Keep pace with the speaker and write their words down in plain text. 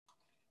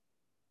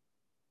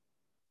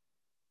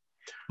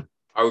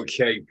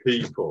Okay,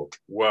 people.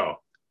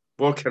 Well,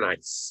 what can I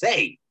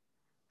say?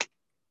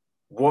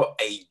 What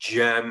a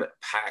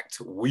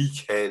jam-packed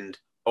weekend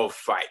of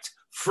fight.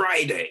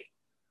 Friday,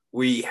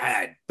 we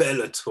had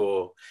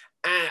Bellator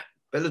at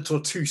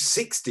Bellator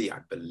 260, I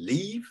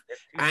believe.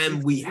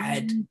 And we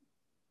had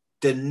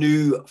the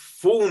new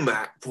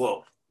format,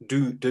 well,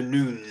 the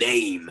new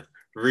name,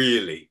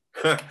 really,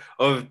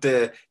 of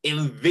the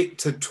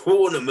Invicta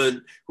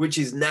tournament, which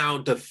is now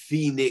the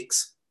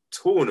Phoenix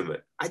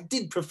tournament. I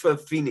did prefer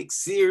Phoenix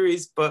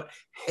series, but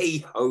hey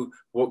ho,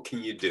 what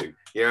can you do?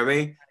 You know what I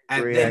mean?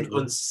 And then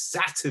on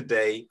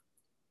Saturday,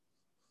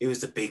 it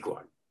was the big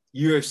one,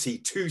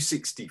 UFC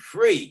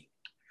 263,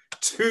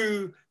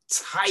 two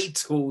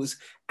titles,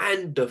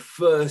 and the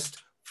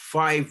first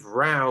 5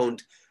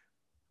 round.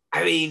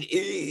 I mean,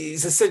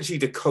 it's essentially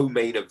the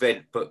co-main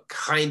event, but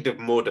kind of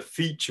more the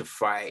feature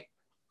fight.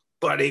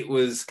 But it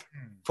was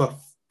for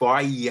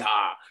fire.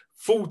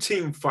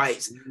 14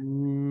 fights.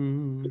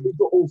 We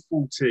got all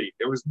 14.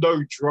 There was no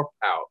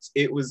dropouts.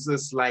 It was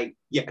just like,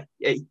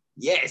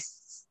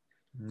 yes.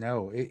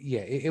 No,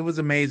 it was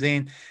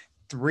amazing.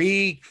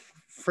 Three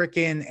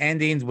freaking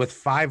endings with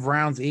 5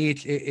 rounds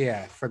each.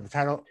 For the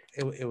title,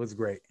 it was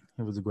great.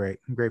 It was a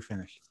great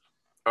finish.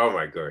 Oh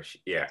my gosh,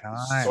 yeah.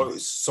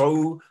 Nice.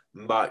 So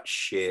much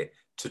shit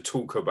to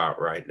talk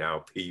about right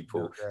now,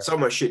 people. No, So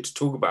much shit to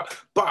talk about.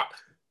 But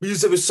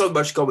because there was so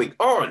much going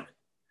on,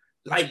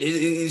 like it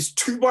is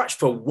too much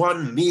for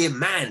one mere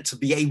man to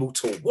be able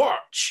to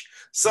watch.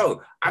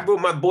 So I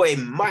brought my boy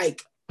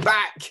Mike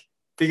back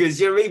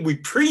because you know what I mean, we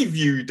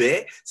previewed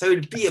it, so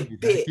it'd be a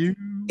bit. It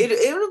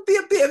would be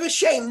a bit of a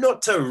shame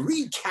not to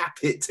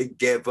recap it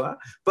together.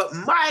 But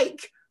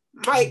Mike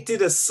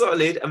did a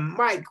solid, and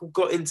Mike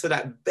got into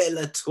that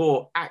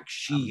Bellator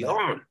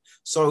action.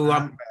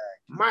 So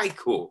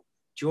Michael,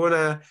 do you want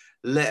to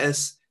let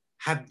us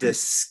have the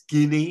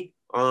skinny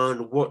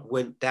on what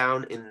went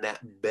down in that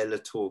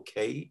Bellator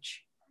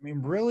cage? I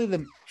mean, really,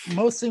 the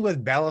mostly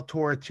with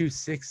Bellator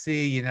 260,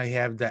 you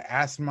have the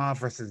Asimov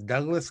versus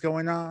Douglas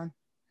going on,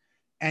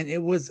 and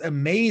it was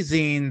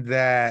amazing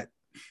that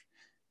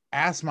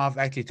Asimov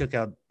actually took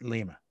out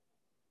Lima.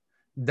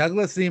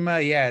 Douglas Lima,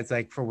 yeah, it's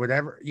like for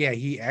whatever, yeah,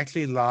 he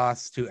actually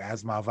lost to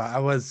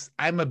Asimov.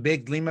 I'm a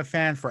big Lima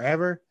fan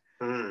forever,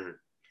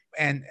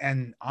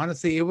 and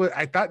honestly,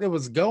 I thought it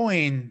was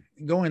going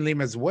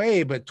Lima's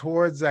way, but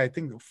towards I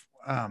think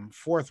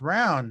fourth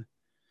round,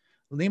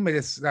 Lima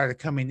just started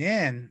coming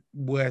in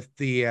with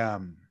the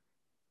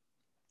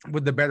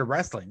better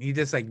wrestling. He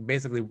just like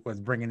basically was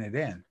bringing it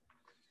in.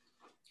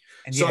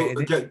 And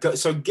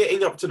so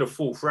getting up to the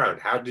fourth round,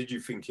 how did you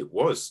think it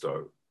was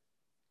though?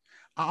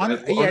 On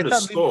the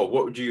score,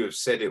 what would you have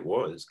said it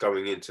was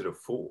going into the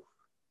fourth?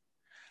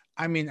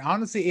 I mean,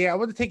 honestly, I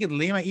would have taken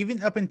Lima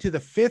even up into the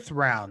fifth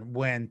round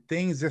when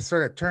things just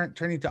sort of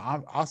turning to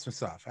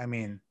Osmasov. I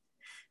mean,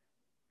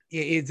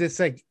 it's just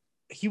like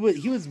he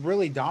was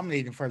really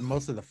dominating for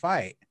most of the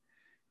fight,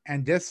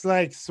 and just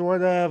like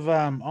sort of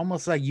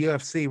almost like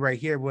UFC right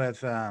here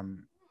with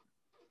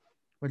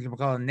what do you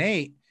call it,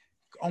 Nate,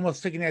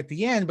 almost took it at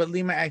the end, but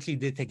Lima actually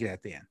did take it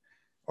at the end,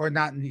 or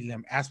not.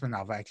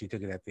 Asmanov actually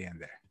took it at the end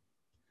there.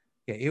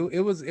 Yeah, it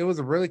was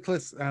a really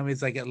close.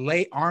 It's like a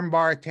late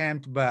armbar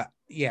attempt, but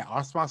yeah,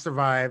 Osma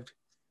survived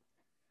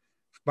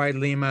by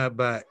Lima,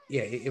 but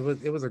yeah, it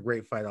was a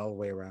great fight all the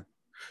way around.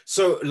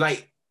 So,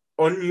 like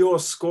on your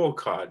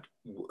scorecard,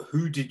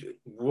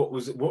 what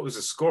was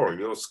the score on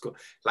your score?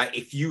 Like,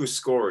 if you were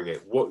scoring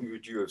it, what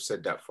would you have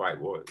said that fight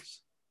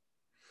was?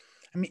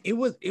 I mean, it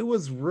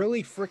was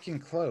really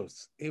freaking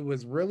close. It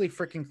was really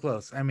freaking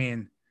close. I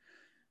mean,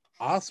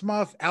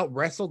 Osmov out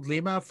wrestled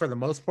Lima for the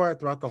most part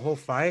throughout the whole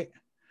fight,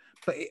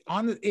 but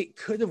it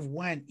could have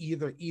went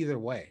either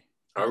way.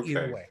 Okay.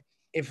 Either way,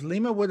 if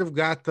Lima would have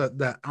got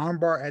the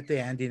armbar at the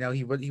end,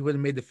 he would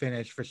have made the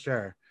finish for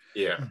sure.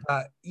 Yeah.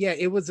 But yeah,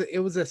 it was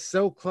a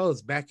so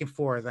close back and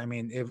forth. I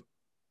mean,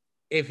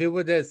 if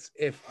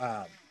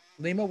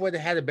Lima would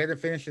have had a better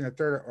finish in the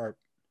third or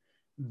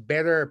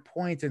better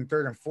points in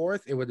third and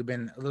fourth, it would have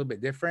been a little bit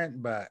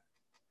different. But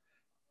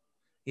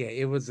yeah,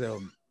 it was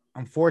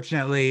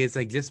unfortunately, it's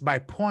like just by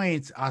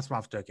points,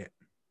 Osmov took it.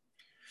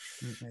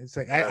 It's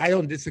like I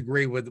don't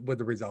disagree with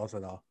the results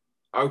at all.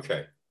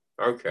 Okay.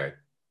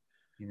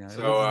 It was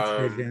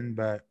a decision,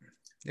 but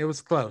it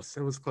was close.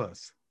 It was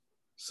close.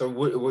 So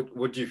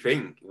what do you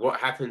think? What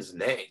happens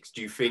next?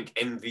 Do you think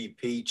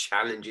MVP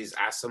challenges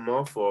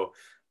Asimov, or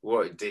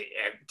what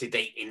did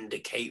they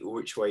indicate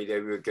which way they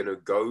were going to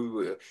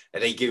go? Are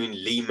they giving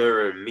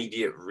Lima an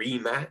immediate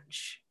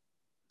rematch?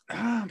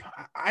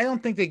 I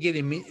don't think they get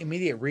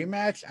immediate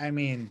rematch. I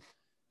mean,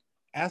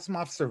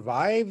 Asimov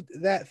survived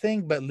that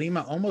thing, but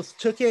Lima almost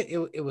took it.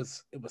 It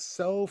was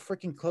so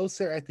freaking close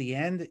there at the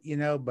end,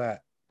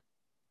 but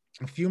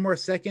a few more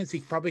seconds, he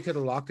probably could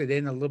have locked it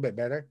in a little bit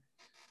better.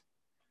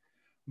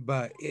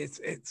 But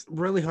it's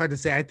really hard to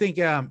say. I think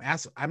I'm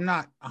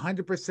not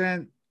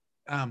 100%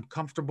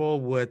 comfortable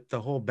with the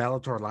whole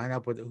Bellator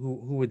lineup with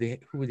who would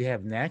they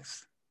have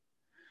next.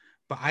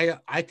 But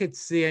I could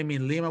see. I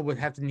mean, Lima would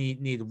have to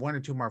need one or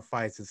two more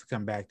fights to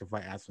come back to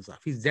fight Aspensoft.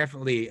 He's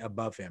definitely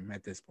above him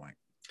at this point.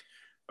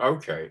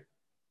 Okay.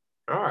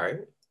 All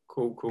right.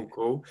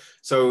 Cool.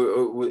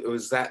 So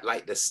was that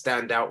like the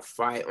standout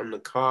fight on the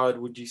card,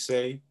 would you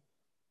say?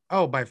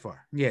 Oh, by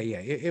far. Yeah,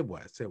 it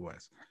was. It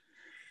was.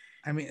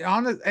 I mean,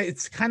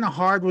 it's kind of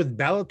hard with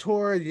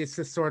Bellator. It's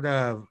just sort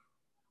of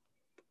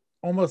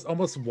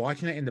almost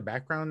watching it in the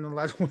background in a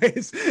lot of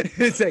ways.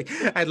 It's like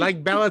I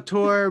like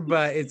Bellator,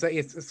 but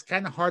it's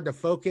kind of hard to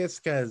focus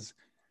because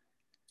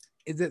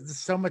there's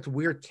so much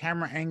weird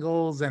camera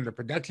angles and the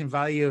production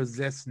value is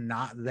just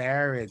not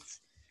there.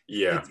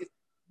 Yeah.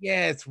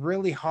 It's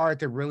really hard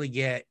to really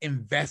get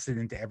invested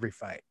into every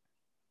fight.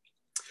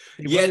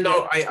 Yeah,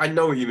 no, I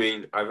know what you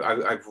mean.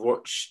 I've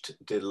watched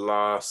the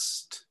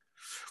last.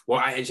 Well,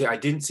 I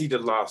didn't see the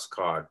last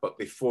card, but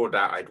before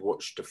that, I'd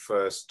watched the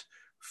first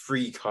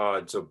 3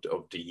 cards of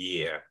the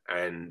year,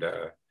 and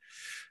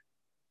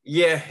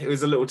yeah, it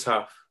was a little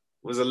tough.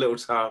 It was a little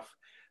tough.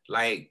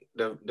 Like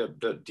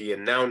the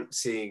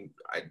announcing,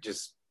 I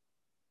just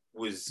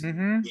was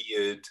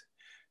weird.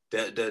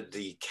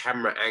 The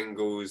camera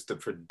angles, the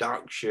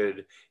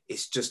production,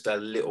 it's just a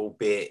little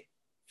bit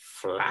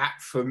flat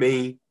for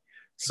me.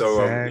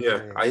 So exactly.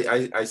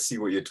 yeah, I see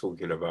what you're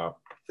talking about.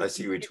 I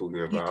see what you're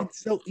talking about. You can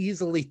so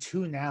easily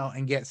tune out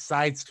and get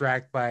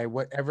sidetracked by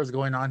whatever's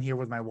going on here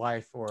with my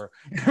wife, or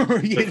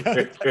you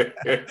know.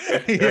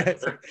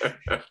 Yes.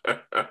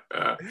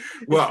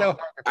 Well, so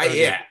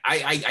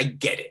I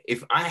get it.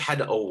 If I had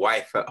a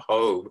wife at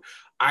home,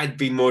 I'd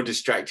be more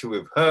distracted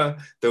with her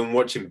than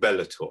watching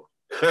Bellator.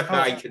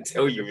 I can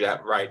tell you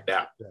that right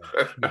now.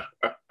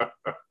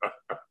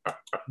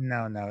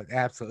 No,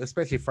 absolutely.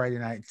 Especially Friday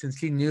night, since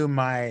he knew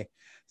my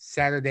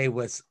Saturday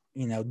was,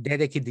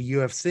 dedicated to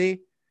UFC.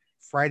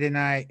 Friday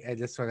night, I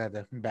just sort of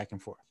had to back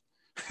and forth.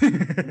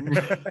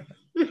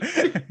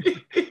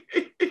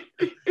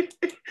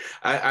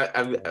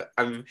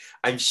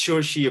 I'm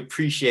sure she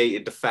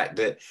appreciated the fact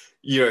that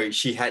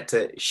she had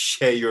to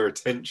share your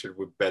attention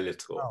with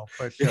Bellator. Oh,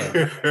 for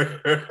sure.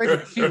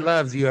 She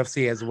loves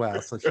UFC as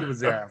well, so she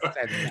was there.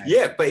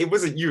 Yeah, but it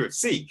wasn't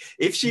UFC.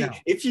 If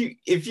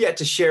you had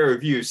to share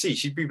with UFC,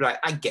 she'd be like,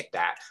 I get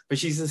that, but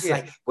she's just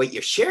like, wait,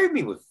 you're sharing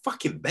me with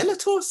fucking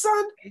Bellator,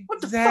 son?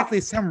 What exactly.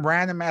 The fuck? Some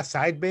random ass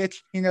side bitch.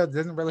 It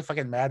doesn't really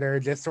fucking matter.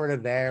 Just sort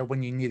of there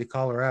when you need to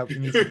call her up. You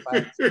need some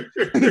fights.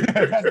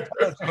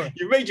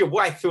 You made your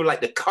wife feel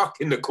like the cock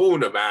in the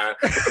corner, man.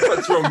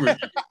 What's wrong with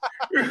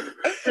you?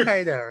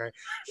 I know, right?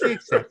 She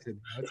accepted.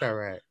 That's all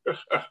right.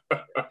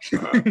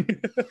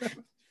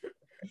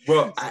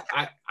 Well,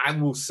 I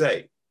will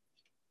say,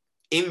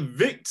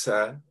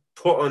 Invicta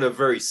put on a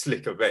very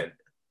slick event.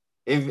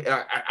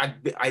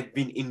 I've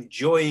been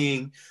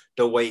enjoying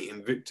the way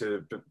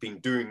Invicta have been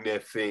doing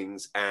their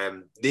things,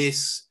 and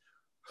this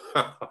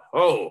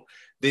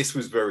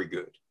was very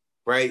good,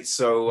 right?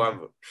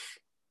 So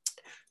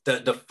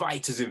the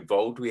fighters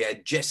involved, we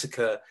had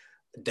Jessica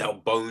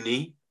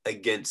Delboni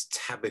against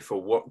Tabitha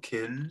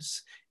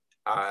Watkins,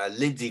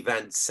 Lindsay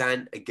Van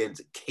Sant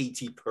against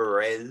Katie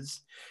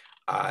Perez,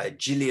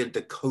 Gillian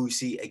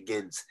DeCosi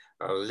against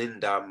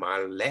Linda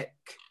Malek,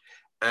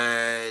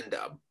 and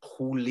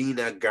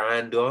Paulina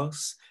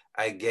Grandos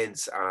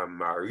against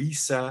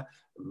Marisa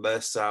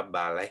Mersa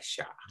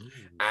Balesha.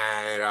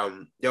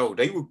 And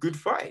they were good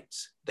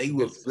fights. They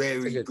were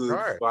very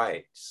good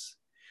fights.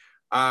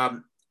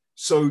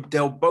 So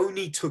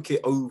Delboni took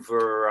it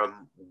over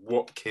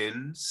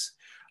Watkins.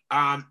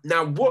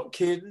 Now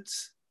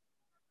Watkins,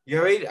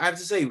 I have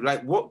to say,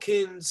 like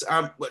Watkins,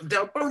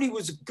 Delboni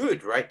was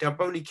good, right?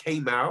 Delboni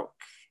came out.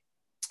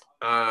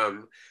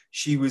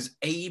 She was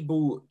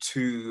able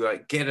to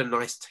get a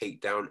nice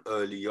takedown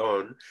early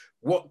on.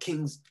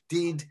 Watkins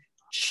did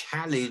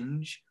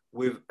challenge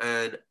with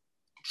an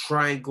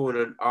triangle and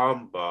an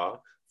armbar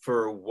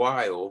for a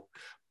while,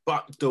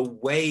 but the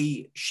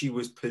way she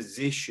was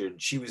positioned,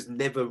 she was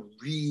never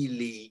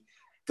really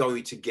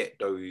going to get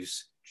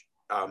those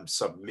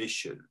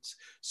submissions.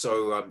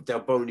 So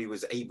Delboni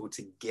was able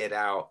to get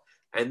out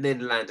and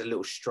then land a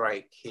little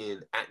strike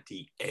in at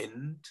the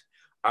end.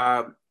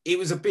 It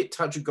was a bit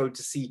touch and go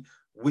to see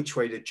which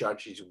way the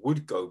judges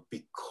would go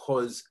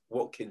because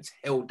Watkins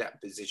held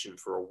that position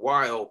for a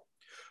while,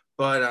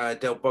 but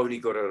Delboni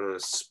got it on a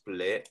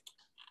split.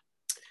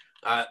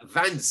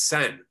 Van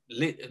Sant,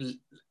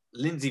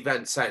 Lindsay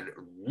Van Sant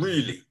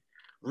really,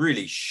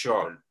 really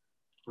shone.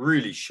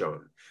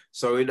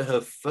 So in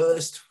her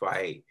first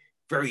fight,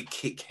 very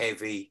kick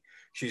heavy,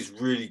 she's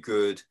really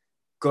good,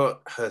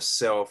 got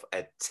herself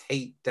a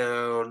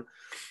takedown,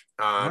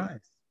 nice.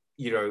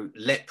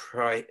 Let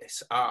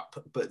Price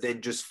up, but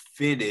then just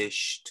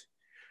finished,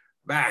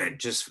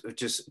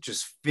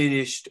 just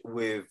finished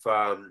with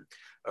a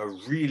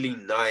really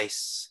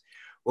nice,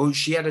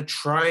 she had a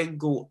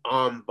triangle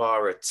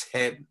armbar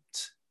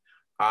attempt,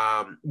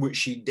 which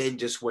she then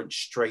just went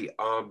straight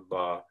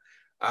armbar.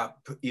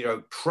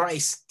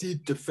 Price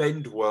did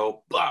defend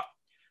well, but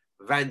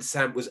Van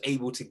Sant was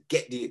able to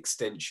get the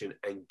extension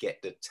and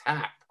get the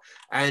tap.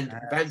 And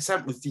Van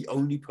Sant was the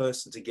only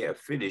person to get a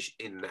finish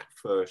in that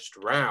first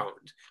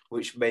round,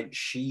 which meant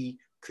she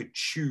could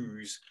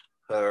choose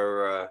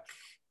her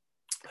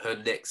her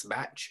next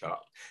matchup.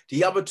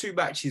 The other two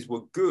matches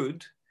were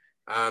good.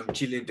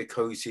 Gillian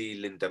Dakota,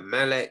 Linda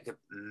Malik.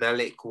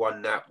 Malik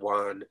won that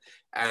one.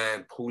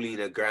 And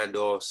Paulina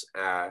Grandos,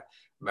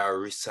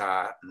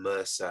 Marissa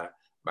Mercer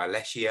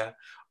Malaysia.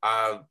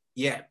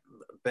 Yeah,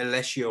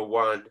 Malaysia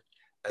won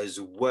as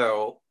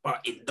well.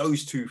 But in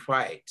those two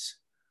fights,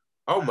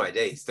 oh my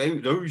days,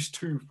 those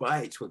two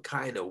fights were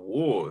kind of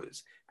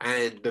wars.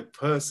 And the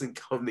person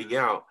coming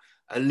out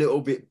a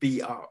little bit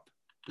beat up,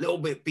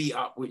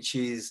 which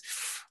is,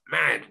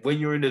 man, when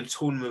you're in a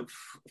tournament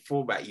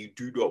format, you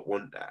do not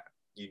want that.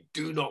 You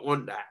do not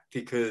want that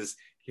because,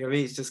 you know what I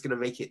mean, it's just going to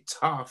make it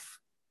tough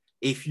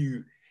if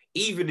you,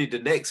 even in the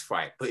next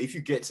fight, but if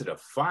you get to the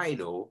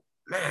final,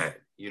 man,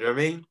 you know what I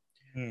mean?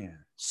 Yeah.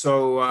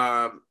 So,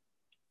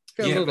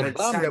 feel a little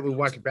bummed that we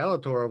watched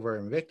Bellator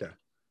over Invicta.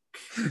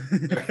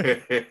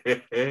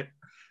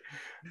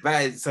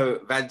 Man, so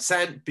Van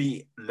Sant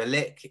beat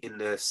Malek in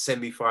the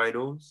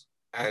semi-finals,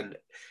 and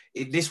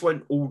this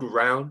went all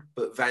around,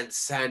 but Van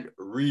Sant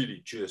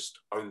really just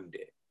owned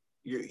it.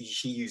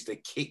 She used a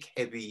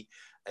kick-heavy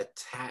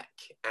attack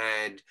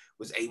and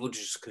was able to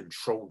just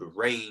control the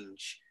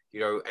range,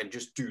 you know, and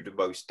just do the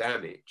most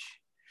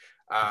damage.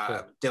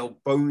 Del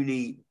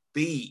Boni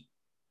beat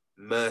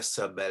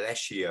Mercer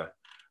Belesia.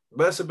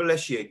 Mercer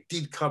Belesia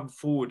did come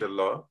forward a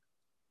lot,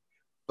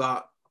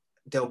 but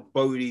Del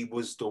Boni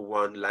was the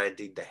one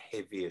landing the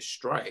heaviest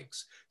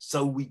strikes.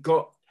 So we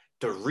got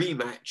the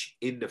rematch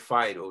in the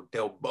final,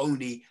 Del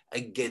Boni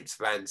against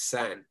Van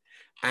Sant.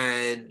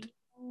 And,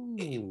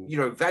 you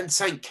know, Van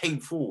Sant came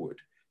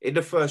forward. In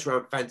the first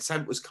round, Van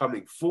Sant was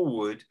coming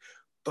forward,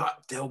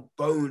 but Del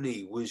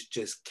Boni was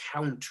just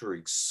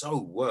countering so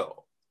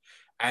well.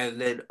 And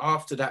then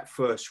after that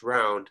first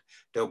round,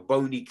 Del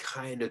Boni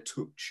kind of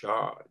took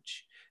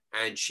charge.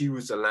 And she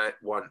was the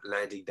one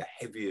landing the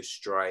heaviest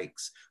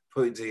strikes,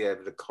 putting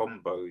together the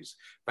combos.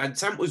 Van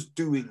Sant was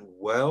doing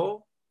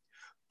well,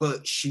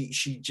 but she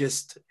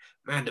just,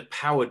 man, the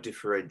power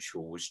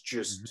differential was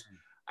just,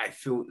 I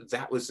feel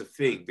that was the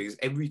thing, because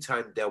every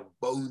time Del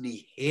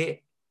Boni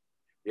hit,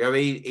 you know what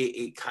I mean?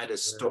 It kind of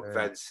stopped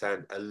Van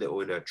Sant a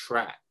little in her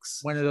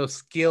tracks. One of those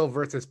skill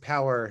versus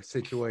power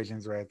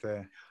situations right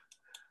there.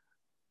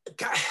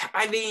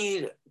 I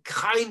mean,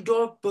 kind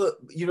of, but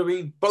you know what I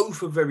mean?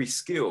 Both are very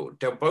skilled.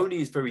 Del Boni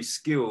is very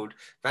skilled.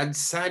 Van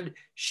Sant,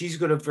 she's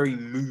got a very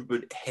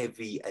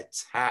movement-heavy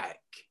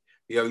attack.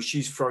 You know,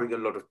 she's throwing a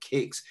lot of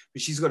kicks,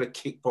 but she's got a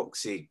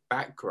kickboxing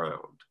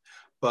background.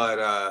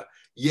 But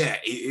yeah,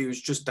 it was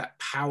just that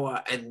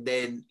power. And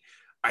then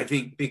I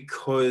think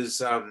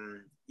because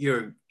you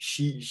know,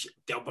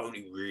 Del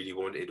Boni really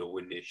wanted to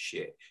win this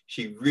shit.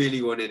 She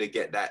really wanted to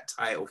get that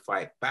title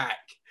fight back.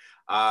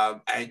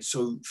 And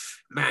so,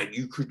 man,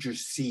 you could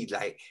just see,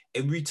 like,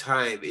 every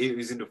time it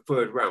was in the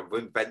third round,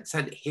 when Van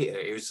Sant hit her,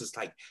 it was just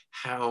like,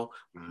 how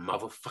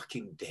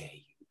motherfucking dare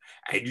you?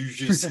 And you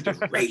just see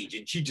the rage,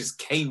 and she just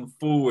came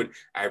forward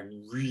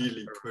and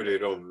really put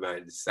it on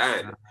Van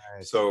Sant.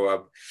 Nice.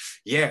 So,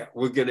 yeah,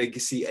 we're going to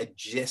see a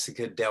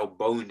Jessica Del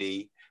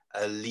Boni,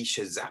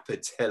 Alicia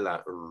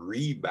Zappitella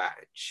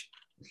rematch.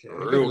 Yeah,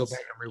 I gotta go back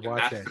and rewatch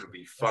that. That's going to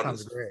be fun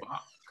as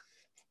fuck.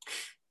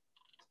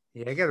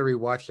 Yeah, I got to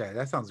rewatch that.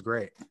 That sounds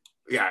great.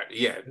 Yeah.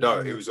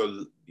 No, it was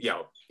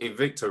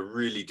Invicta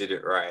really did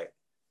it right.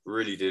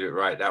 Really did it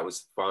right. That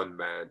was fun,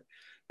 man.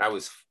 That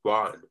was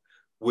fun.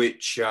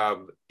 Which,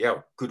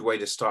 good way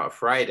to start a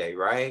Friday,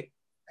 right?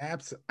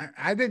 Absolutely.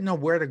 I didn't know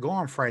where to go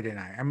on Friday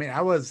night. I mean,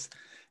 I was,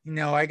 you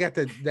know, I got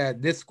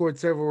that Discord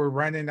server we're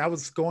running. I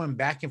was going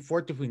back and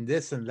forth between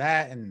this and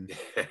that, and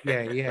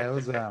yeah,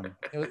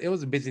 it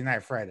was a busy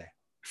night Friday.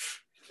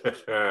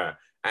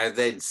 And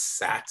then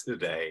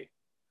Saturday.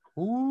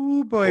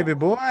 Ooh, baby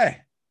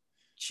boy.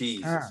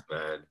 Jesus,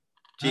 man.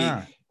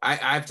 I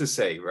have to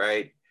say,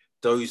 right,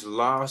 those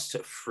last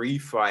 3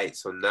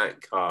 fights on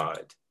that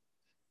card,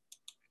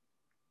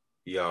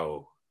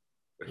 yo.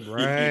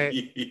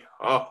 Right.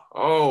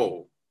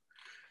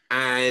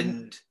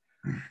 And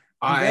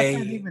that's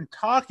not even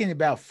talking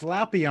about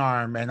floppy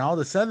arm and all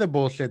this other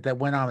bullshit that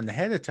went on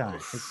ahead of time.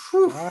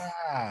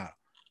 Wow.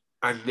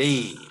 I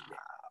mean,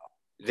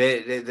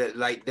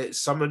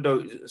 some of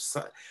those,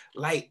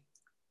 like,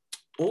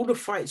 all the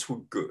fights were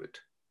good.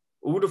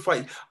 All the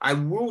fights. I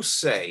will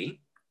say,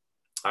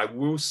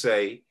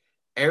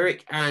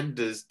 Eric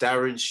Anders,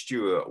 Darren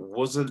Stewart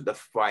wasn't the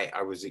fight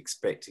I was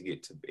expecting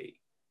it to be.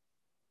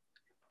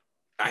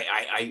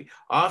 I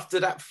after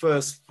that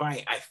first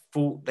fight, I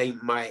thought they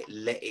might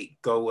let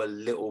it go a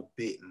little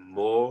bit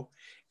more.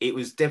 It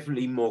was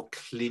definitely more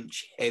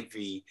clinch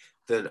heavy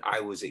than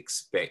I was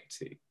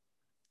expecting.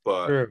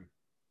 But sure.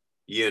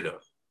 You know,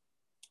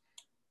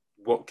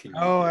 what can you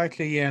do?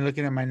 Actually, yeah,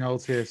 looking at my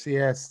notes here. So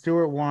yeah,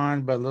 Stewart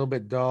won, but a little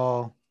bit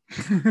dull.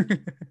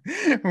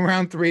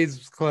 Round three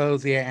is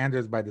close. Yeah,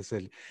 Anders by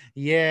decision.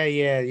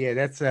 Yeah.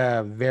 That's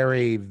a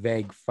very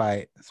vague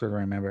fight. Sort of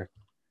remember.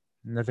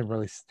 Nothing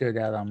really stood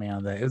out on me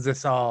on that. It was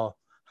just all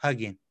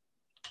hugging,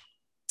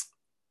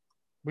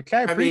 which I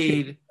I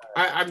appreciate. mean,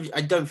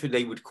 I don't think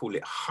they would call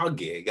it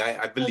hugging.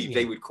 I believe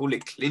they Hugging. would call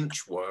it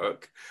clinch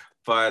work.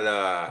 But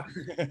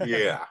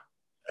yeah.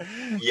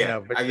 Yeah.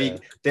 No, but I mean,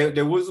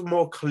 there was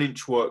more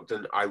clinch work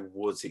than I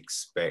was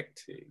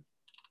expecting.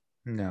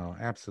 no,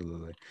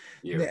 absolutely.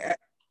 Yeah. Yeah,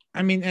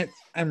 I mean,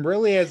 and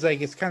really, as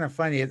like, it's kind of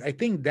funny. I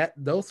think that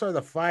those are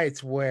the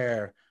fights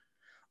where,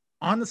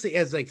 honestly,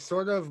 as like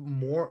sort of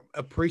more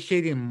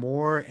appreciating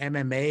more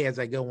MMA as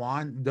I go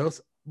on, those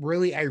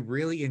really, I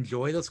really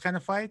enjoy those kind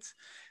of fights.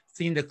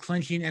 Seeing the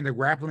clinching and the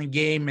grappling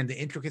game and the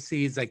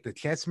intricacies, like the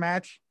chess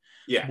match,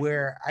 Yeah.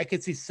 where I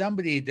could see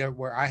somebody there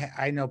where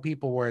I know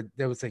people where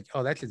they was like,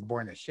 oh, that's just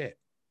boring as shit.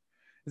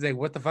 It's like,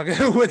 what the fuck?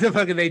 What the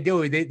fuck are they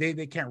doing?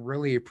 They can't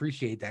really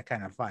appreciate that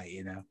kind of fight,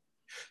 you know?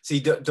 See,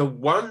 the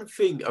one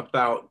thing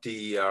about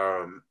the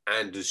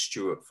Anders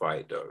Stewart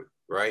fight, though,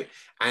 right?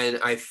 And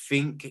I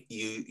think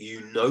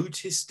you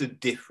notice the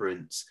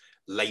difference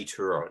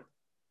later on,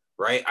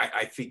 right?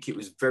 I think it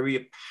was very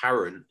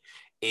apparent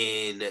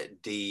in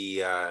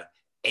the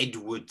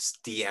Edwards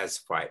Diaz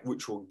fight,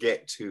 which we'll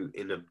get to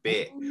in a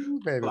bit. Ooh,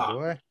 baby But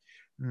boy.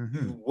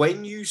 Mm-hmm.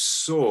 when you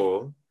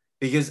saw,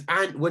 because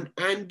when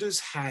Anders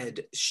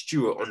had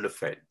Stewart on the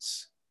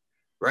fence,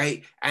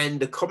 right? And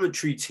the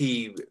commentary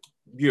team,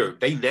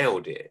 they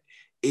nailed it.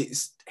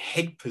 It's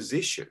head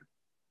position.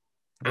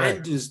 Right.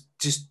 Anders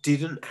just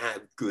didn't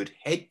have good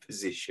head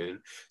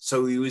position,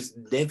 so he was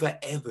never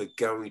ever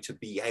going to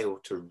be able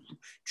to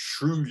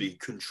truly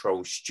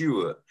control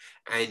Stewart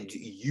and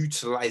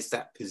utilize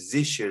that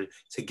position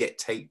to get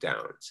takedowns.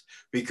 Right.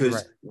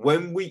 Because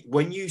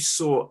when you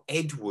saw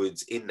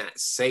Edwards in that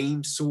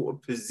same sort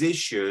of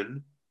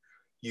position,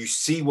 you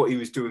see what he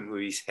was doing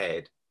with his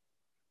head,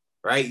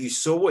 right? You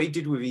saw what he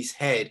did with his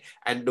head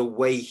and the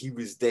way he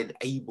was then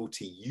able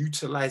to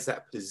utilize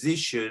that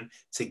position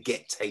to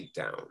get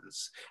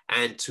takedowns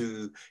and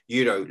to,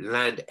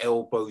 land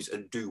elbows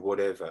and do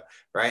whatever,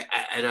 right?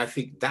 And I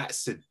think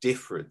that's the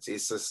difference.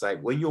 It's just like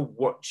when you're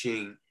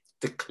watching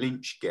the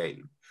clinch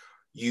game,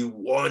 you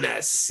want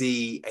to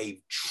see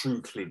a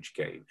true clinch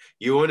game.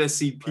 You want to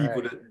see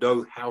people that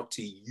know how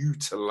to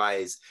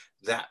utilize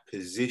that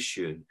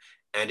position.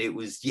 And it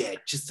was,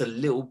 just a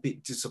little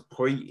bit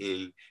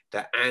disappointing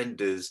that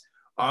Anders,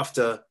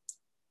 after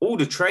all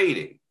the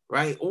training,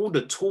 right? All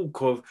the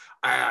talk of,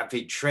 I've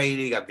been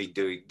training, I've been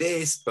doing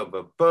this, blah,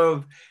 blah,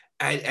 blah.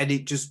 And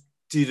it just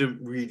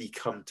didn't really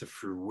come to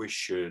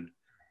fruition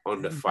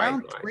on the In fight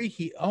round night. three,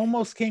 he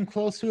almost came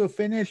close to a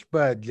finish,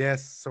 but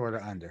just sort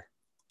of under.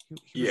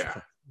 He was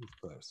close. He was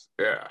close.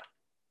 Yeah.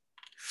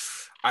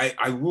 I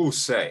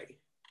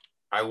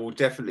will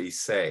definitely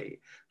say,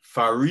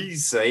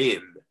 Faris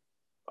Zaim,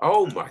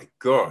 oh my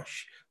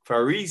gosh,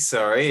 Faris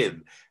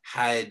Zaim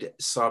had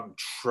some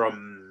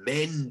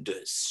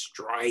tremendous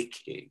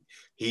striking.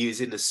 He was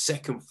in the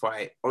second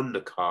fight on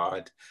the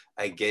card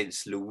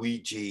against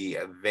Luigi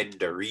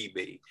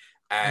Vendarimi.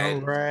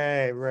 And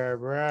right.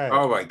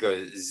 oh my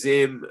God,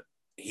 Zim,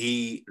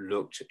 he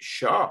looked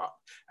sharp.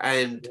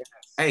 And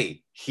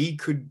hey, he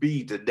could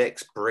be the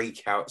next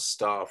breakout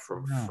star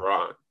from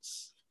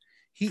France.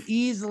 He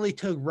easily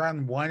took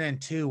round 1 and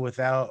 2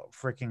 without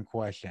freaking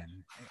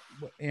question.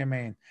 I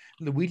mean,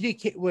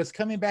 Luigi was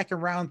coming back in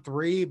round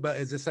 3, but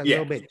is this a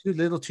little bit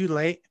too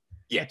late?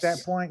 Yes. At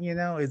that point,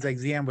 it's like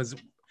Ziam was,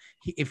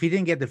 if he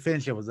didn't get the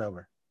finish, it was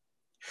over.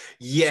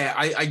 Yeah,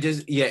 I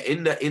just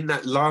in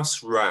that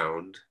last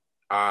round,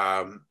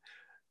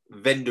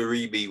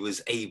 Vendarimi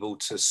was able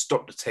to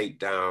stop the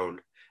takedown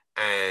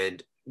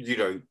and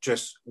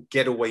just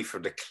get away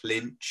from the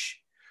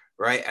clinch,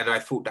 right? And I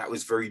thought that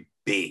was very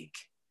big.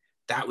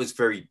 That was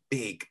very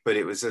big, but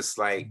it was just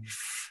like,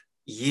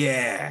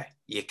 yeah,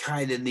 you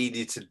kind of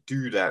needed to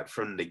do that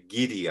from the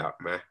giddy up,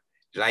 man.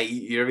 Like,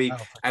 you know what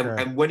I mean?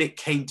 And when it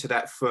came to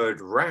that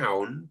third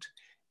round,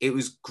 it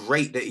was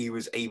great that he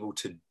was able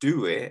to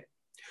do it,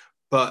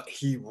 but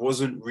he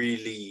wasn't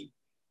really,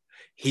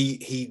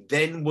 he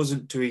then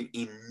wasn't doing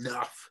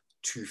enough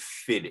to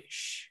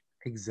finish.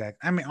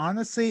 Exactly. I mean,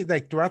 honestly,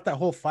 like throughout that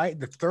whole fight,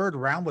 the third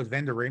round with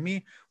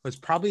Vendarimi was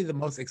probably the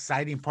most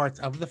exciting parts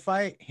of the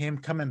fight. Him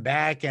coming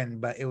back,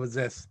 but it was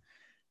just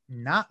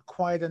not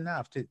quite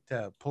enough to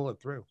pull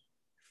it through.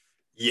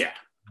 Yeah.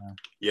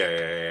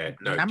 No,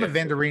 I'm a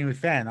Vendarimi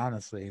fan,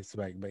 honestly. It's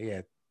like, but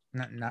yeah,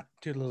 not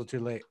too little, too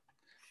late.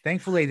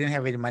 Thankfully, I didn't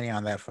have any money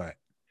on that fight.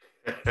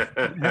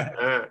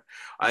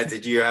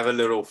 Did you have a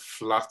little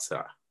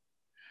flutter?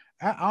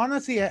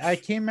 Honestly, I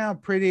came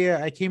out pretty.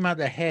 I came out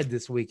ahead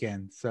this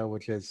weekend, so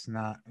which is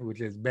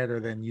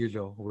better than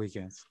usual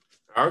weekends.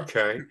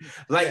 Okay,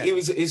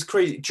 it's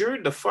crazy.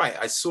 During the fight,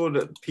 I saw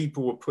that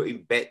people were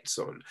putting bets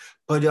on,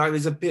 but I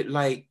was a bit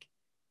like,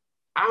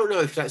 I don't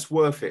know if that's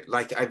worth it.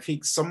 Like, I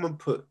think someone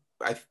put,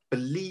 I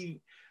believe,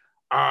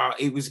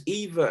 it was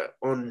either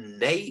on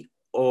Nate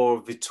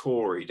or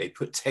Vittori. They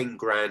put 10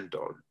 grand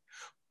on,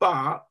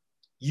 but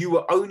you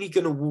were only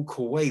going to walk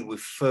away with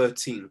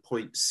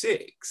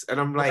 13.6. And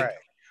I'm like, Right.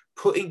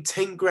 putting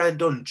 10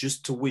 grand on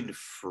just to win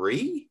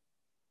free?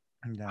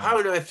 No. I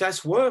don't know if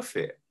that's worth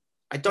it.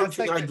 I don't That's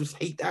think like I just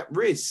hate that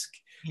risk.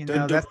 You The,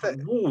 know, the that's the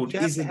reward you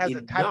have to isn't have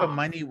the type of enough.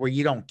 money where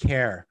you don't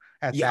care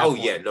at Yeah, that oh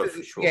point. yeah, no,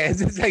 for sure. Yeah, it's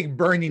just like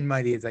burning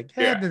money. It's like,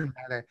 yeah, it Yeah. doesn't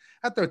matter.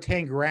 I throw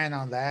 10 grand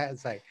on that.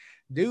 It's like,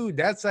 dude,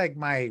 that's like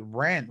my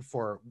rent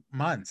for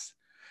months.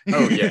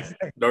 Oh yeah, It's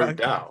like, no okay.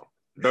 doubt.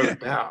 No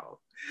doubt.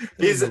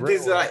 The There's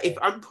real if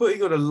I'm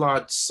putting on a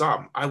large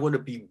sum, I want to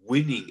be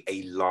winning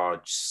a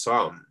large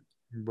sum.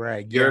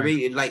 right, You know what I guaranteed.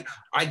 mean? And like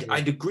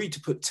I'd agree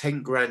to put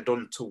 10 grand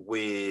on to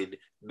win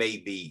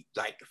maybe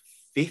like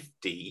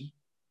 50.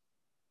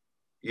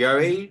 You know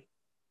what I mean?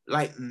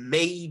 Like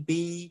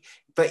maybe,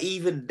 but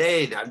even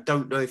then, I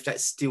don't know if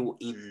that's still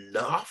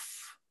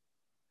enough,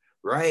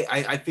 right?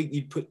 I think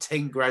you'd put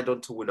 10 grand on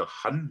to win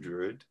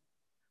 100,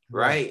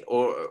 right?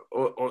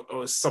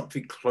 Or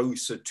something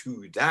closer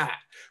to that.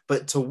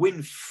 But to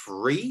win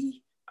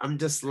free, I'm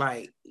just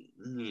like,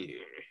 yeah.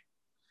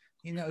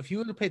 You know, if you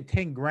would have paid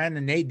 10 grand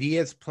and Nate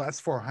Diaz plus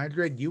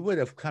 400, you would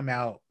have come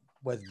out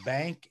with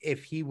bank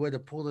if he would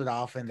have pulled it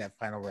off in that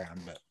final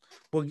round.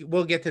 But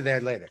we'll get to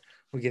that later.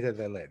 We'll get to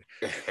that later.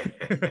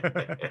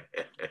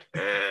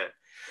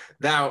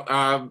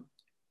 Now,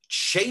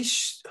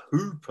 Chase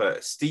Hooper,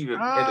 Steven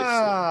Pedersen.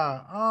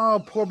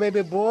 Oh, poor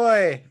baby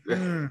boy.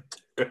 Yeah,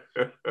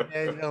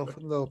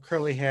 little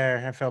curly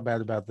hair. I felt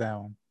bad about that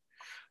one.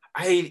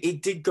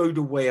 It did go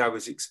the way I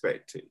was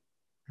expecting.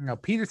 No,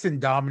 Peterson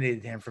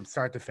dominated him from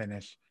start to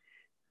finish.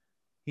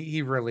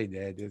 He really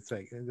did. It's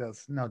like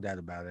there's no doubt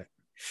about it.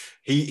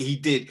 He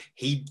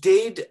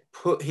did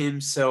put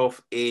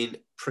himself in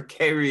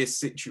precarious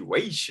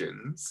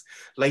situations.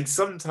 Like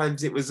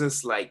sometimes it was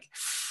just like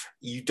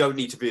you don't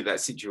need to be in that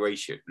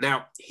situation.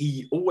 Now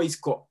he always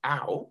got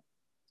out.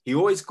 He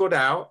always got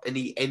out and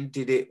he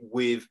ended it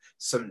with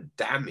some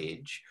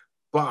damage,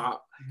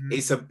 but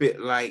it's a bit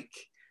like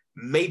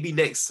maybe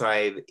next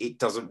time it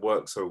doesn't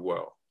work so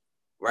well.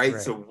 Right?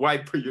 So why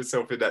put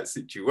yourself in that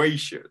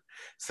situation?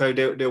 So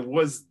there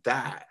was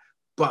that,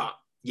 but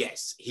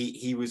yes,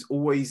 he was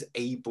always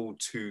able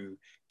to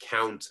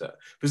counter.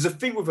 There's a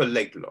thing with a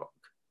leg lock,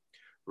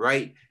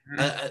 right?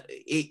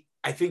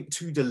 I think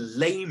to the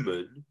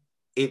layman,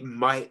 it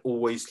might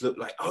always look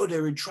like, oh,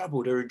 they're in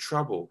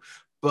trouble.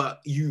 But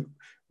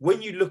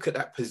when you look at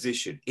that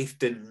position, if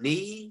the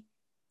knee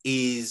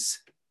is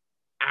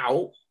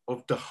out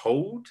of the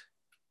hold,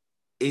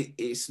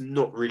 it's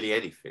not really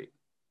anything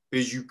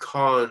because you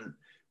can't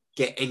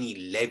get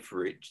any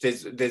leverage.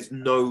 There's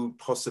no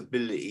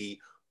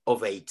possibility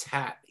of a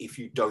tap if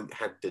you don't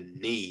have the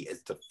knee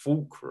as the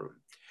fulcrum.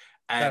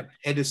 And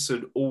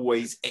Pedersen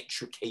always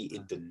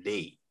extricated the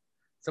knee.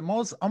 So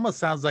almost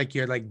sounds like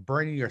you're like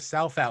burning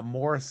yourself out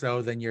more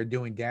so than you're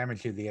doing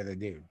damage to the other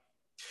dude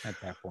at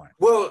that point.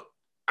 Well,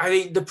 I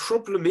mean, the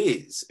problem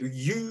is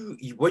you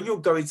when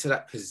you're going to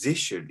that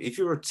position, if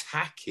you're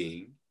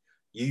attacking,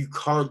 you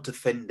can't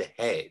defend the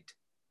head.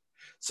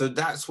 So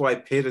that's why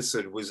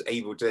Pedersen was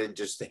able to then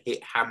just to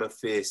hit hammer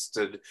fist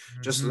and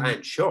just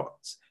land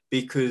shots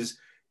because,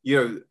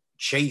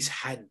 Chase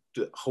had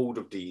the hold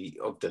of the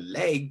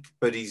leg,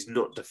 but he's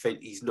not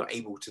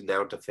able to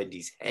now defend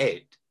his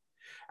head.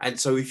 And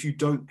so if you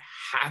don't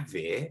have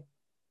it,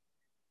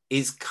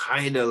 it's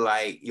kind of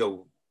like,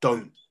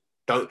 don't,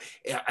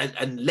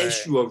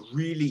 unless you are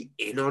really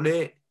in on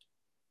it,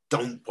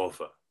 don't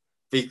bother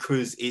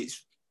because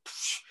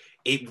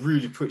it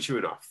really puts you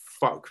in a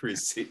fuckery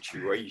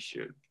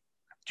situation.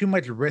 Too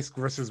much risk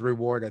versus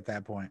reward at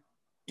that point.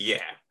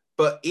 Yeah,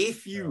 but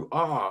if you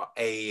are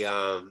a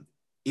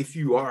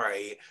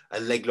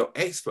leg lock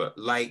expert,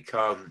 like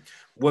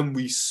when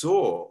we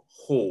saw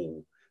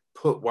Hall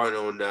put one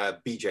on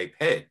BJ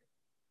Penn,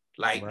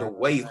 like the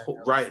way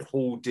Ryan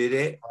Hall did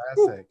it,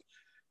 classic.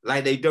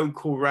 Like they don't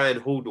call Ryan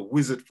Hall the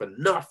wizard for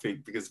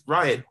nothing because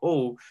Ryan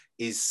Hall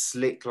is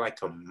slick like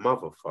a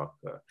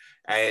motherfucker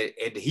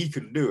and he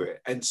can do it.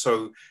 And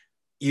so,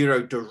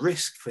 the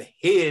risk for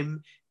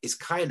him is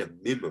kind of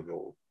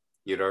minimal.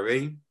 You know what I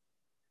mean?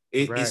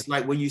 It's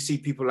like when you see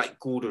people like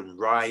Gordon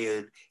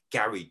Ryan,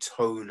 Gary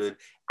Tonin,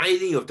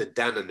 any of the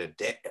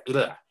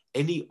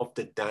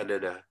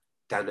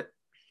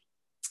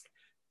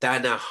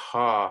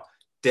Danaher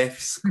Death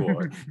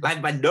Squad.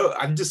 Like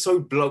I'm just so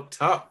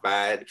blocked up,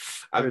 man.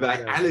 My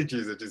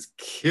allergies are just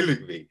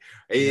killing me.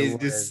 It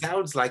just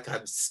sounds like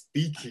I'm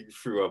speaking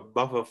through a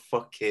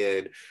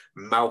motherfucking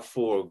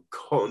mouthful of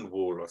cotton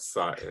wool or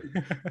something.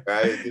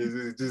 Right?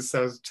 It just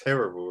sounds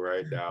terrible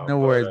right now. No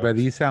worries,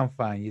 brother. You sound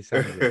fine. You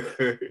sound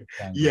good.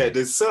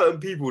 There's certain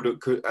people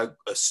that could are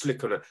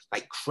slick on it,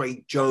 like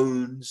Craig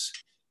Jones,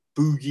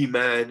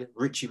 Boogeyman,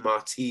 Richie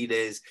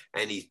Martinez,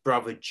 and his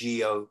brother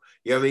Gio.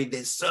 You know what I mean?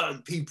 There's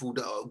certain people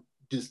that are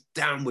just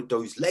down with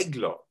those leg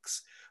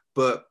locks.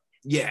 But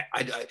yeah,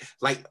 I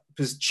like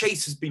because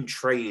Chase has been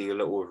training a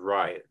little with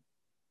Ryan,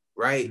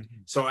 right?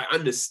 So I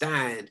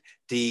understand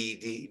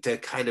the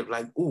kind of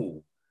like,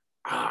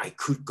 I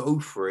could go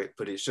for it,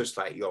 but it's just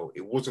like,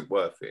 it wasn't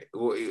worth it.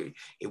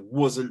 It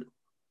wasn't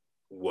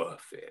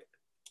worth it.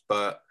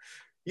 But,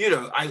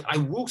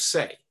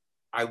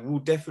 I will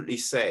definitely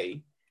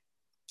say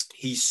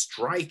he's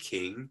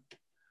striking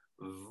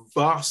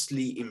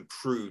vastly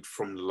improved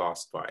from the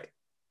last fight.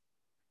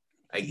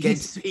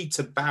 Against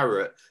Peter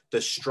Barrett,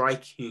 the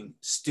striking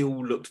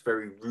still looked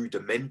very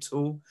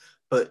rudimental,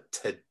 but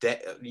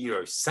today,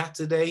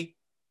 Saturday,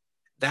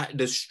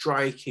 the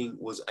striking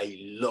was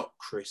a lot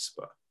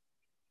crisper.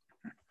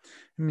 I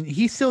mean,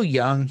 he's still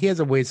young. He has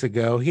a ways to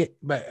go.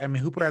 But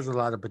Hooper has a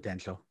lot of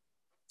potential.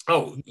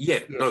 Oh, yeah,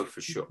 no,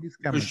 for sure. He's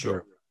coming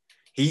through.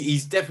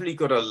 He's definitely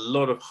got a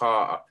lot of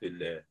heart up in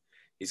there.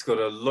 He's got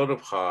a lot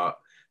of heart.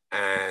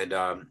 And,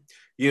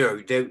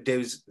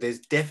 there's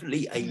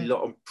definitely a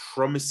lot of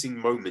promising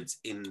moments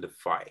in the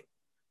fight.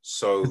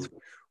 So,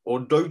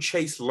 although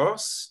Chase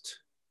lost,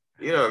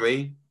 you know what I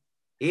mean?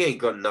 He ain't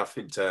got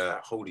nothing to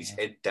hold his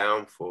head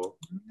down for.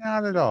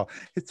 Not at all.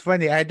 It's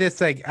funny. I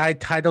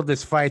titled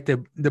this fight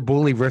the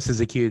bully versus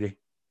the cutie.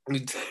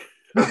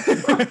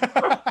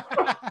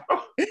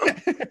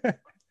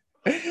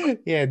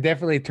 Yeah, it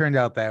definitely turned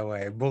out that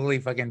way. Bully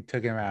fucking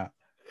took him out.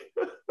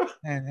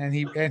 And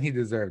he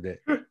deserved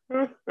it.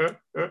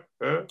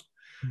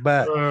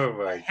 But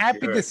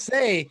happy to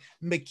say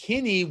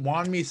McKinney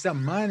won me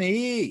some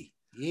money.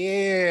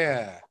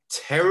 Yeah.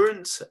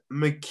 Terrence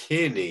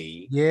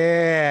McKinney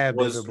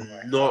was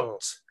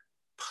not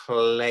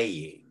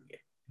playing.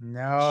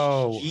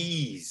 No.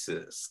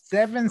 Jesus.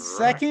 7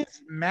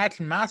 seconds, Max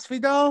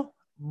Masvidal?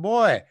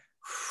 Boy,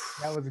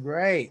 that was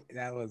great.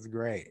 That was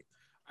great.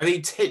 I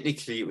mean,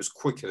 technically, it was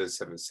quicker than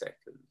 7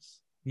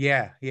 seconds.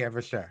 Yeah,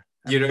 for sure.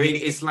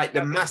 It's like the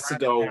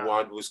Masvidal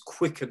one was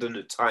quicker than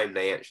the time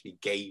they actually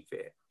gave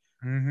it.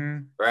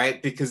 Mm-hmm. Right?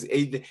 Because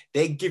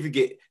they're giving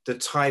it the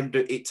time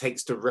that it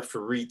takes the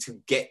referee to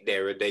get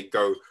there, and they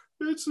go,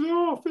 it's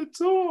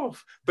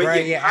off. But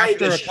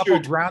after a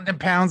couple ground and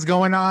pounds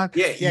going on,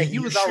 he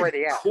was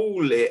already out.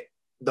 Call it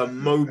the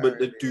moment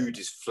the dude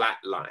is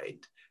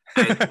flatlined.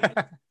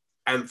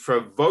 And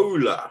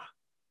Frevola,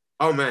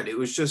 oh man, it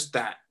was just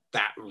that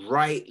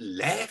right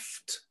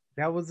left.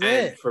 That was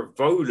it.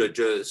 Frevola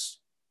just.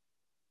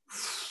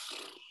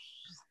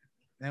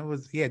 That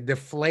was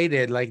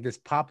deflated like this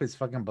pop is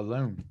fucking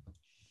balloon.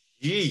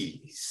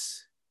 Jeez.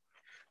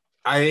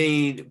 I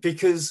mean,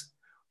 because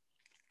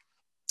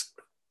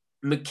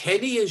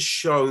McKinney has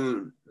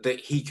shown that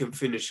he can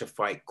finish a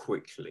fight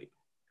quickly,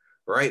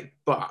 right?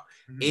 But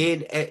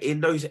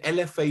in those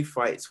LFA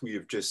fights we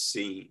have just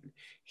seen,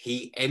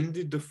 he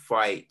ended the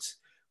fight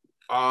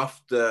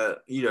after,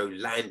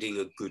 landing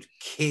a good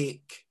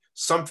kick,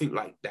 something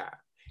like that.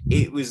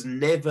 It was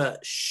never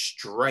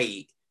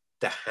straight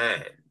the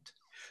hand.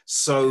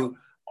 So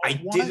I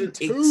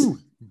didn't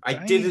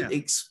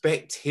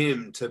expect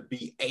him to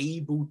be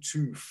able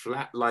to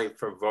flatline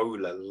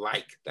Frevola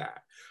like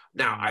that.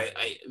 Now,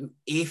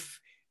 if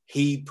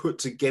he put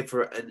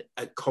together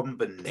a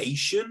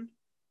combination,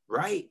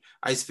 right?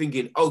 I was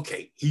thinking,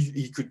 okay,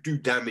 he could do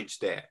damage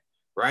there,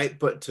 right?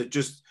 But to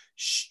just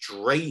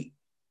straight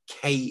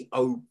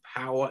KO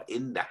power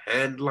in the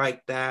hand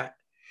like that,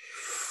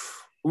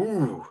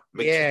 ooh,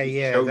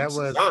 that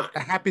was a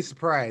happy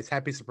surprise.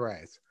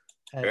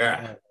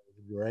 Yeah.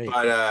 Great.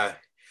 But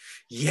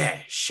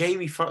shame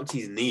he fucked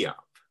his knee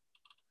up.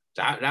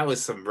 That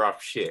was some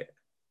rough shit.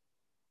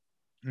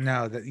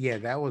 No,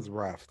 that was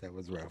rough. That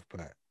was rough,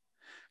 but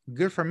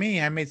good for me.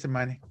 I made some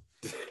money.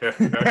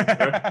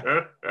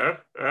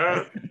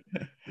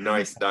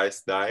 Nice.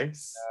 That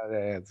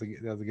was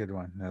a good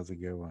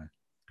one.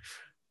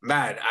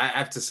 Man, I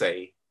have to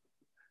say,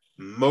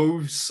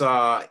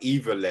 Movsar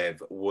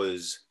Evelev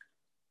was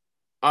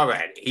all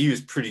right. He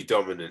was pretty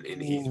dominant in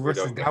his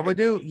versus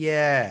Dawodu.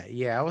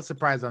 Yeah, I was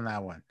surprised on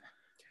that one.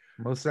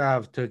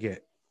 Movsar took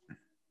it.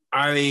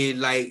 I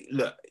mean, like,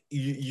 look,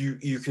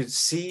 you could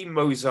see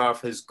Movsar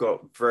has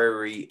got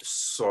very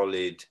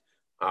solid.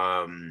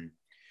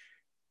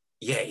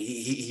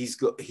 He's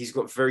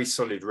got very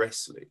solid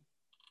wrestling.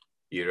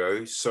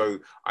 So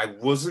I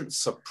wasn't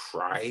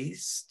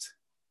surprised,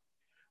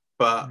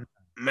 but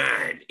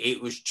man,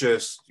 it was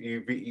just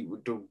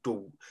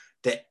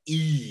the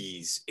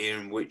ease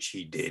in which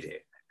he did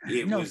it.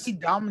 He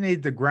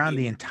dominated the ground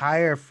the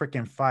entire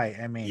freaking fight.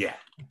 I mean,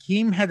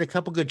 Hakeem had a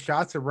couple good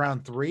shots at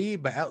round 3,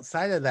 but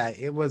outside of that,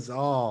 it was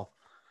all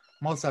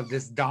most of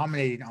this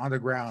dominating on the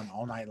ground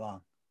all night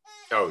long.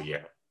 Oh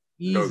yeah,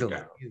 easily.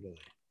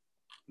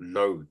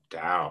 No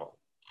doubt.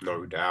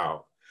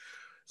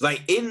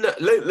 Like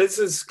let's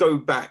just go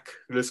back.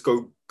 Let's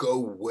go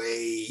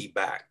way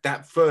back.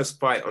 That first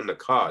fight on the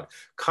card,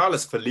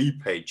 Carlos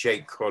Felipe,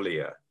 Jake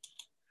Collier.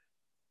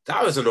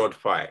 That was an odd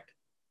fight.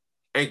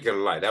 Ain't gonna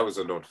lie, that was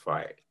an odd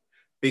fight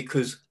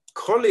because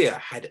Collier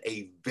had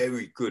a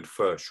very good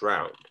first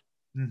round.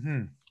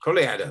 Mm-hmm.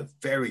 Collier had a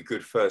very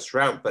good first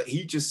round, but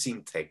he just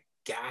seemed to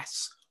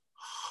gas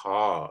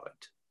hard.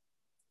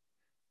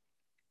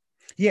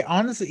 Yeah,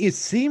 honestly, it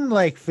seemed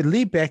like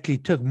Felipe actually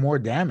took more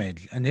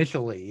damage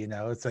initially.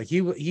 It's like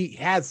he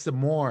had some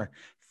more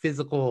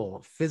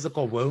physical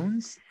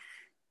wounds.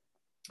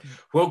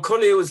 Well,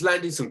 Collier was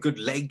landing some good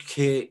leg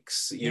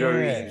kicks. You know,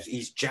 Yeah,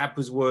 his jab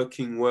was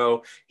working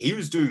well. He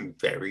was doing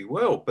very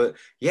well. But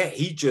yeah,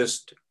 he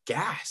just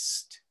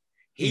gassed.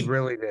 he He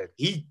really did.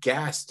 he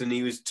gassed, and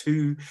he was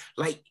too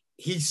like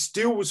he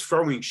still was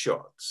throwing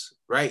shots,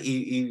 right?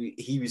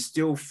 He was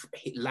still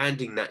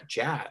landing that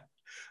jab,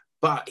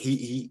 but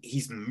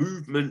his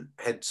movement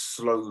had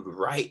slowed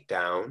right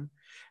down,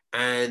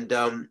 and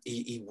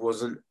he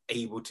wasn't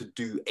able to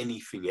do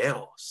anything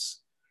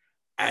else.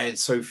 And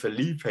so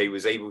Felipe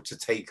was able to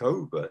take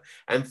over.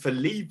 And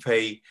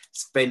Felipe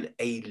spent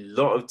a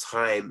lot of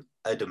time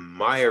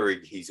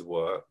admiring his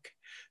work.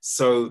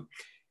 So,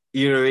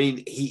 you know what I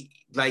mean? He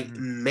like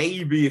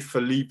maybe if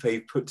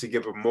Felipe put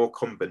together more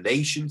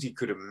combinations, he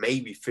could have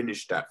maybe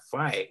finished that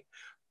fight.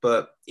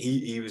 But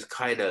he was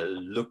kind of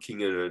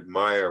looking and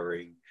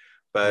admiring.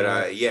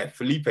 But yeah,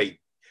 Felipe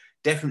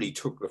definitely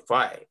took the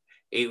fight.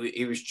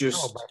 It was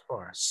just by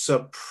far.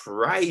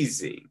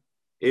 surprising.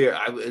 Yeah,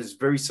 I was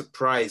very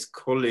surprised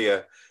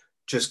Collier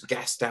just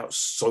gassed out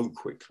so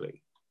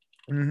quickly.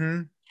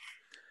 Mm-hmm.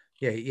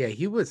 Yeah,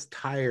 he was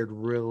tired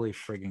really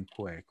friggin'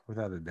 quick,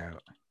 without a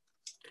doubt.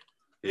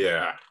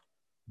 Yeah.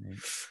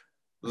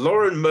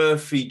 Lauren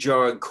Murphy,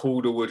 Joanne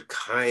Calderwood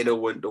kind of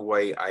went the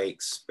way I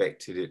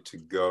expected it to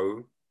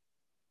go.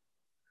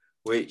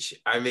 Which,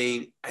 I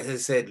mean, as I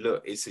said,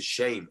 look, it's a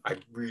shame. I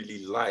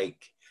really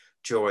like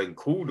Joanne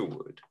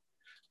Calderwood.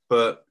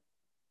 But,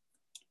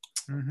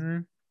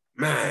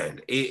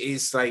 man,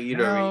 it's like, you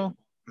know,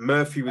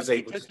 Murphy was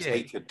able to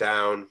take her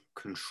down,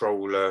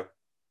 control her.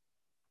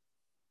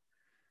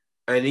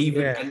 And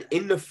and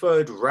in the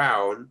third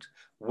round,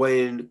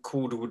 when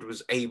Calderwood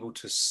was able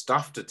to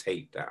stuff the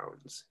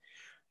takedowns,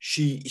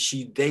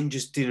 she then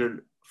just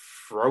didn't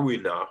throw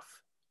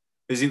enough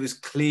because it was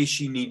clear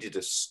she needed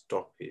a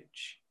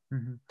stoppage.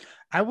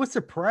 I was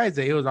surprised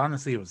that it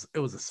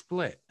was a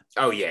split.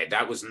 Oh yeah,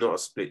 that was not a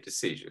split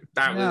decision.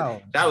 That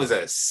was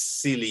a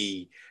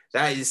silly.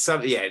 That is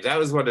something. Yeah, that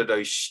was one of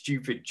those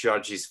stupid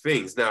judges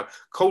things. Now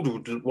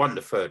Calderwood won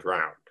the third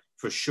round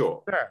for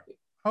sure. Sure.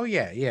 Oh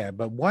yeah,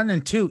 but 1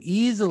 and 2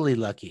 easily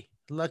lucky.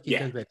 Took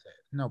that,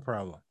 no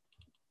problem.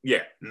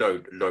 Yeah, no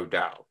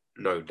doubt.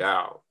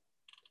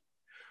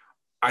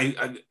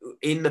 I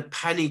in the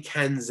Pannie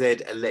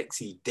Kianzad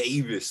Alexi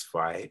Davis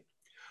fight,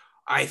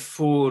 I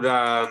thought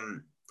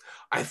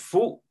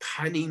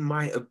Pannie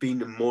might have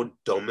been more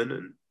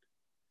dominant,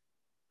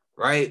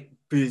 right?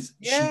 Because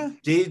she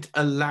did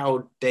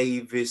allow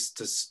Davis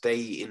to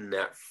stay in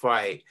that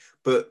fight.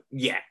 But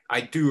yeah,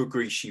 I do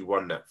agree she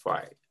won that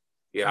fight.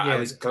 Yeah, I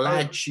was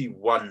glad she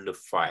won the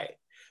fight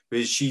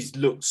because she's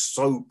looked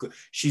so good.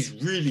 She's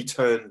really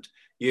turned,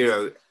 you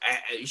know,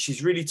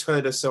 she's really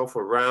turned herself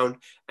around,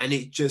 and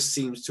it just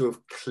seems to have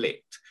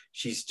clicked.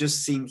 She's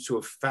just seems to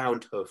have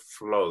found her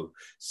flow.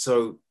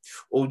 So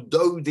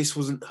although this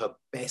wasn't her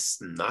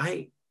best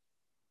night,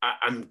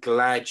 I'm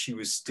glad she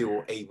was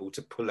still able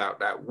to pull out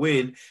that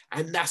win.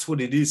 And that's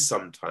what it is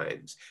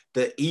sometimes,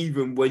 that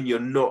even when you're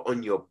not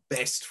on your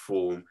best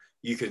form,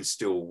 you can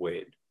still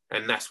win.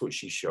 And that's what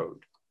she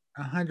showed.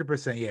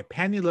 100%. Yeah,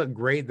 Penny looked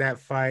great that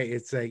fight.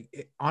 It's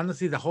like,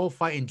 honestly, the whole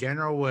fight in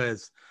general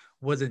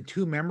wasn't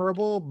too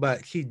memorable,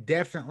 but she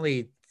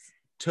definitely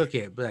took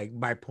it like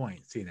by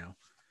points, you know.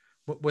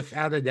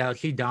 Without a doubt,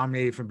 she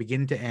dominated from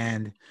beginning to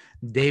end.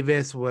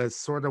 Davis was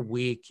sort of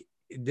weak.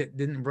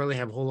 Didn't really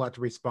have a whole lot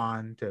to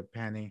respond to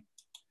Penny.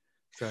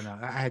 So no,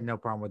 I had no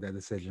problem with that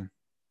decision.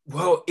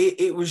 Well,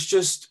 it was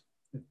just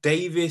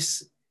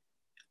Davis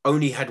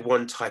only had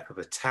one type of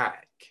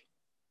attack.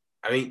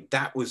 I mean,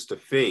 that was the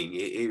thing.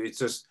 It was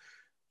just,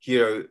 you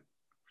know,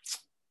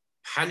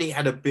 Penny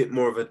had a bit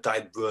more of a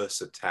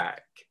diverse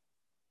attack.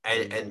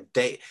 And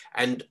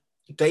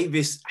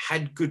Davis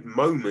had good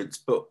moments,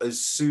 but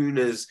as soon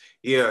as,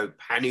 you know,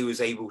 Penny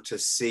was able to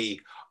see,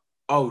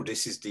 oh,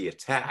 this is the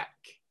attack,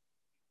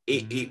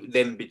 it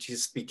then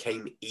just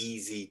became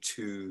easy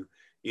to,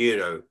 you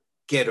know,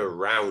 get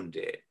around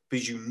it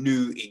because you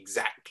knew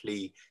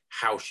exactly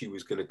how she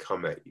was going to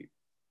come at you.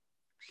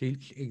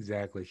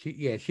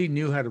 She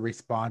knew how to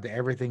respond to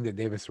everything that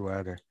Davis threw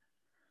at her.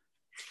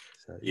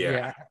 So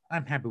yeah,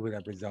 I'm happy with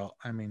that result.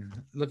 I mean,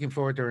 looking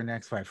forward to her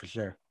next fight for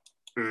sure.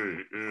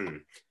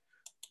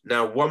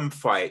 Now, one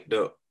fight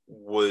that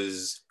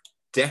was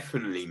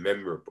definitely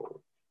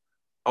memorable.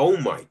 Oh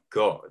my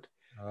God.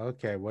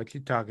 Okay, what you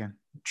talking?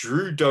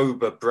 Drew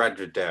Dober, Brad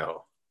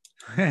Riddell.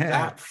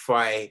 That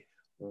fight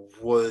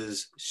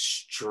was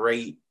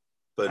straight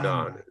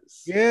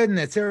bananas. Oh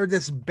goodness, they were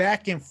just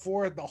back and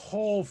forth the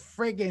whole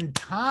friggin'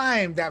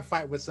 time. That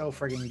fight was so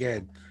friggin'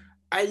 good.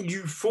 And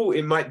you thought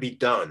it might be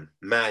done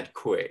mad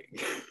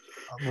quick.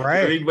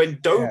 Right. I mean, when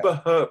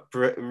Dober hurt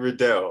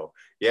Riddell,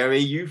 I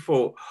mean, you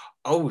thought,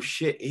 oh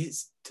shit,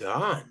 it's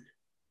done.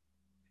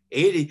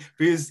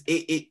 Because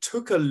it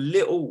took a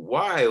little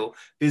while,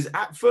 because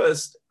at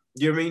first,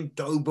 you know what I mean,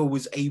 Dober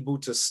was able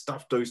to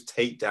stuff those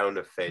takedown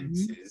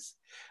offenses.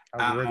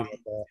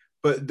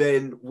 But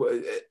then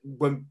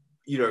when,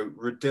 you know,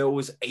 Riddell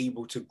was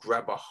able to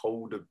grab a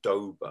hold of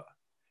Dober,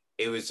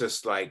 it was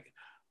just like,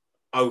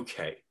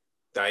 okay,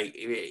 Like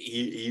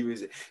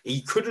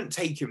he couldn't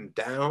take him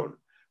down,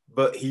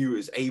 but he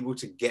was able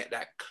to get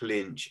that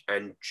clinch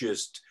and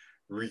just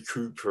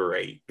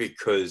recuperate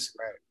because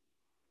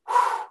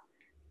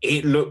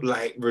it looked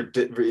like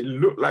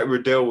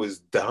Riddell was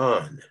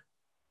done.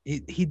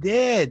 He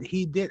did.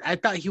 I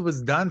thought he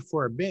was done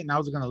for a bit, and I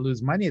was gonna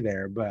lose money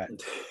there, but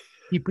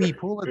he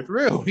pulled it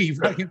through. He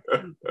fucking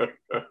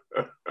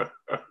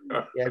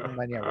he had the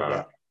money on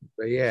Riddell.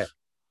 But yeah.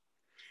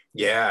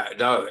 Yeah,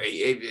 no,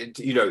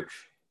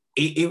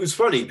 it was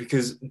funny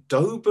because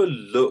Dober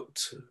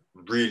looked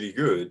really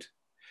good.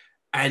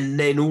 And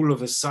then all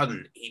of a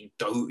sudden,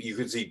 you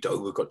could see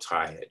Dober got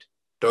tired.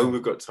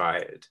 And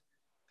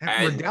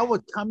Riddell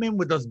would come in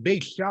with those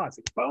big shots.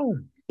 Like,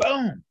 boom,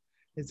 boom.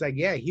 It's like,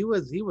 yeah, he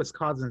was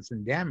causing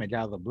some damage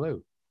out of the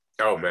blue.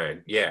 Oh,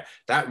 man. Yeah.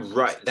 That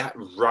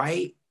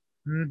right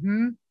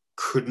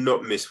could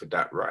not miss with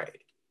that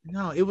right.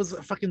 No, it was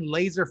a fucking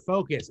laser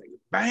focus. Like,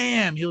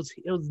 bam! It was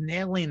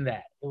nailing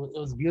that. It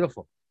was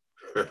beautiful.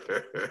 So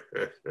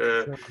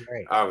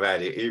great. Oh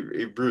man,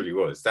 it really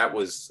was. That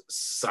was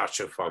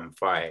such a fun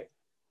fight.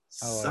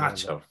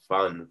 Such a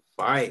fun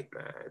fight,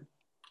 man.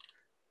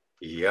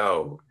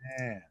 Yo.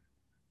 Man.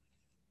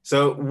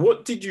 So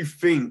what did you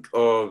think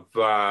of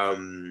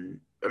we're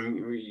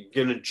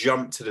gonna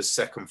jump to the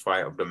second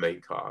fight of the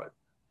main card.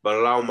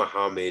 Belal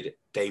Muhammad,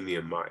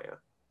 Demian Maia.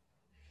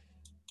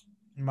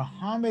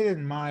 Muhammad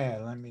and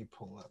Maia. Let me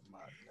pull up my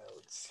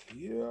notes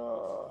here.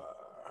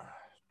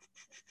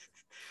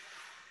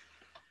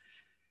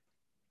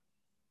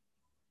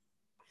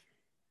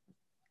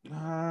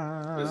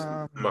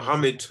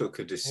 Muhammad took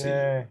a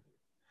decision.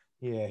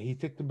 Yeah, he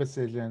took the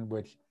decision,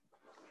 which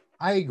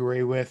I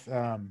agree with.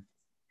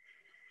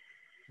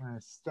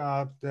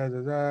 Stop.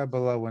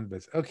 Below one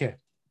bit. Okay.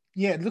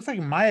 Yeah, it looks like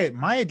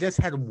Maia just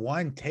had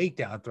one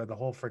takedown throughout the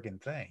whole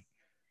freaking thing.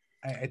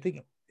 I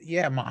think.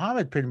 Yeah,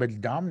 Muhammad pretty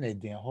much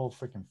dominated the whole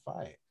freaking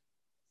fight.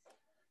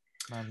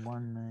 Round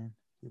one, man.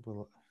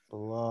 People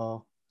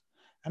below.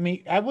 I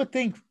mean, I would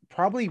think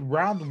probably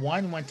round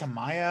one went to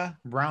Maia,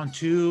 round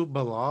two,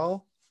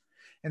 Belal,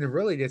 and it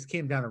really just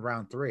came down to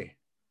round three.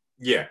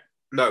 Yeah,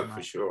 no,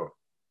 for sure.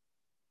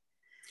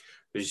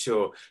 For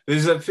sure.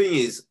 Because the thing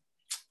is,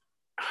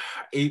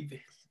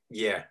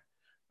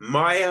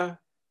 Maia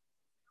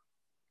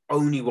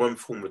only one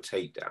form of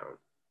takedown.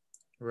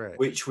 Right.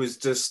 Which was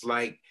just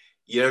like,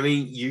 you know what I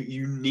mean?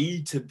 You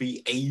need to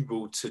be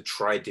able to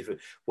try different.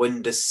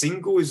 When the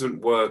single isn't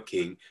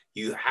working,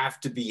 you have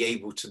to be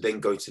able to then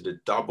go to the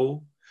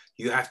double.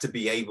 You have to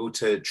be able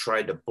to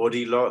try the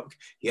body lock.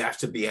 You have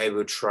to be able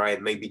to try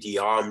maybe the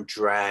arm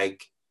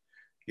drag.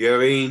 You know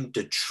what I mean?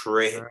 The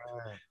trip.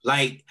 Right.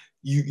 Like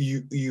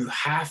you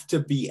have to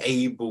be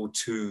able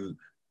to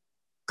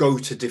go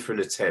to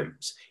different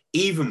attempts,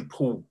 even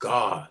pull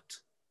guard.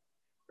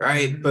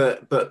 Right.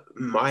 Mm-hmm. But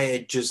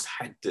Maia just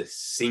had the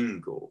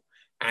single.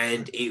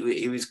 And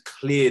it was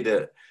clear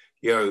that,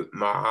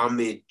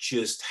 Muhammad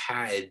just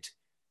had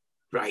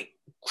like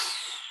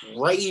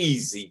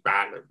crazy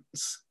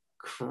balance.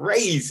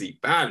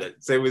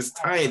 There was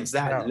times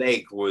that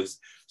leg was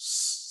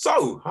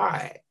so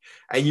high.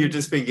 And you're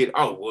just thinking,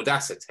 oh, well,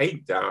 that's a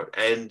takedown.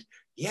 And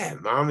yeah,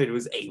 Muhammad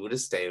was able to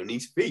stay on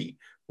his feet,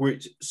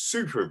 which is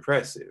super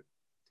impressive.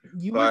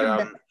 You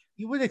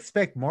would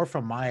expect more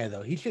from Maia,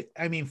 though.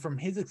 From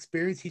his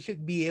experience, he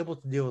should be able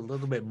to do a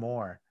little bit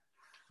more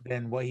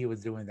than what he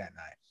was doing that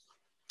night.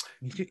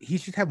 He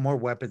should have more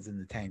weapons in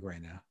the tank right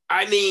now.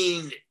 I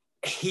mean,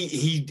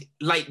 he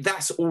like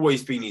that's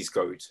always been his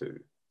go-to.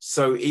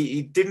 So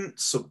it didn't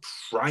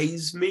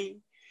surprise me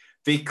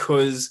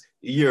because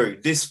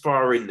this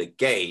far in the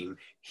game,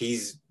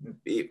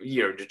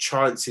 the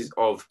chances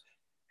of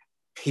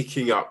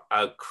picking up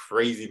a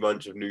crazy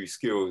bunch of new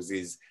skills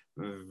is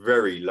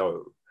very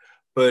low.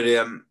 But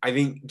I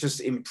think just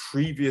in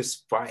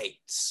previous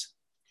fights,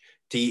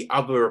 the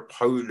other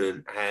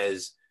opponent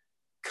has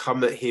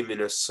come at him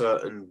in a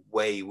certain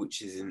way, which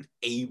has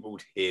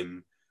enabled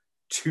him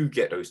to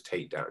get those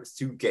takedowns,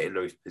 to get in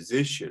those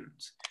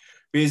positions.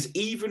 Because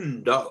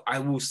even though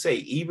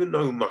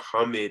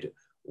Muhammad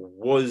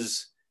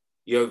was,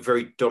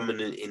 very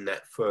dominant in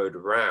that third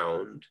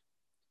round,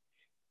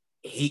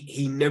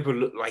 he never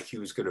looked like he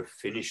was going to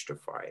finish the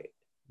fight.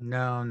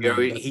 No.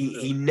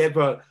 He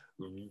never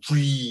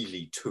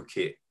really took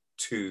it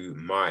to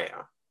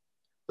Maia.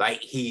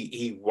 Like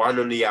he won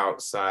on the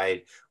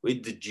outside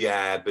with the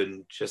jab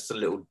and just a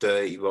little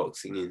dirty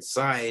boxing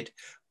inside,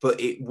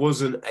 but it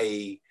wasn't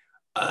a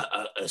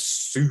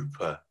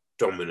super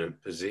dominant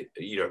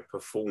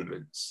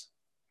performance.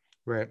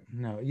 Right.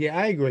 No. Yeah,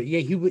 I agree. Yeah,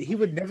 he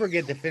would never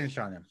get the finish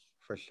on him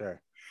for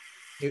sure.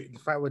 The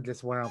fight would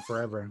just went on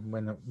forever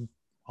when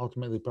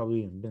ultimately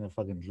probably been a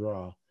fucking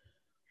draw.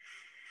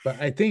 But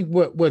I think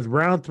with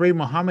round three,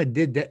 Muhammad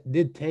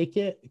did take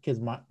it because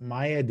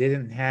Maia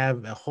didn't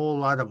have a whole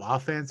lot of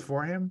offense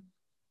for him.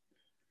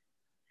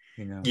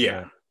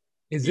 Yeah.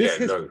 Is this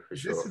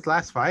his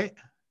last fight?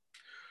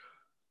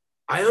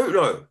 I don't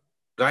know.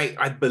 Like,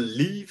 I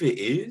believe it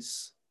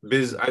is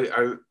because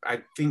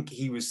I think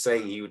he was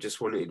saying he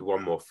just wanted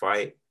one more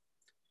fight.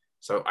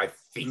 So I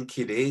think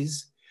it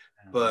is,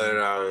 but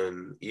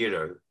you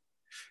know,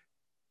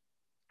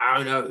 I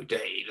don't know.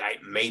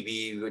 Like maybe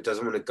he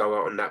doesn't want to go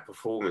out on that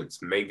performance.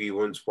 Maybe he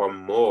wants one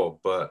more,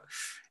 but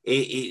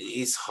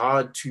it's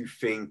hard to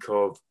think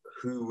of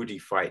who would he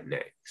fight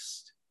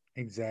next.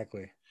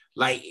 Exactly.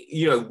 Like,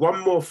 you know,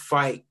 one more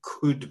fight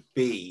could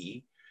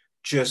be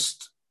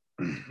just,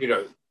 you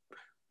know,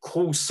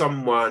 call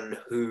someone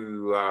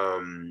who,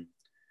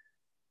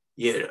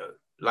 you know,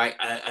 like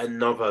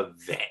another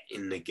vet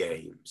in the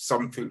game,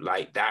 something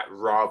like that,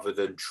 rather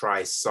than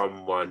try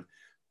someone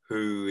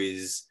who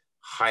is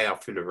high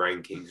up in the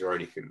rankings or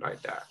anything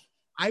like that.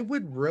 I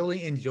would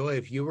really enjoy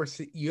if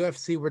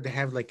UFC were to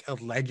have like a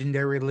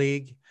legendary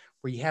league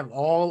where you have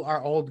all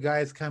our old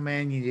guys come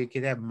in. You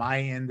could have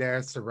Maya in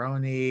there,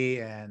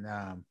 Cerrone, and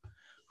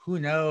who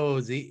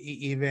knows,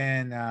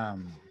 even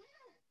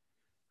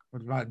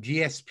what about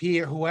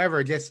GSP or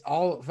whoever? Just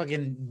all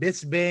fucking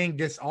Bisbing,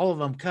 just all of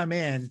them come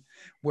in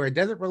where it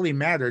doesn't really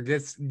matter.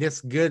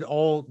 Just good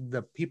old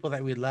the people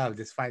that we love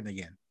just fighting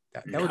again.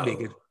 That would be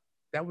good.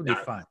 That would be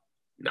fun.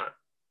 No.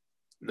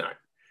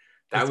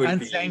 That would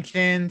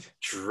unsanctioned. Be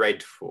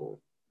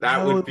dreadful.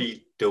 That would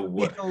be the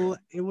worst.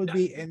 It would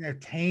be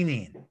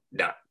entertaining.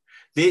 No.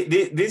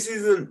 This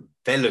isn't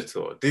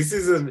Bellator. This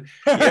isn't,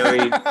 you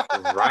know,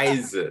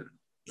 Ryzen.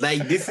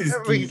 Like, this is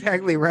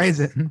exactly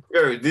Ryzen.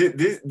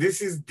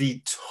 This is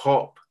the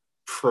top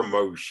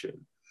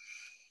promotion,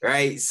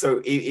 right?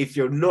 So if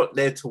you're not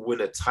there to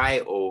win a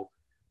title,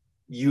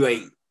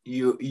 you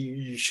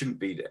shouldn't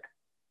be there.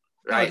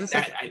 Right? No,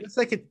 it's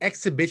like an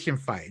exhibition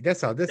fight.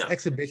 That's all. This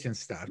exhibition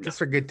stuff, just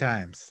for good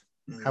times.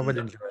 I would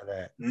enjoy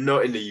that.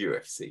 Not in the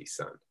UFC,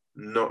 son.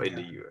 Not in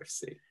the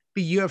UFC.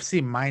 Be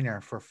UFC minor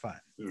for fun.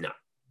 No.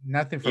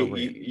 Nothing for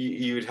real.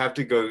 You would have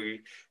to go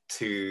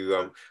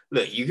to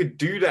look. You could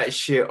do that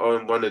shit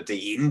on one of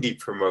the indie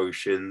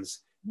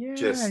promotions. Not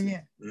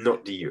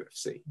the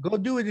UFC. Go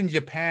do it in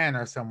Japan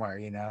or somewhere.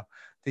 You know.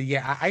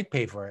 I'd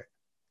pay for it.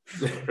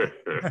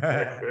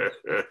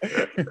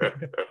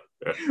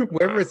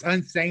 Wherever it's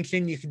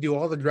unsanctioned, you can do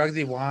all the drugs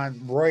you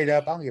want, roid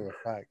up. I don't give a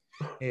fuck.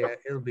 Yeah,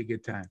 it'll be a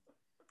good time.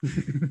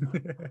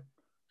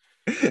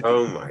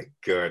 Oh my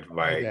God,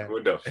 Mike. Yeah.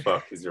 What the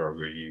fuck is wrong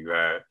with you,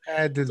 man?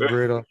 That's just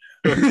brutal.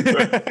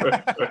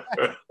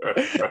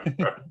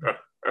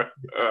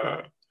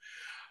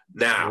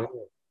 Now,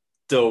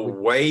 the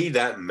way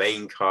that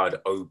main card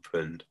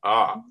opened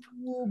up.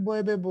 Oh,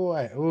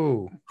 boy.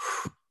 Ooh.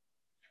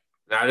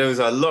 Now, there was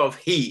a lot of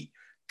heat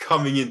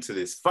coming into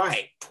this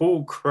fight.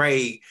 Paul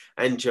Craig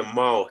and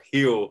Jamal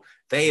Hill,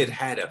 they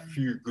had a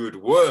few good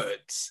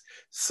words.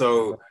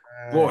 So,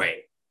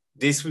 boy,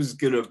 this was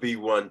going to be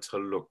one to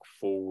look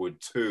forward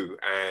to.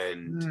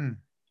 And,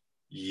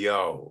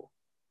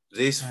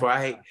 this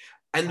fight.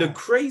 And the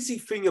crazy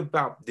thing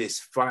about this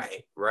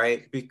fight,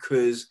 right?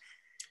 Because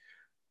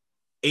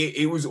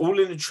it was all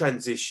in the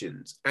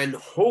transitions. And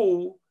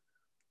Hall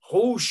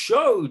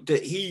showed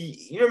that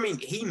he, you know what I mean?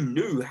 He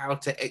knew how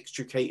to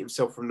extricate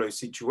himself from those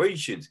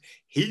situations.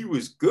 He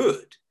was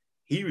good.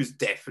 He was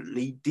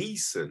definitely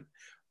decent.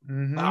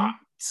 Mm-hmm. But,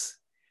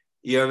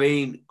 you know what I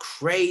mean?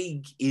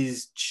 Craig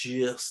is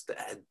just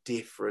a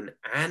different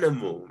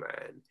animal,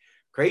 man.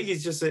 Craig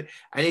is just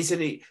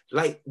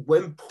like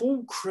when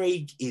Paul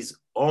Craig is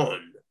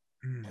on,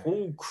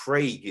 Paul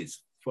Craig is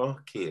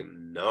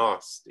fucking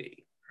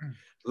nasty.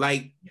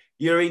 Like,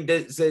 you know what I mean?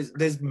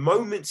 There's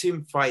moments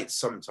in fights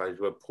sometimes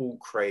where Paul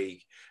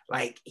Craig,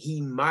 like, he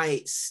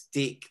might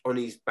stick on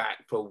his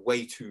back for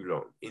way too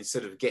long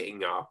instead of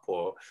getting up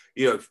or,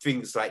 you know,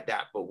 things like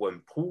that. But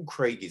when Paul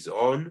Craig is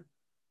on,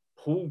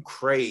 Paul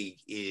Craig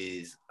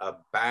is a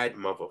bad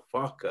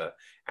motherfucker.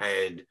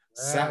 And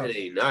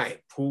Saturday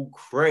night, Paul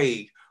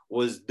Craig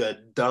was the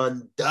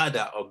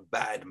dun-dada of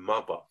bad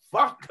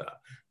motherfucker.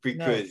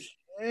 Because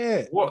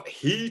what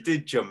he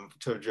did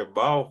to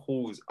Jamal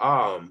Hall's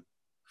arm,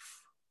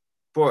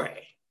 boy.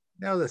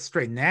 That was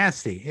straight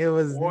nasty. It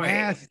was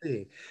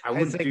nasty. I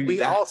wouldn't do we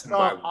that all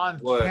saw on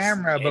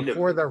camera enemy.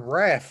 Before the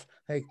ref.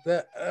 Like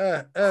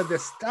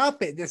just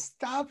stop it. Just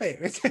stop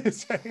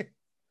it.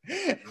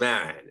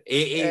 Man,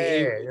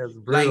 it was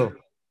brutal. Like,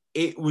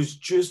 it was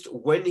just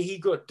when he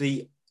got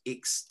the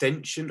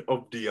extension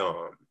of the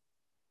arm.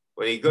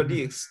 When he got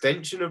the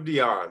extension of the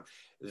arm,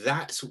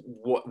 that's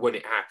when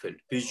it happened.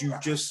 Because you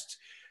just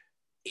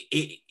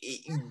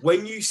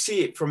when you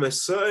see it from a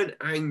certain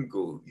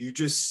angle, you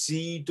just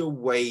see the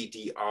way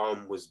the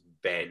arm was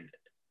bent,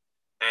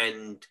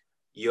 and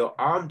your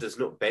arm does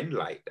not bend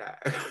like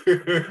that.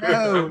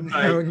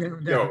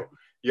 No.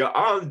 Your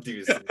arm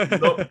does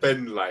not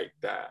bend like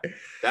that.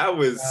 That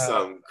was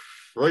some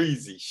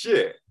crazy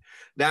shit.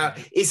 Now,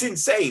 it's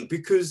insane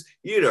because,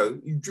 you know,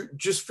 you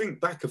just think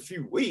back a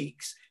few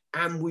weeks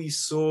and we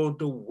saw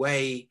the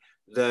way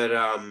that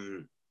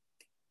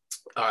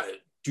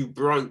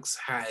DuBronx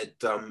had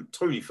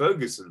Tony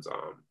Ferguson's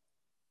arm.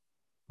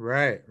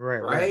 Right.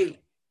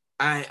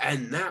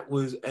 And that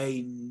was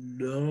a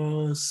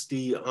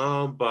nasty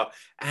armbar.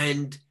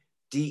 And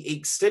the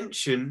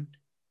extension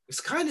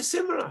is kind of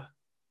similar.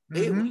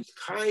 It was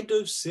kind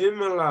of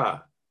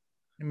similar.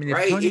 I mean, if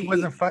right? Tony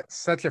wasn't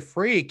such a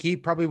freak, he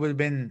probably would have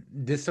been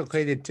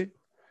dislocated too.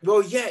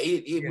 Well, yeah,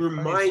 it Yeah, Tony's weird.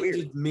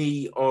 reminded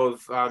me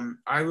of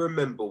I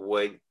remember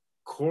when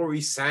Corey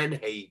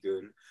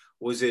Sanhagen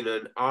was in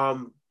an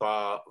arm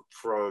bar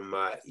from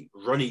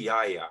Ronnie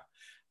Yaya,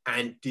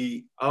 and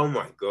oh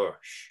my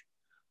gosh,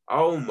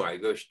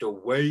 the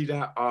way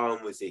that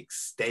arm was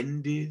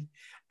extended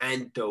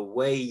and the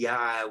way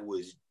Yaya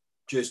was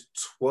just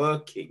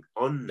twerking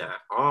on that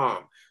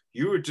arm,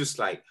 you were just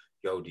like,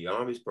 yo, the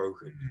arm is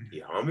broken,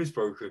 the arm is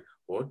broken,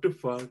 what the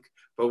fuck?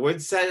 But when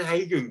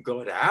Sanhagen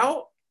got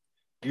out,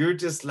 you're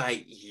just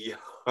like,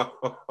 yo,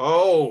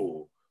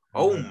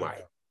 oh my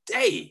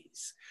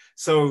days.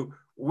 So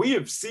we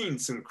have seen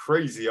some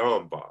crazy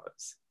arm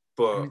bars, I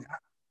but mean,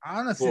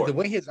 honestly, boy, the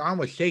way his arm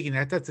was shaking,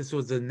 I thought this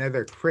was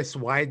another Chris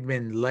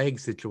Weidman leg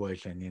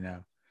situation. It's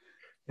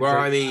well,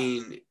 like, I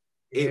mean,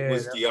 it yeah,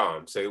 was the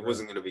arm, so it right.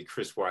 wasn't going to be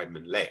Chris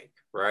Weidman leg,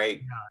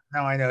 right?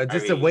 No, I know. I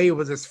Just the way it mean,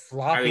 was just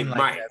flopping like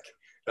Mike,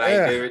 like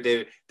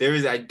that. there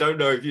is. I don't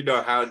know if you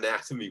know how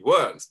anatomy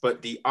works,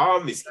 but the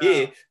arm is No.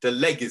 here, the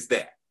leg is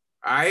there,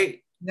 all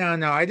right?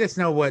 No. I just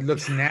know what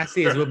looks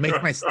nasty is what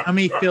makes my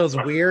tummy feels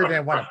weird and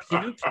I want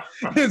to puke.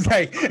 It's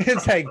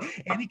like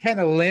any kind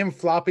of limb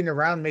flopping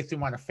around makes me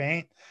want to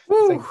faint.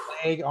 It's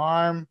like leg,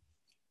 arm,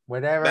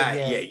 whatever. That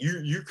Yeah, yeah,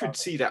 you could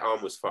see that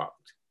arm was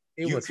fucked.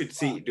 it You was could fucked.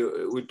 see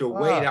with the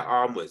way that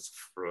arm was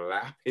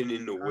flapping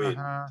in the wind.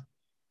 Uh-huh.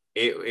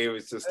 It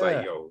was just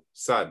like, yo,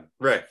 son,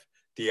 ref,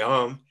 the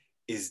arm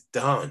is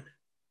done.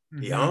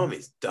 The arm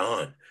is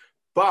done.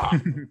 But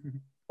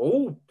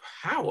all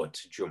power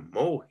to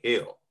Jamal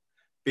Hill,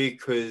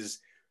 because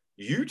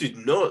you did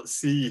not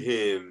see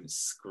him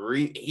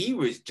scream. He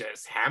was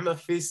just hammer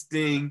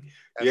fisting.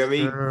 You know what I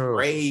mean?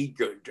 Craig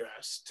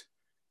just,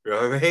 you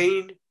know what I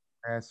mean?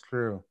 That's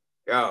true.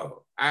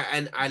 Oh,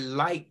 and I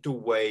like the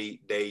way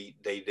they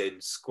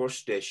then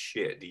squashed their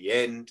shit at the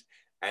end,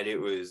 and it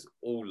was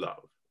all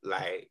love,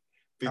 like,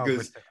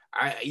 because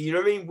you know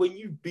what I mean. When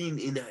you've been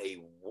in a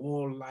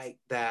war like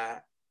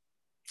that,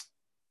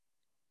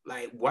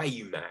 like, why are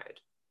you mad?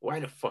 Why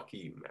the fuck are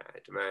you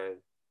mad, man?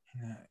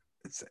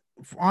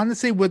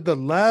 Honestly, with the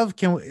love,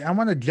 I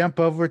want to jump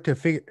over to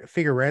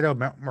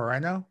Figueiredo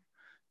Moreno.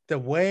 The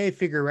way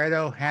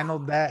Figueiredo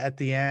handled that at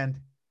the end,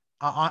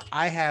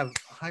 I have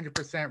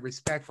 100%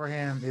 respect for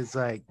him. Is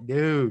like,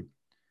 dude.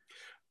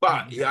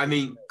 But I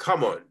mean,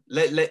 come on,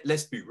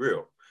 let's be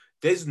real.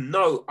 There's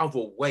no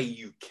other way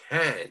you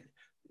can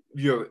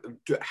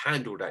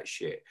handle that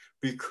shit,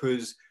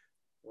 because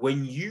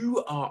when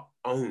you are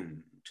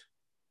owned,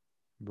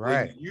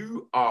 when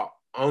you are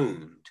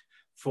owned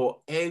for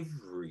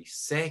every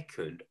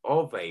second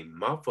of a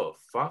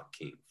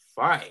motherfucking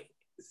fight,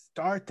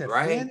 start to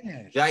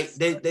finish, like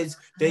there's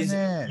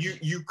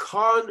you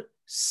can't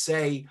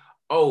say,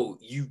 oh,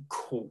 you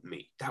caught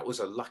me, that was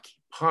a lucky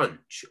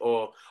punch,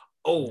 or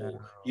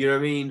you know what I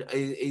mean,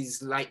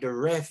 is like the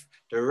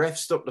ref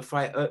stopped the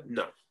fight.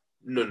 No.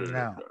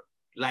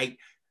 Like,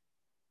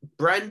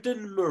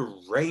 Brandon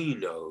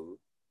Moreno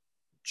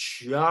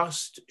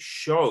just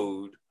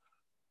showed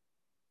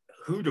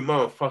who the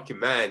motherfucking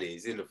man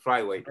is in the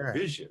flyweight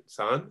division,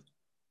 son.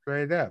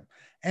 Straight up.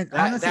 And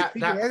honestly,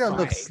 Figueiredo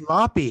looks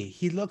sloppy.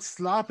 He looks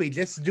sloppy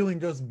just doing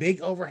those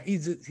big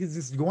he's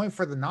just going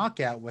for the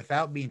knockout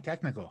without being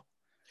technical.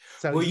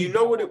 So well, you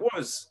know what it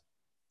was?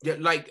 Yeah,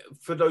 like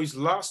for those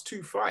last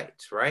two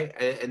fights, right?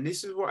 And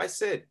this is what I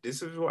said.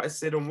 This is what I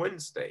said on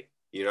Wednesday.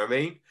 You know what I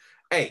mean?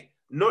 Hey,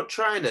 not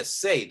trying to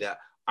say that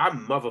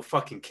I'm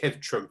motherfucking Kev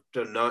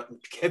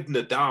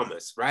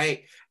Nadamas,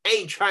 right?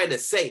 Ain't trying to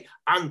say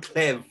I'm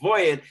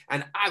clairvoyant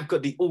and I've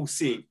got the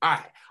all-seeing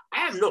eye.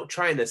 I am not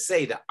trying to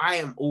say that I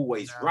am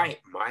always right,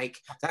 Mike.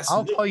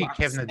 I'll call you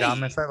Kev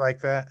Nadamas. I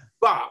like that.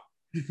 But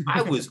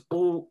I was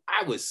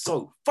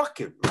so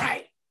fucking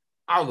right.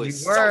 I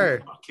was so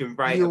fucking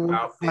right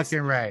about this.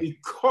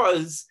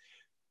 Because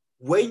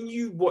when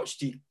you watch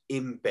the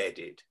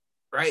Embedded,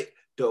 right,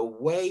 the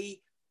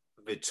way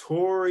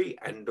Vettori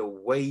and the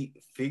way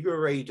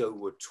Figueiredo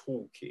were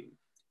talking,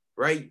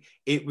 right,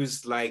 it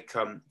was like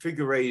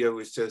Figueiredo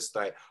was just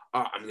like,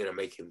 oh, I'm gonna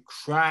make him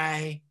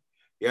cry.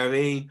 You know what I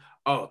mean?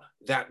 Oh,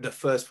 that the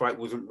first fight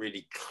wasn't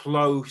really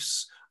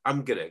close.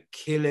 I'm gonna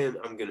kill him.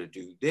 I'm gonna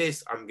do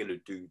this. I'm gonna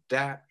do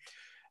that.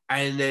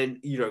 And then,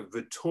 you know,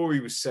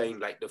 Vettori was saying,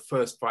 like, the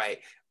first fight,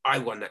 I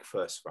won that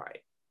first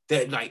fight.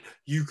 That, like,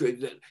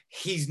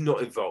 he's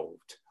not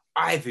evolved.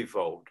 I've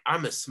evolved.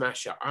 I'm a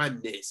smasher. I'm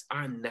this.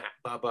 I'm that.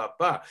 Blah, blah,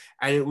 blah.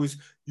 And it was,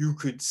 you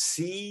could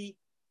see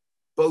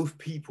both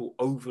people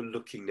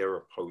overlooking their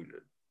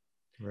opponent.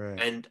 Right.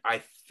 And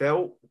I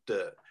felt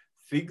that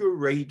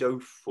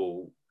Figueiredo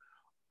thought,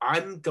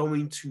 I'm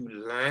going to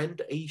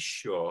land a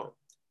shot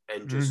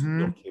and just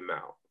knock him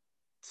out.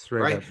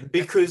 Right?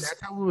 Because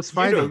that's how it was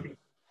fighting. You know,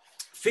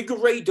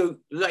 Figueiredo,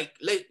 like,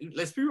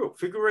 let's be real.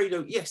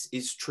 Figueiredo, yes,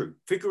 it's true.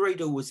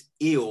 Figueiredo was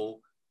ill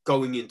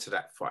going into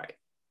that fight.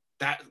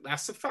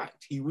 That's a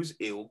fact. He was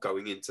ill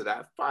going into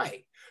that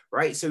fight,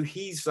 right? So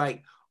he's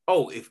like,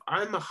 oh, if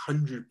I'm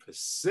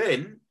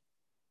 100%,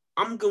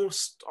 I'm gonna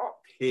stop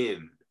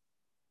him.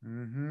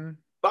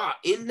 But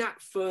in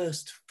that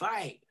first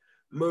fight,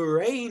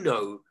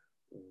 Moreno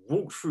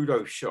walked through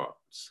those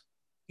shots.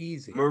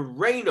 Easy.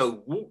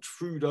 Moreno walked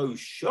through those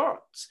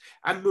shots.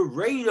 And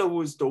Moreno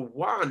was the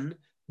one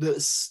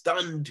that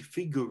stunned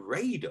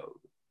Figueiredo.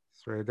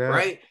 Straight up.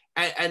 Right?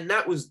 And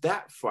that was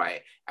that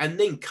fight. And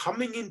then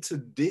coming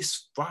into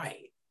this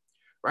fight,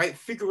 right?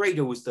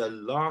 Figueiredo was the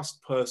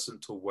last person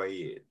to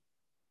weigh in.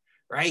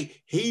 Right?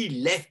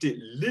 He left it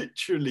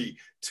literally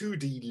to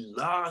the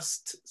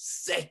last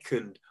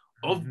second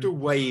of the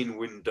weigh-in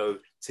window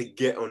to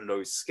get on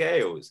those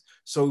scales.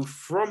 So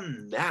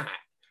from that,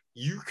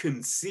 you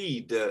can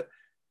see that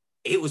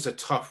it was a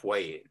tough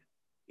weigh-in.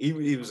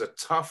 It was a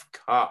tough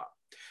cut.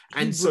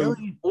 And so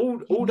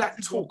all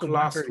that talk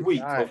last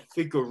week of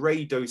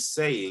Figueiredo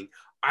saying,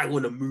 I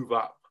want to move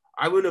up.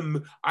 I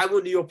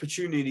want the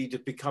opportunity to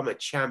become a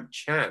champ.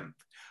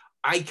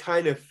 I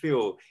kind of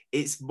feel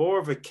it's more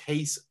of a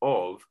case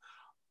of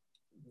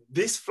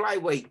this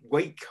flyweight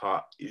weight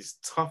cut is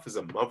tough as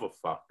a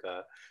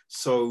motherfucker.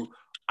 So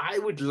I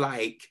would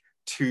like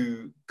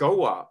to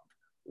go up,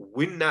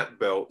 win that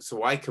belt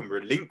so I can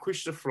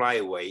relinquish the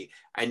flyweight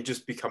and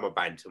just become a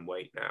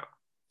bantamweight now.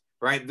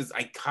 Right? Because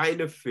I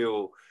kind of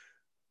feel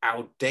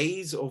our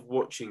days of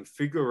watching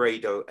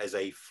Figueiredo as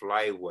a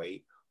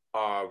flyweight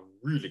are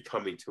really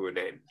coming to an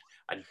end.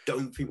 I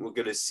don't think we're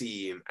going to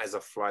see him as a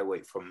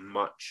flyweight for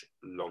much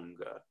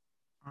longer.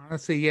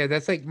 Honestly, yeah,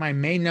 that's like my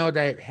main note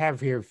I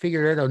have here.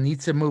 Figueiredo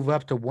needs to move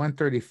up to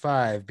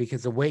 135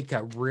 because the weight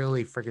cut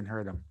really freaking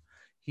hurt him.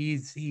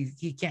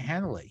 He can't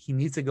handle it. He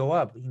needs to go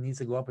up. He needs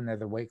to go up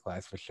another weight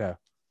class for sure.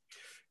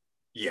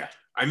 Yeah,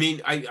 I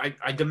mean,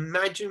 I'd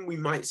imagine we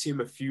might see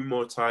him a few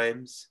more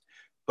times,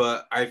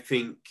 but I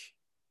think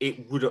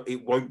it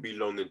won't be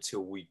long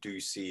until we do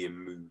see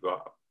him move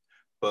up.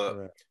 But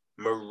correct.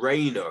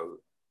 Moreno,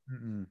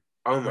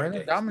 oh my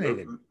God,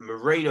 dominated.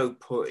 Moreno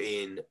put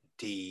in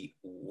the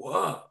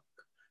work.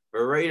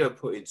 Moreno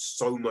put in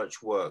so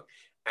much work,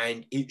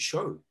 and it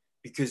showed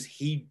because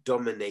he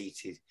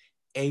dominated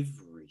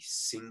every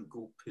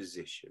single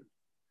position.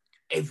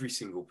 Every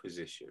single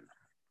position.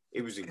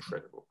 It was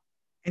incredible.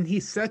 And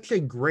he's such a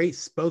great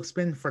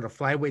spokesman for the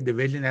flyweight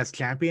division as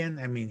champion.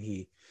 I mean,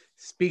 he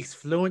speaks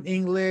fluent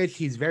English.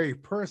 He's very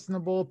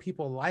personable.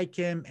 People like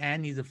him,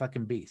 and he's a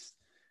fucking beast.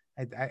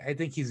 I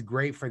think he's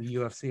great for the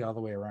UFC all the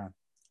way around.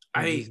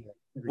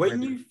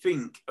 When you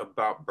think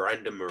about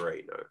Brandon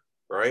Moreno,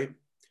 right?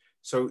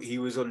 So he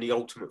was on The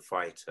Ultimate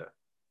Fighter,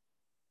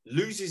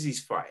 loses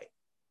his fight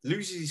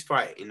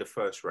in the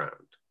first round.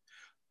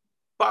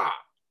 But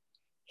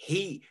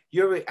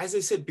as I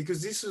said,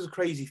 because this was a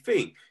crazy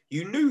thing,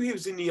 you knew he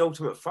was in The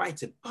Ultimate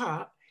Fighter,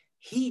 but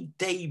he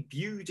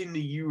debuted in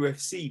the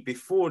UFC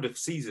before the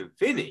season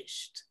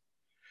finished.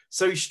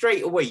 So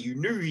straight away, you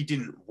knew he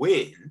didn't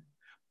win.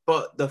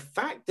 But the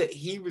fact that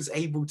he was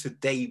able to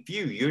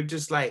debut, you're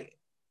just like,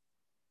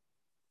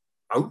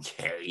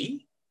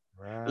 okay.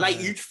 Right.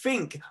 Like you'd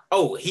think,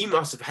 oh, he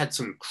must have had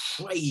some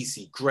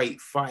crazy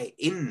great fight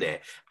in there.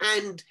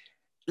 And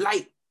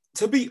like,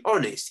 to be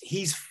honest,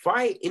 his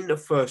fight in the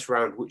first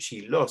round, which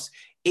he lost,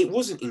 it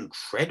wasn't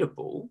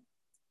incredible.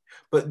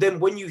 But then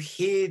when you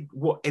hear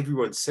what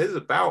everyone says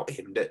about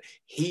him, that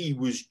he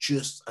was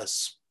just a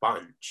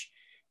sponge.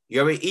 You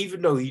know what I mean?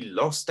 Even though he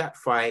lost that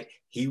fight,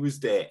 he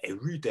was there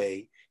every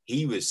day.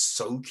 He was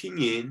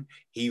soaking in.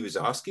 He was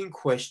asking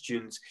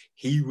questions.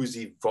 He was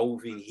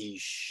evolving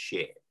his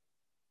shit,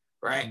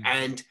 right?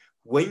 And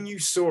when you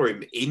saw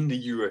him in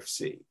the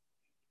UFC,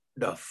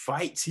 the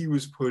fights he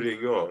was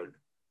putting on,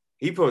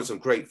 he put on some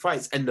great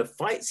fights. And the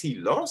fights he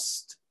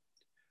lost,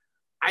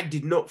 I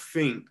did not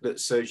think that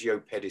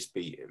Sergio Pettis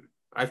beat him.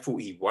 I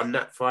thought he won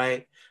that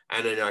fight.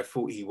 And then I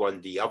thought he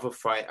won the other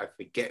fight. I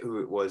forget who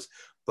it was.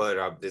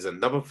 But there's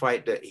another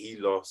fight that he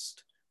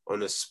lost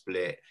on a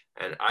split.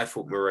 And I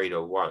thought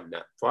Moreno won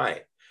that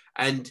fight.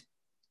 And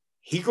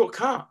he got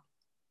cut.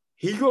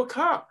 He got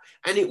cut.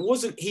 And it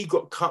wasn't he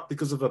got cut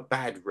because of a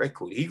bad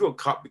record. He got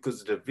cut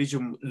because the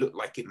division looked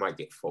like it might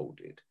get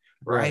folded.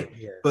 Right?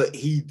 Yes. But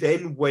he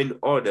then went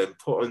on and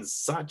put on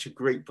such a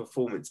great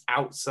performance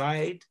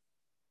outside.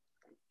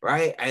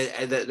 Right?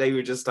 And that they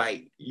were just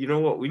like, you know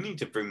what? We need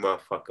to bring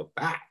motherfucker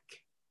back.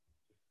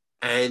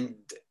 And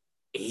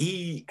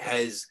he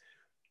has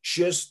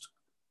just...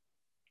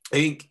 I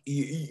think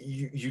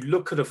you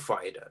look at a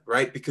fighter,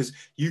 right? Because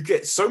you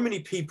get so many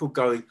people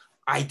going,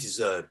 I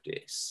deserve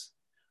this.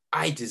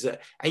 I deserve...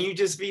 And you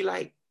just be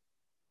like,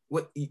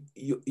 what?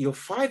 You're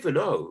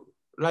 5-0.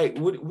 Like,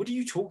 what are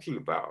you talking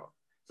about?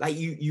 Like,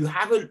 you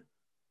haven't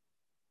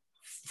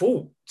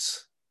fought.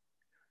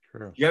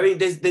 True. You know what I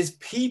mean? There's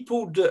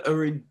people that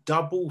are in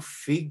double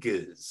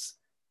figures,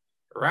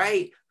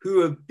 right? Who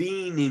have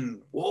been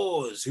in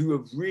wars, who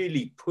have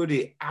really put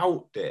it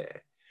out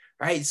there.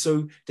 Right.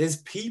 So there's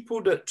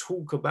people that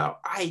talk about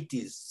I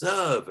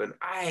deserve and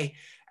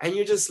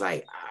you're just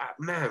like,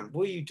 man,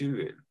 what are you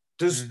doing?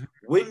 Just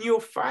win your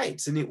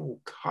fights and it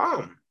will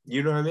come.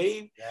 You know what I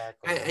mean?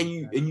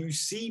 Exactly. And you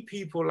see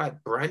people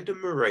like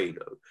Brandon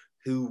Moreno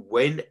who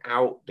went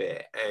out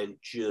there and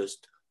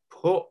just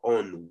put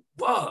on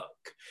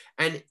work.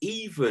 And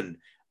even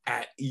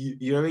at,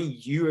 you know what I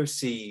mean,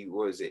 UFC,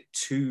 was it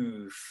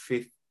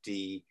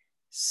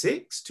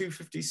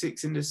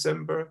 256 in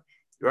December,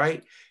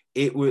 right?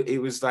 It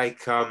was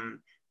like, I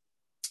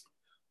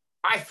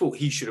thought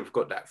he should have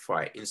got that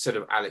fight instead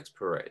of Alex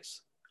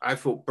Perez. I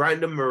thought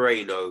Brandon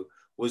Moreno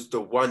was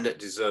the one that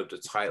deserved a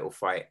title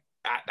fight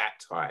at that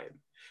time.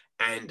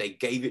 And they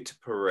gave it to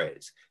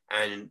Perez.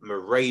 And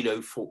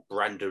Moreno fought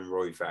Brandon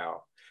Royval.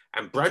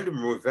 And Brandon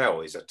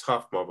Royval is a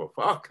tough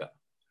motherfucker.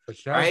 For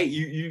sure. Right?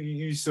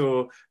 You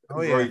saw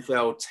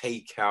Royval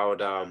take out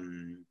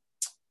the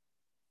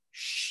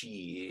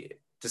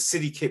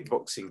city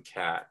kickboxing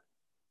cat,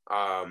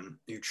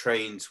 who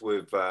trains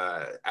with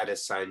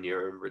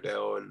Adesanya and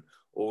Riddell and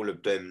all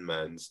of them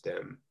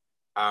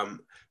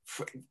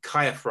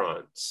Kaya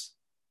France.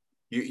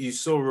 You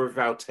saw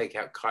Royval take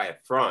out Kaya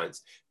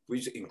France,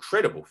 which was an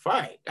incredible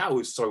fight. That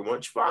was so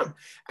much fun.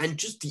 And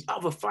just the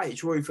other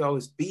fights Royval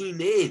has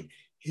been in,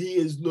 he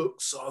has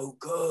looked so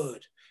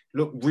good.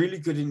 Looked really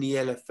good in the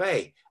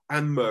LFA.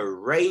 And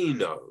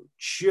Moreno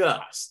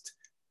just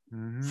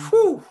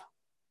blew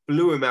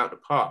him out the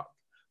park.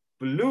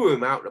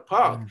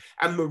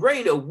 And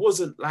Moreno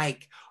wasn't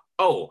like,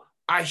 oh,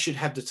 I should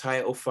have the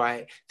title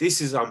fight. This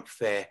is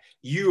unfair.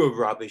 You are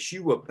rubbish.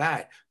 You were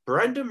bad.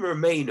 Brandon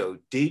Moreno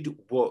did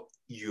what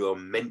you're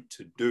meant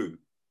to do,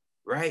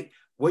 right?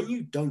 When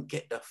you don't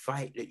get the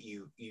fight that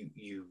you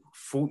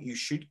thought you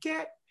should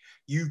get,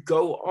 you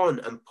go on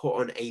and put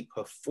on a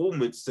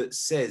performance that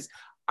says,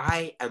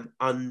 I am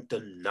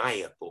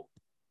undeniable.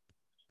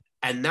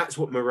 And that's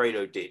what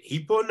Moreno did. He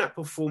put on that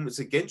performance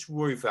against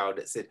Royval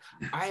that said,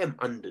 I am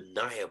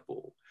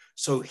undeniable.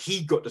 So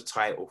he got the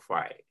title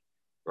fight,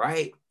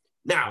 right?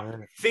 Now,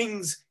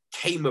 things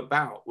came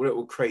about a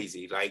little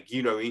crazy. Like,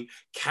 you know,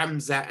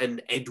 Khamzat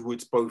and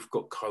Edwards both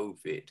got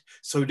COVID.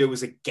 So there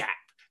was a gap.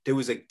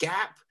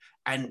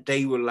 And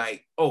they were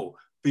like, oh,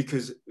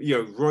 because, you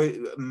know,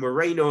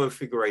 Moreno and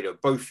Figueiredo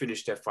both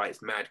finished their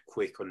fights mad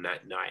quick on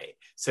that night.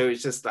 So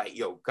it's just like,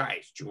 yo,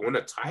 guys, do you want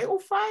a title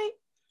fight?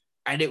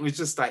 And it was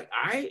just like,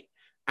 all right.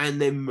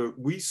 And then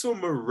we saw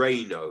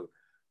Moreno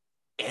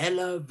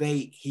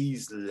elevate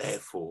his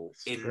level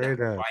in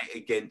that fight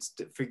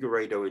against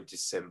Figueiredo in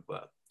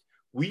December.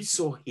 We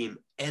saw him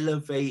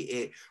elevate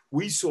it.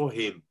 We saw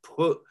him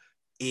put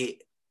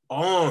it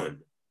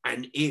on.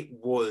 And it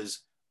was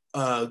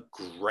a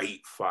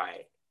great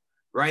fight,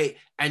 right?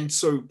 And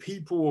so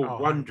people were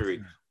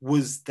wondering,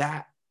 was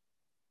that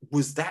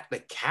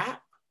the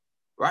cap,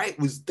 right?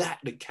 Was that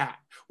the cap?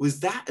 Was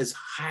that as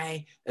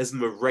high as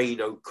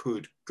Moreno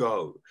could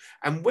go?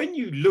 And when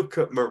you look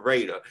at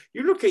Moreno,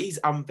 you look at his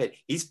unfed,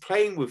 he's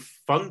playing with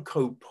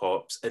Funko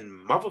Pops and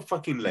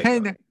motherfucking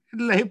Lego.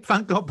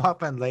 Funko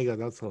Pop and Lego,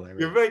 that's hilarious.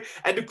 You're right.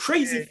 And the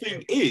crazy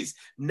thing is,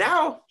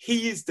 now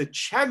he is the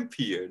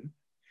champion.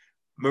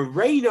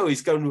 Moreno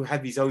is going to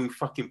have his own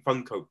fucking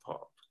Funko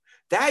Pop.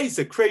 That is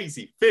a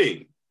crazy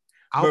thing.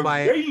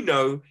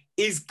 Moreno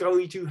is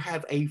going to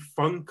have a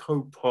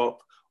Funko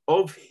Pop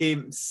of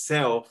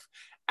himself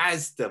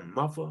as the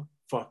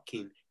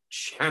motherfucking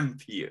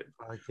champion.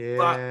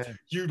 But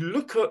you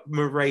look at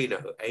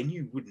Moreno and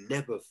you would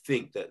never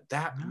think that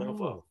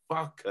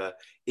motherfucker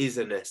is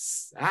an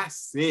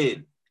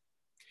assassin.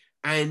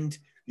 And,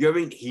 you know what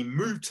I mean? He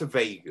moved to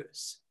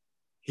Vegas.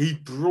 He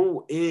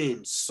brought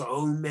in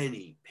so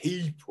many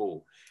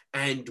people,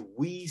 and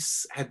we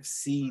have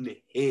seen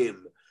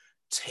him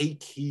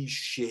take his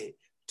shit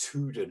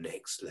to the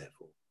next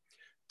level.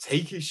 To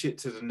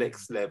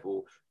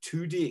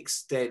the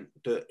extent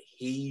that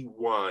he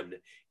won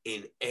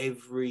in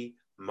every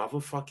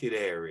motherfucking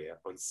area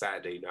on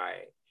Saturday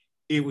night.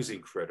 It was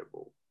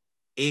incredible.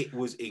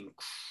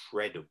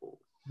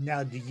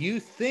 Now, do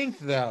you think,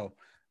 though,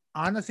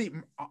 honestly,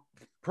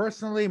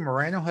 personally,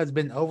 Moreno has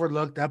been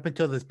overlooked up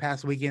until this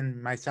past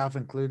weekend, myself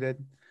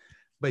included.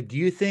 But do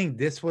you think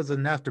this was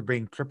enough to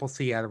bring Triple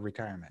C out of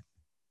retirement?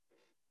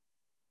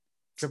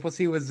 Triple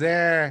C was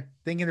there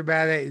thinking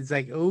about it. It's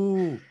like,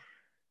 ooh,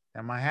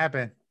 that might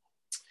happen.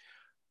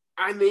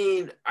 I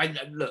mean,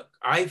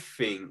 I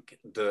think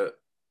that,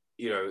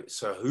 you know,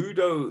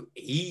 Cejudo,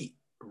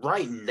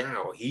 right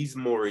now, he's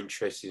more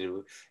interested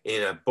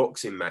in a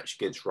boxing match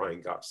against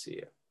Ryan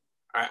Garcia.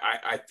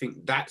 I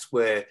think that's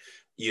where,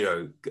 you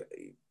know,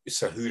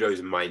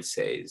 Cejudo's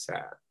mindset is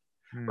at,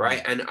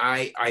 right? And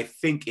I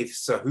think if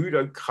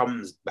Cejudo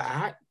comes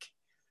back,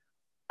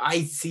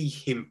 I see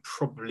him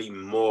probably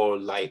more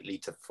likely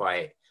to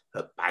fight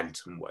at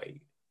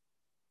bantamweight,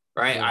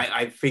 right?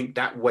 I think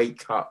that weight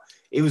cut,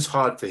 it was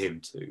hard for him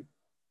to. You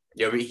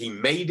know what I mean? He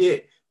made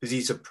it because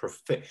he's a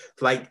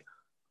like,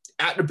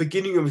 at the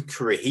beginning of his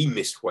career, he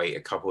missed weight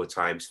a couple of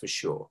times for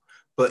sure.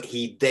 But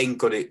he then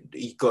got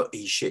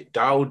his shit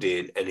dialed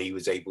in and he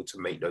was able to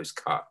make those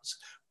cuts.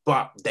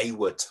 But they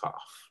were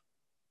tough.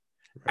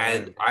 Right.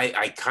 And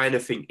I kind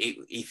of think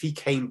if he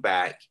came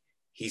back,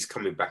 he's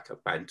coming back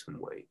at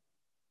bantamweight.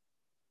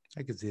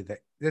 I can see that.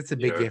 That's a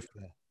big if,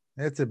 though.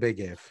 That's a big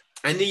if.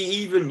 And he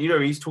even, you know,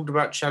 he's talked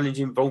about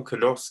challenging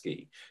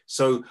Volkanovski.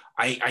 So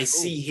I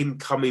see him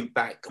coming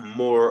back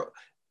more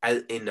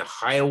in the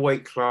higher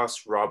weight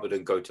class rather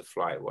than go to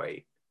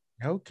flyweight.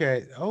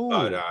 Okay.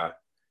 Oh,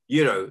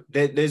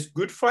 But there's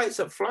good fights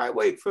at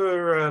flyweight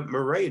for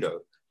Moreno.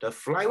 The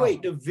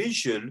flyweight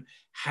division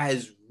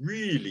has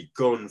really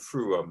gone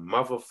through a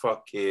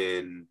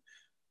motherfucking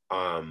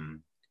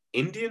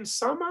Indian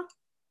summer.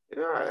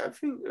 Yeah, I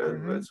think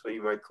that's what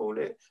you might call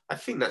it. I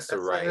think that's the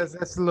right.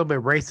 That's a little bit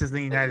racist in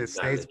the United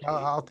States, but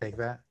I'll take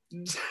that.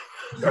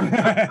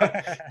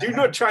 Do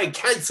not try and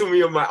cancel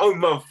me on my own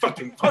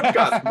motherfucking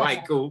podcast,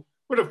 Michael.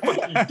 What the fuck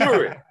are you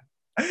doing?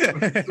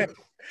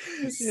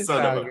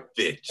 Son of a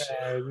bitch.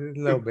 A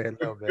little bit.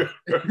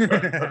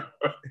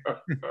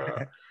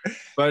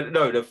 But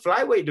no, the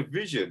flyweight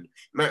division,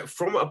 man,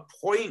 from a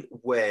point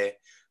where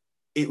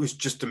it was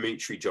just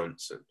Demetri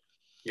Johnson.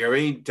 You know what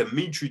I mean?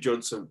 Demetri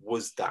Johnson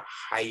was the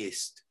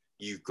highest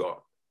you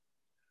got,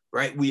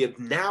 right? We have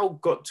now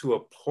got to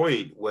a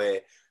point where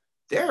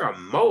there are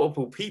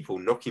multiple people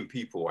knocking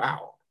people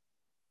out,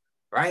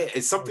 right?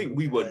 It's something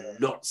we were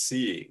not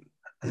seeing.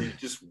 We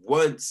just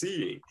weren't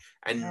seeing.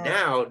 And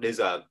now there's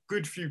a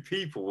good few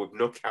people with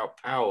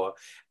knockout power,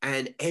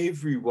 and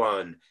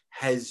everyone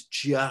has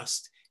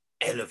just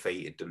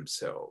elevated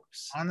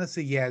themselves.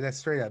 Honestly, yeah, that's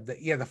straight up. The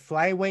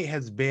flyweight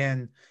has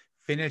been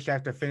finish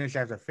after finish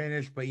after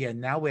finish, but yeah,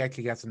 now we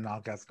actually got some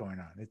knockouts going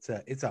on. It's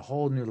a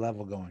whole new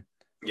level going.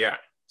 Yeah.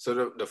 So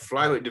the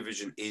flyweight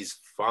division is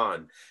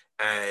fun,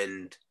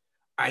 and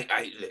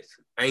I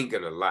listen, I ain't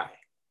gonna lie,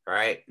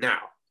 right? Now,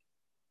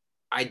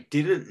 let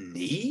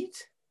me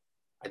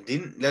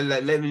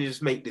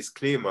just make this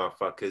clear,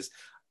 motherfuckers.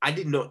 I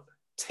did not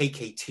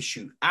take a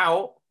tissue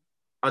out.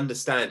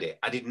 Understand it.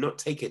 I did not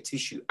take a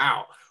tissue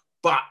out,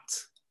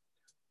 but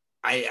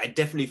I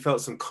definitely felt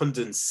some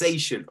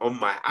condensation on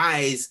my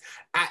eyes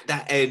at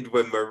that end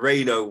when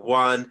Moreno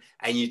won,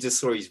 and you just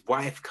saw his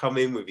wife come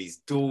in with his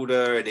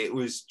daughter, and it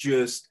was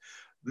just,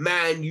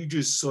 man, you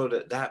just saw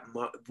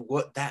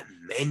what that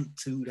meant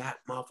to that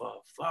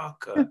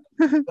motherfucker.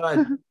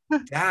 God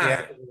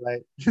damn.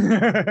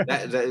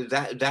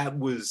 That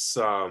was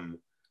some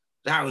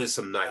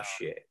nice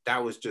shit.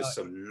 That was just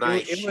some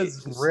nice shit. It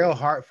was real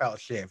heartfelt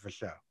shit for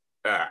sure.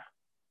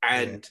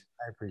 And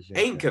I appreciate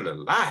ain't gonna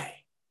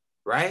lie,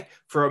 right?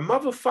 For a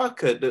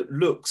motherfucker that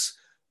looks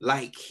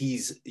like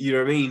he's,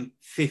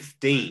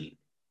 15,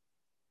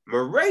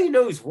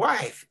 Moreno's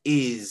wife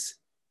is,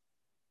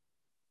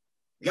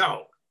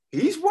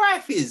 his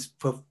wife is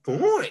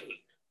performing.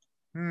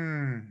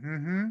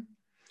 Mm-hmm.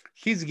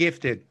 She's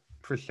gifted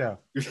for sure.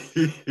 I'd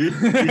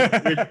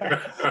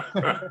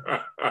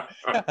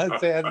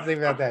say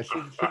about that.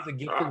 She's a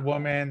gifted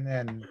woman,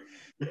 and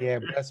yeah,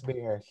 bless be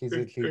her. He's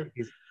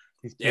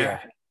yeah.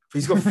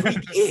 He's got 3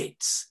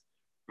 kids.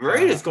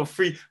 Moreno's got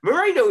 3.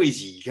 Moreno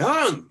is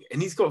young,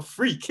 and he's got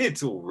 3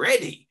 kids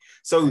already.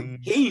 So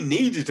he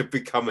needed to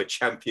become a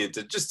champion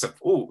to just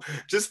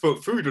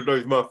put food on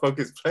those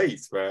motherfuckers'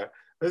 plates, man.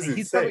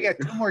 He's probably got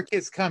 2 more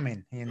kids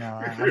coming, I'm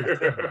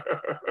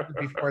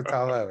before it's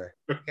all over.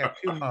 Yeah,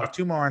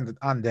 2 more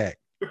on deck.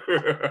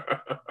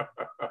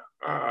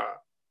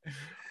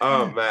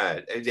 Oh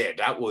man, yeah,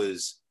 that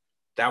was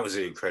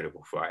an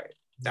incredible fight.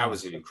 That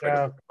was an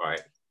incredible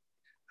fight.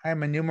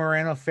 I'm a new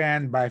Moreno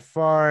fan by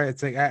far.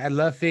 It's like I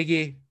love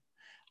Figgy,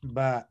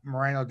 but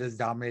Moreno just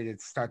dominated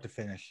start to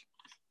finish.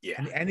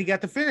 Yeah, and he got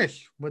the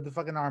finish with the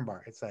fucking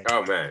armbar. It's like,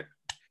 oh man.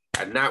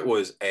 And that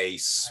was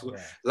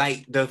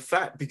like the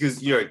fact, because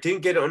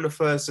didn't get it on the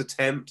first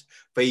attempt,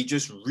 but he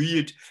just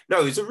it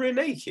was a rear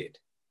naked.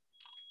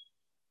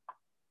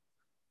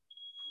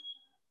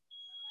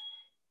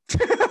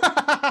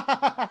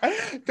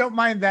 Don't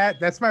mind that.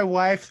 That's my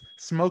wife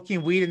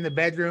smoking weed in the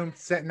bedroom,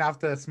 setting off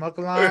the smoke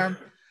alarm.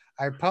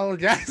 I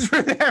apologize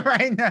for that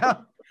right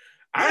now.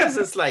 I was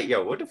just like,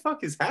 yo, what the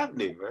fuck is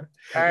happening, man?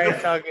 All right,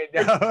 talking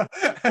now.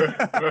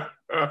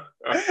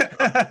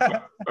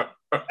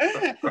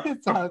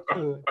 It's all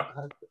cool.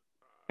 All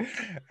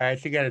right,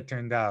 she got it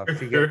turned off.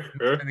 She got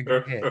a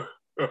good hit.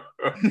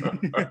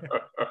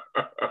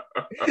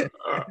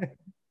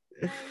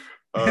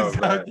 It's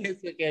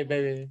okay,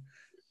 baby.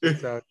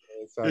 It's all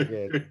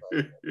good.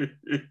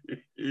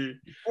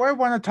 Before I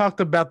want to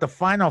talk about the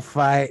final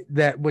fight,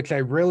 which I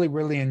really,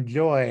 really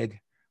enjoyed,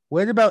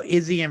 what about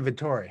Izzy and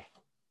Vettori?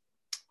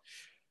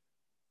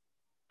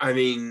 I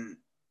mean,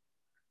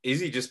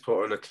 Izzy just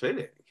put on a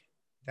clinic.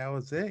 That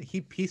was it.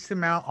 He pieced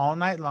him out all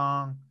night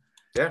long.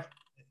 Yeah.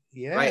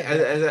 Like,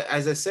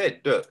 as I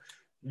said, look,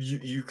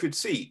 you could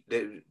see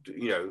that,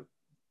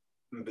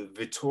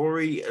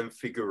 Vettori and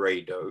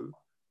Figueiredo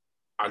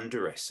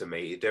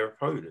underestimated their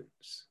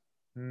opponents.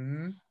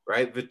 Mm-hmm.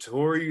 Right?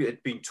 Vettori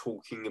had been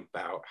talking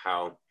about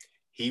how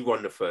he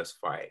won the first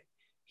fight.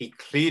 He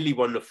clearly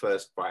won the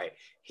first fight.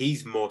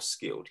 He's more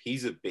skilled.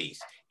 He's a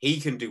beast.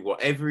 He can do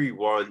whatever he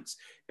wants.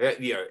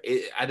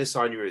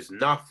 Adesanya is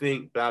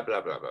nothing, blah,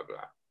 blah, blah, blah,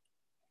 blah.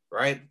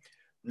 Right?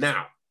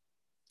 Now,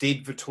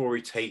 did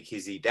Vettori take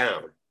Izzy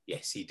down?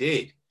 Yes, he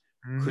did.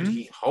 Mm-hmm. Could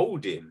he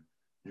hold him?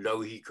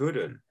 No, he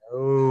couldn't.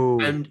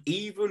 Oh. And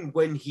even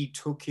when he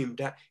took him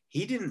down,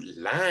 he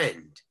didn't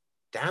land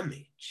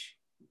damage.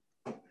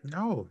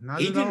 No,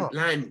 not He at all. didn't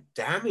land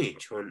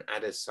damage on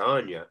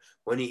Adesanya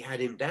when he had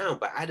him down,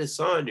 but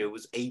Adesanya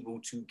was able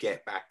to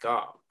get back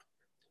up.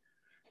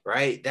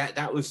 Right?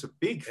 That was a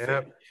big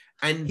Yep. thing.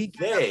 And He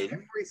got up then,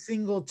 every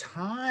single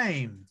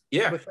time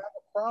yeah, without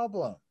a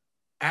problem.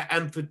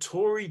 and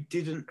Vettori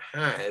didn't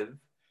have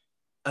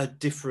a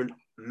different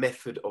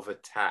method of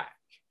attack.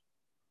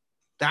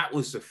 That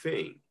was the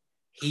thing.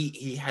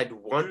 He had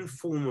one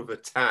form of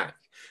attack,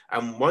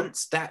 and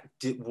once that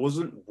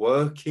wasn't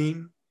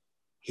working,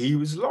 he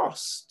was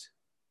lost.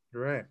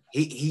 Right.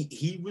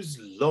 He was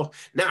lost.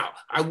 Now,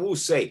 I will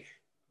say,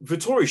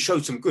 Vettori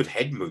showed some good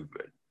head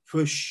movement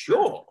for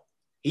sure.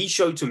 He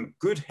showed some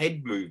good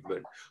head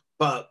movement,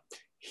 but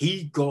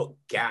he got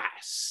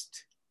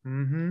gassed.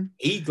 Mm-hmm.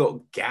 He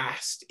got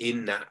gassed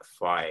in that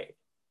fight.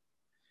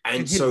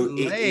 And And his so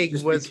it leg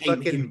just was became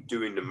him fucking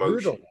doing the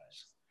brutal.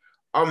 motions.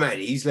 Oh man,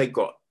 his leg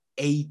got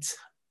ate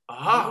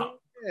up.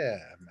 Yeah,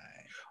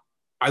 man.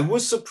 I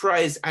was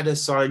surprised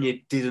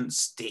Adesanya didn't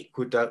stick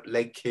with that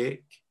leg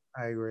kick.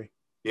 I agree.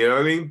 You know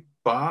what I mean?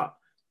 But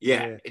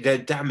yeah, Yeah. the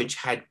damage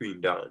had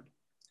been done.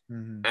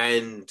 Mm-hmm.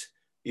 And,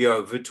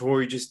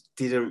 Vettori just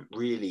didn't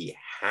really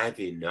have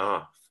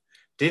enough.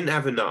 Didn't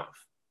have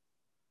enough.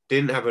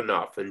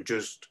 And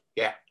just,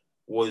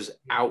 was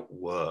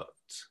outworked.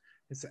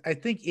 I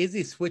think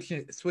Izzy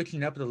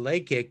switching up the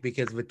leg kick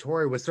because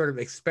Vittori was sort of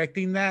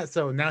expecting that.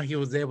 So now he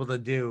was able to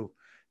do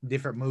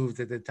different moves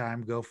at the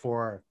time, go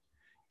for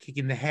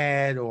kicking the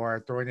head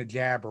or throwing a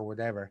jab or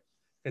whatever.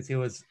 Because he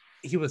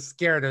was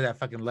scared of that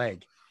fucking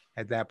leg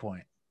at that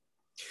point.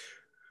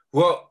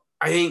 Well,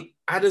 I think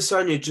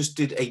Adesanya just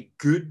did a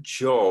good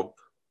job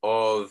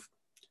of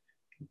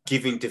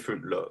giving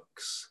different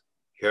looks.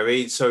 You know what I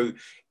mean? So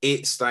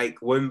it's like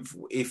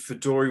if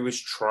Fedori was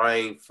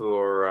trying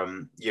for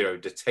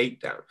the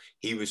takedown,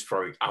 he was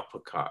throwing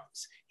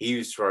uppercuts, he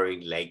was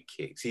throwing leg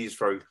kicks, he was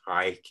throwing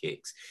high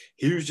kicks.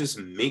 He was just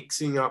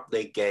mixing up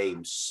their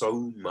game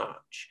so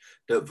much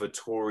that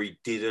Vettori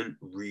didn't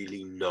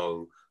really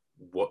know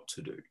what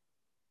to do.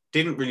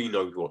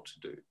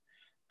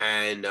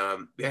 And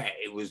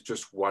it was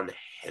just one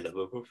hell of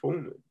a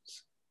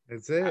performance.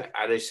 That's it.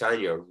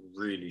 Adesanya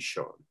really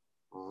shone.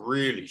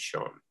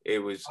 It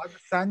was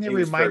Adesanya very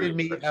reminded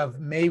me impressive. of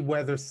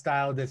Mayweather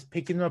style, just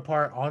picking them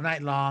apart all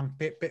night long,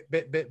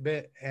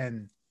 bit,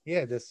 and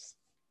yeah, this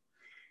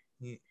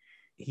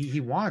he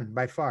won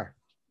by far.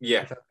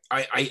 Yeah,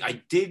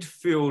 I did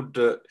feel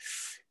that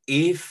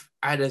if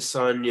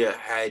Adesanya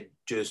had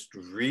just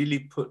really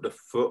put the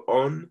foot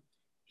on,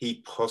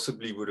 he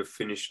possibly would have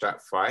finished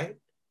that fight.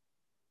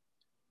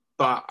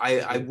 But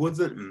I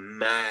wasn't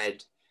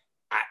mad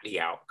at the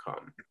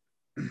outcome.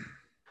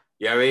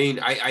 Yeah, I mean,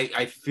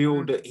 I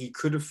feel that he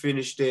could have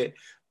finished it,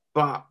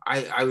 but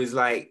I was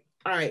like,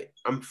 all right,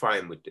 I'm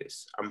fine with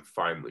this.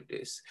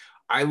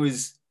 I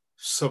was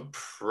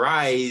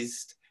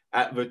surprised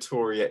at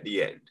Vettori at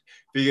the end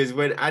because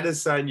when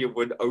Adesanya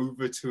went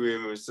over to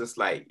him, it was just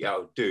like,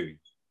 yo, dude,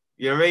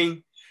 you know what I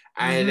mean?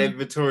 And then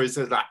Vettori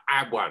says like,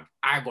 I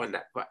won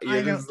that. But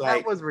I know just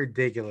that was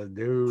ridiculous,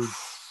 dude.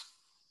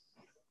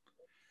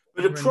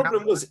 But the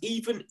problem was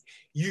even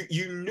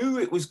you knew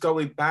it was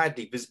going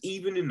badly because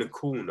even in the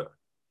corner,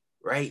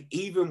 right?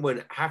 Even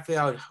when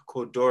Rafael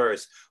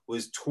Corderas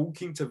was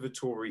talking to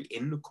Vettori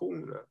in the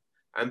corner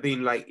and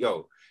being like,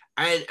 yo,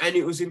 and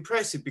it was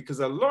impressive because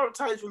a lot of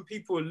times when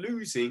people are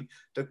losing,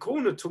 the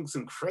corner talks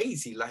them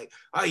crazy, like,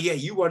 oh yeah,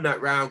 you won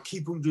that round,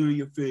 keep on doing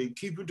your thing,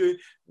 keep on doing.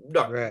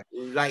 No, right.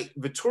 Like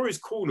Vettori's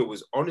corner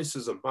was honest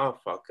as a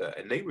motherfucker,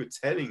 and they were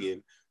telling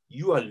him,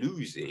 you are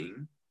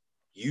losing,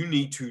 you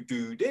need to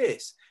do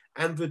this.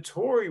 And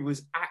Vettori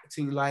was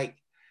acting like,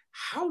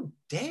 how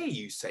dare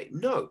you say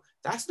no?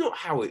 That's not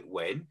how it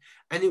went.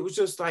 And it was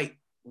just like,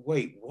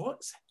 wait,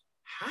 what's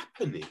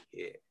happening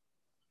here?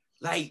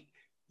 Like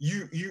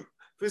you,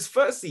 because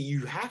firstly,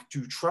 you have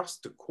to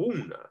trust the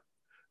corner,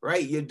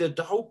 right?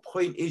 The whole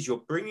point is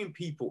you're bringing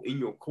people in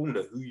your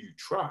corner who you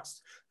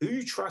trust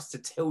to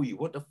tell you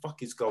what the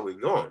fuck is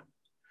going on,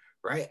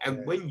 right?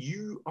 And when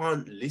you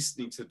aren't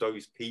listening to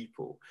those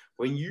people,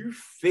 when you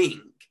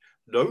think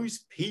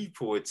those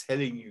people are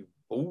telling you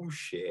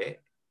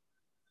bullshit,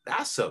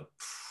 that's a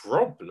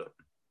problem.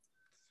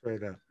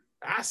 Straight up.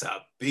 That's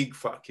a big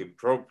fucking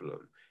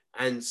problem.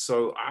 And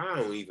so I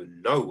don't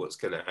even know what's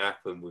going to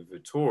happen with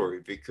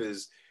Vettori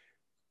because,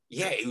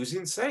 it was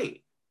insane.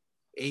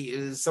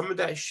 Some of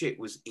that shit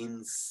was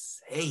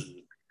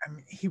insane. I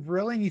mean, he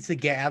really needs to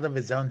get out of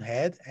his own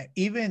head.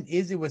 Even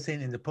Izzy was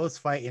saying in the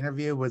post-fight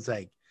interview was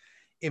like,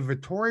 if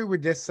Vettori were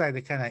just like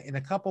to kind of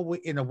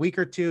in a week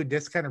or two,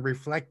 just kind of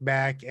reflect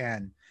back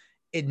and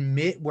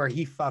admit where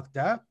he fucked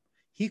up,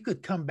 he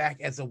could come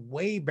back as a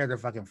way better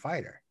fucking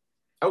fighter.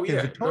 Oh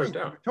yeah, no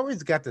doubt.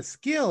 Vittori's got the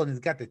skill and he's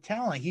got the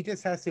talent. He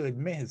just has to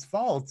admit his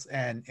faults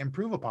and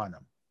improve upon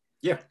them.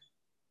 Yeah,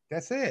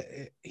 that's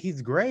it.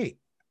 He's great.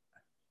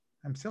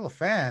 I'm still a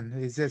fan.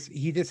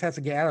 He just has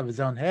to get out of his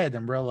own head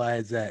and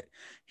realize that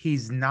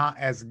he's not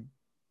as,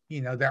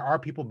 there are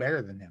people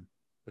better than him,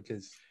 which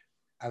is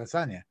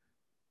Adesanya.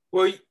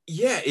 Well,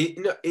 yeah,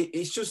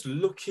 it's just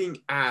looking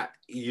at,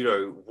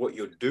 what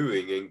you're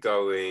doing and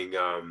going,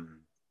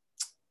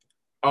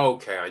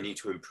 okay, I need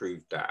to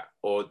improve that,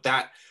 or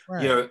that,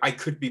 Right. I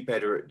could be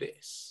better at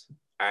this,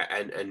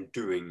 and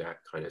doing that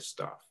kind of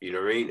stuff. You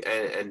know what I mean?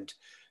 And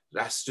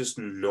that's just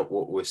not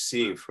what we're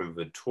seeing from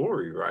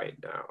Vittori right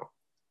now.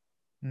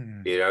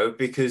 Mm.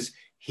 Because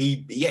he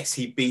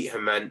beat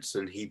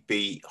Hermanson, he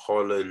beat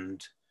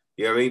Holland.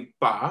 You know what I mean?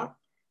 But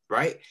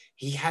right,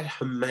 he had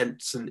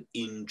Hermanson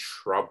in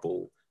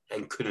trouble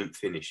and couldn't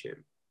finish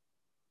him.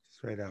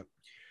 Straight up.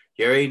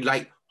 You know what I mean?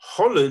 Like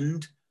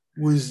Holland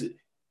was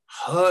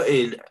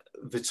hurting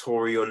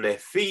Vittori on their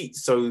feet,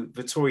 so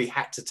Vittori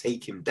had to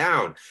take him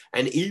down.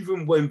 And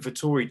even when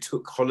Vittori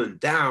took Holland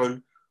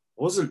down,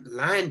 wasn't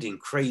landing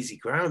crazy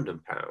ground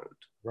and pound.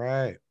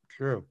 Right.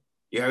 True.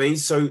 You know what I mean?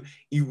 So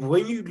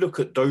when you look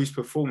at those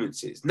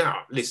performances,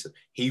 now listen,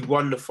 he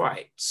won the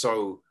fight.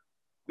 So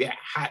yeah,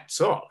 hats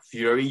off.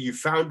 You know what I mean? You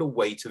found a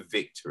way to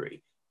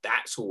victory.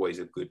 That's always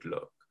a good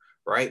look,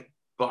 right?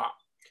 But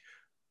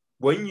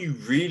when you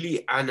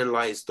really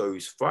analyze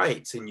those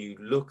fights and you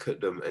look at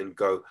them and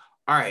go,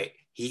 all right,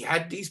 he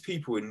had these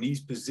people in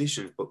these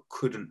positions but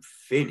couldn't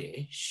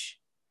finish.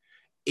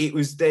 It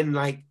was then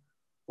like,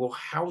 well,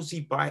 how's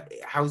he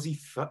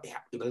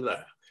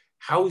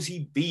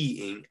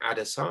beating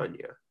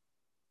Adesanya?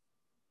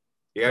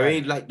 You know what I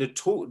mean? Like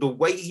the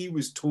way he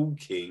was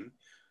talking,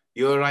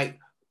 you're like,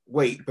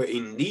 wait, but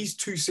in these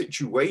two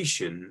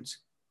situations,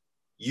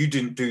 you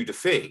didn't do the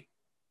thing,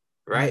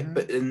 right? Mm-hmm.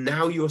 But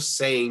now you're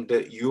saying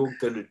that you're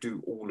gonna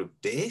do all of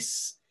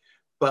this,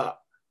 but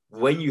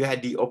when you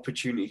had the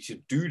opportunity to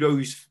do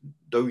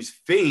those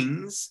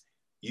things,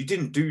 you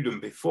didn't do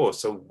them before.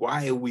 So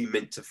why are we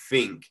meant to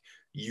think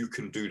you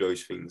can do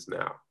those things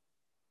now?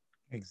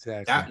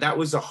 Exactly. That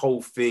was the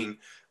whole thing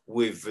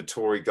with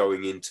Vittori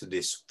going into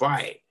this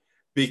fight,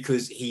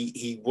 because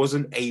he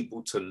wasn't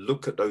able to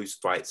look at those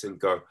fights and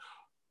go,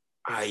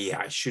 yeah,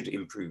 I should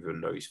improve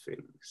on those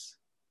things.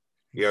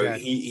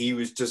 Exactly. He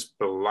was just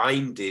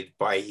blinded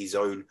by his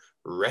own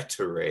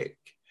rhetoric,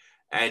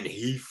 and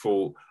he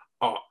thought,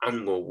 oh,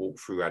 I'm gonna walk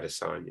through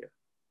Adesanya.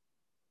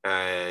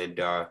 And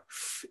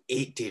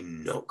it did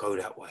not go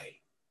that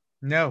way.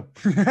 No,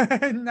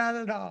 not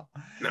at all.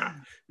 Nah.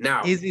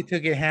 Now Izzy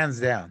took it hands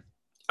down.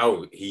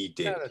 Oh, he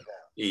did.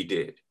 He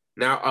did.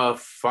 Now, a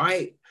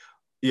fight,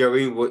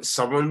 what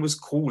someone was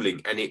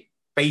calling, and it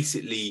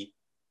basically,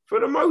 for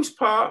the most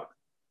part,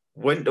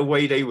 went the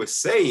way they were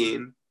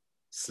saying.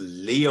 It's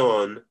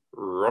Leon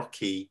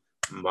Rocky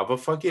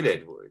motherfucking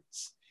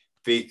Edwards,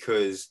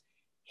 because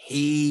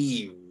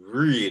he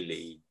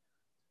really,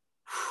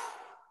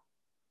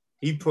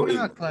 he put in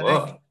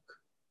work.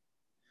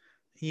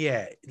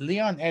 Yeah,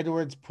 Leon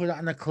Edwards put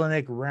on a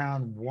clinic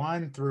round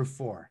 1 through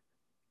 4.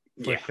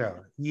 For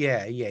sure.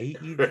 Yeah. He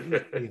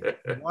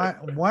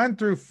 1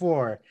 through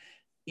 4.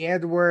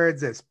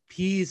 Edwards is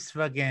piece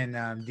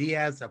fucking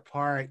Diaz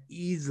apart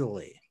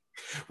easily.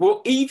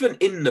 Well, even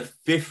in the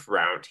 5th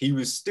round, he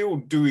was still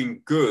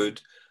doing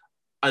good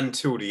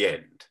until the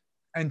end.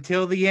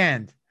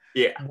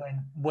 Yeah.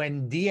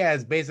 When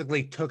Diaz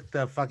basically took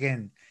the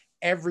fucking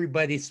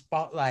everybody's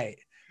spotlight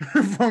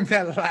from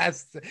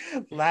that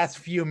last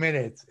few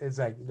minutes. It's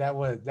like that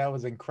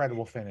was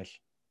incredible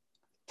finish.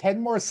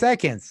 10 more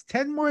seconds.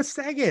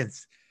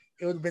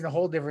 It would have been a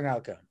whole different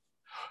outcome.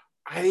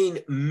 I mean,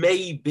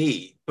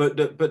 maybe, but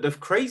the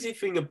crazy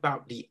thing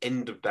about the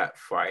end of that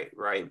fight,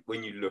 right,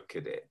 when you look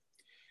at it,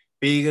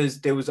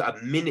 because there was a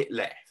minute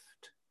left.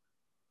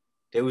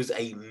 There was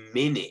a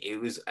minute. It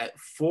was at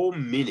 4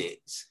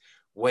 minutes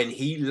when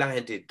he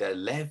landed the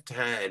left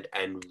hand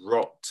and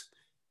rocked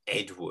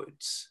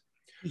Edwards,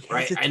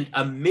 right? And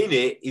a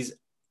minute is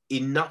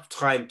enough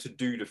time to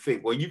do the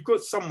thing. Well, you've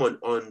got someone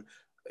on,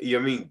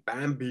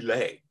 Bambi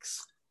legs,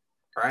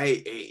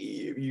 right?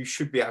 You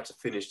should be able to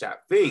finish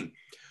that thing.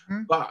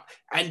 Mm-hmm.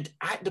 And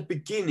at the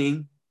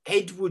beginning,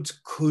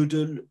 Edwards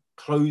couldn't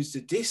close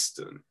the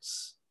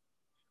distance.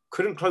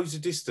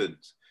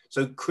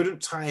 So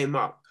couldn't tie him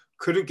up,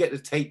 couldn't get the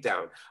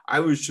takedown.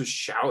 I was just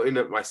shouting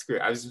at my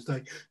screen. I was just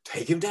like,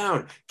 take him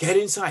down, get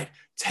inside,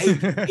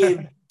 take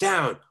him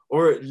down,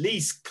 or at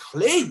least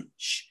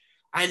clinch.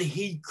 And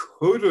he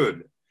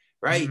couldn't,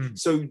 right? Mm-hmm.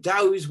 So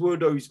those were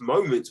those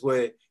moments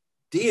where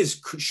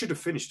Diaz should have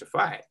finished the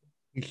fight.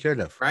 He should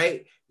have.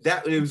 Right?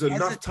 That there was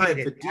enough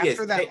time for Diaz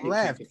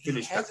to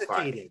finish that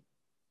fight.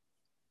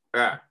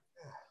 Yeah.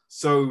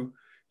 So,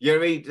 you know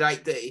what I mean?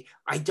 Like,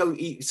 I don't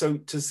eat. So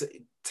to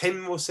say 10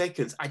 more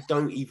seconds, I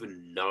don't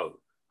even know.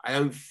 I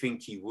don't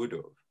think he would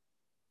have,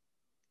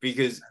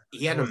 because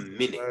he had a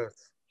minute.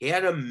 He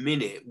had a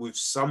minute with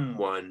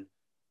someone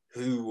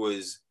who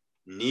was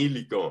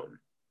nearly gone.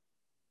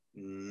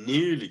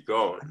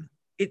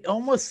 It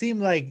almost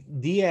seemed like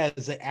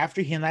Diaz,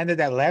 after he landed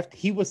that left,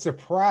 he was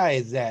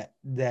surprised that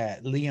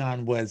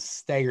Leon was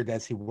staggered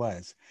as he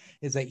was.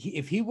 It's like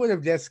if he would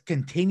have just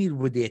continued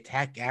with the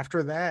attack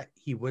after that,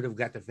 he would have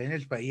got the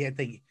finish. But I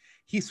think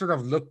he sort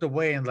of looked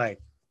away and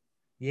like,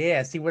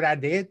 yeah, see what I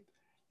did?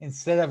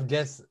 Instead of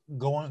just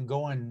going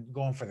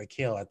for the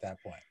kill at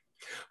that point.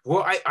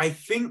 Well, I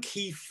think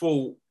he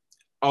thought,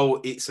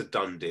 oh, it's a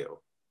done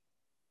deal.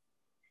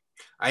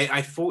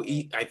 I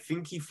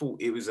think he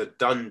thought it was a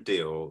done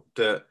deal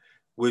that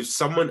with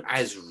someone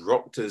as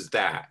rocked as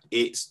that,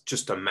 it's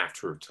just a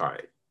matter of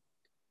time,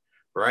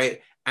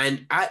 right?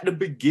 And at the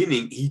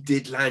beginning, he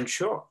did land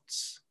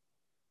shots,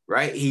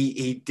 right?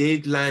 He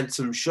did land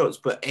some shots,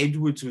 but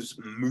Edwards was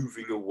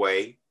moving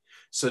away,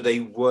 so they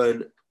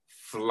weren't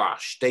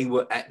flush. They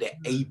were at the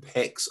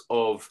apex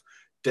of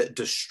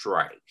the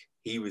strike.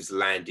 He was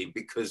landing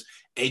because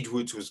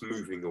Edwards was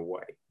moving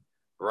away,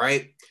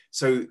 right?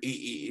 So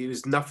it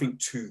was nothing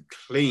too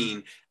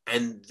clean.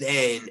 And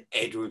then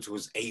Edwards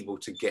was able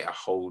to get a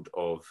hold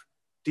of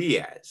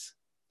Diaz.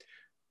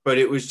 But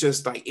it was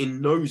just like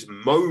in those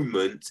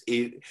moments,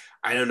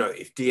 I don't know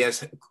if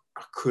Diaz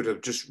could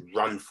have just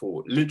run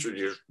forward,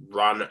 literally just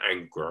run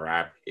and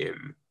grab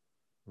him,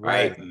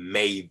 right?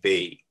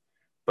 Maybe.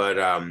 But,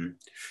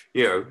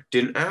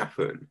 didn't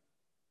happen.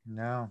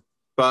 No.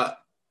 But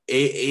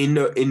in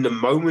the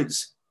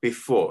moments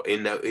before,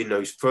 in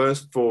those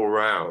first 4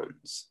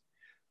 rounds,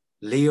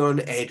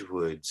 Leon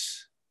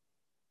Edwards,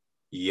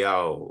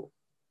 Leon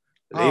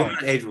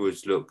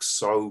Edwards looks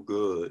so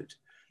good.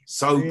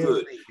 So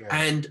really good.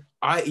 And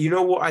you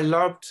know what I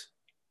loved?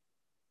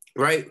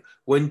 Right?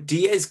 When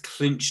Diaz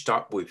clinched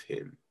up with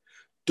him,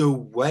 the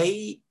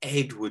way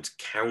Edwards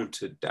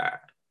countered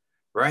that,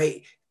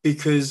 right?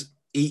 Because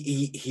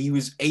he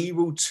was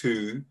able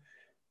to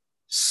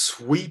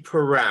sweep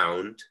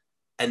around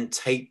and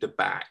take the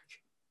back.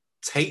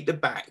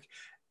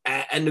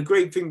 And the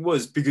great thing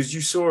was, because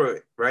you saw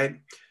it, right?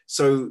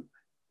 So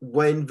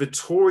when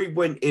Vettori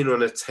went in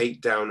on a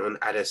takedown on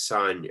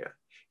Adesanya,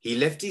 he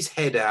left his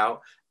head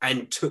out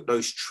and took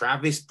those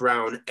Travis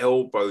Brown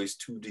elbows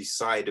to the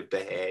side of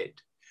the head.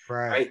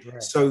 Right.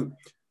 So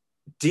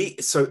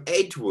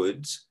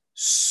Edwards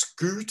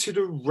scooted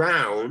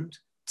around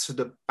to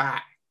the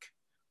back.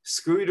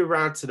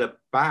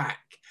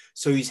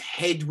 So his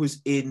head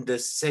was in the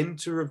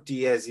center of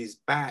Diaz's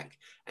back,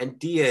 and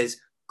Diaz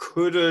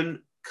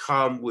couldn't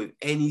come with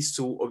any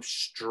sort of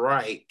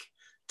strike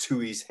to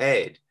his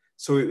head.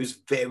 So it was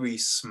very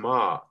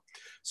smart.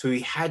 So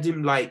he had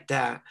him like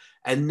that,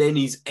 and then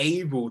he's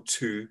able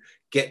to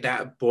get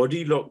that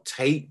body lock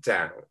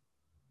takedown.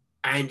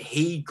 And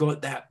he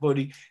got that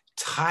body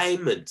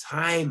time and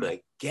time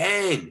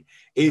again.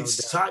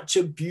 It's such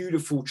a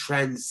beautiful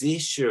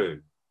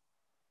transition.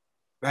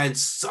 Man,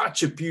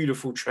 such a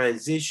beautiful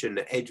transition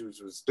that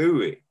Edwards was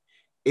doing.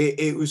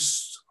 It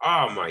was,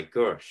 oh my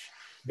gosh,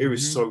 it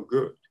was so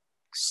good.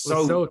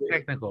 So good.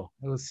 Technical.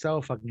 It was so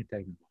fucking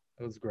technical.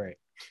 It was great.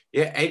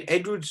 Yeah,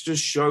 Edwards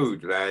just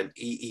showed, man,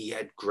 he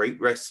had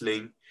great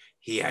wrestling.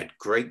 He had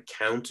great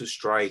counter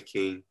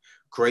striking,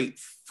 great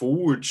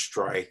forward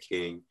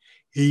striking.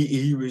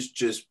 He was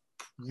just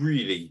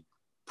really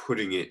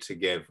putting it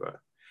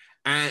together.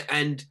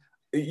 And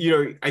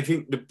I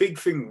think the big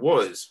thing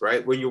was,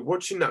 right, when you're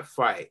watching that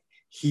fight,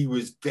 he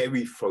was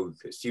very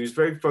focused.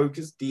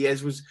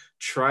 Diaz was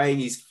trying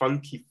his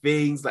funky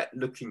things, like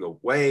looking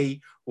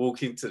away,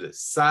 walking to the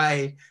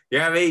side. You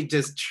know what I mean?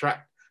 Just try.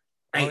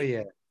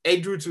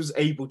 Edwards was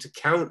able to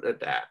counter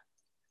that.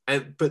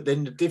 But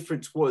then the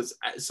difference was,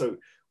 so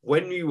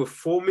when we were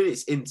 4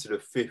 minutes into the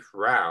 5th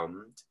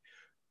round,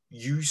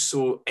 you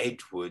saw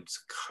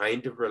Edwards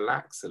kind of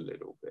relax a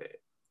little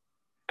bit.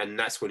 And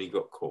that's when he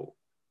got caught,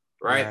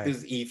 right?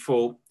 Because he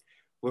thought,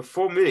 we're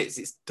 4 minutes,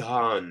 it's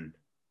done,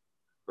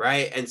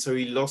 right? And so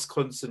he lost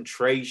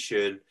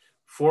concentration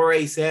for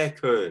a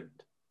second.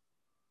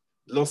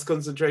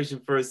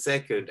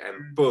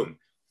 And boom,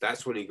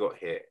 that's when he got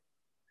hit.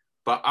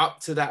 But up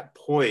to that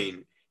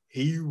point,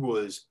 he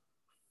was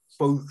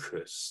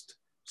focused,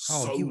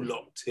 he was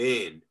locked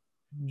in.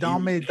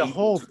 Dominated the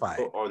whole fight.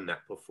 Put on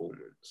that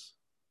performance.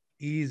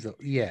 Easily,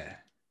 yeah.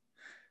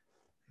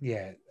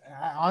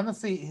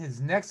 Honestly,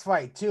 his next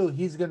fight too,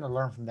 he's gonna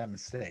learn from that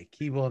mistake.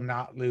 He will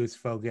not lose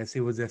focus. He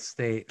will just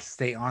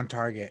stay on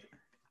target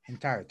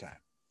entire time.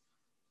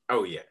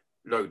 Oh yeah,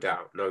 no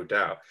doubt.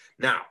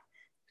 Now,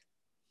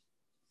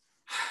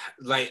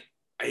 like,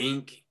 I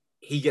think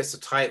he gets a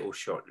title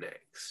shot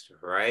next,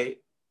 right?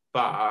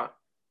 But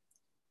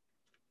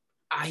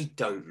I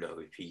don't know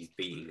if he's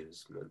beating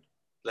Usman.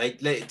 Like,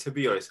 to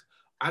be honest,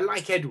 I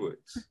like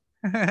Edwards.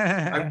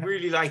 I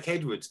really like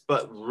Edwards,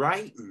 but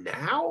right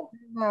now,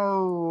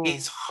 no,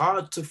 it's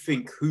hard to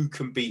think who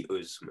can beat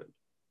Usman.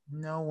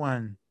 No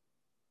one.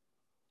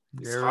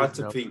 It's hard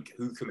to think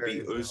who can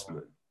beat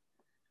Usman.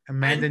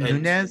 Amanda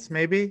Nunes,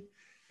 maybe?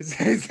 It's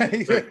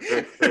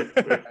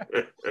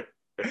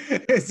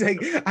like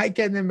I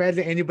can't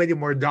imagine anybody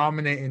more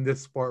dominant in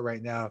this sport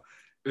right now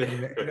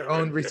in their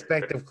own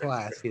respective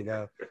class, You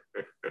got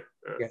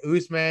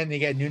Usman, you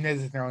got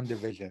Nunes in their own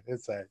division.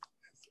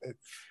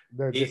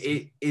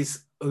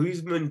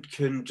 Usman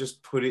can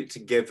just put it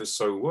together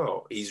so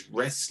well. His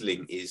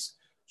wrestling is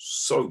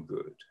so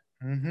good.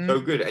 So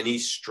good. And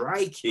his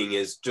striking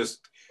is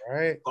just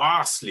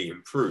vastly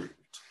improved.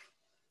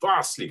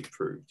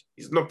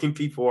 He's knocking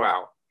people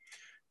out,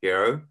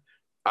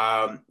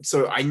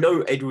 So I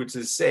know Edwards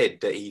has said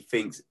that he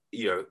thinks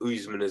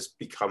Usman has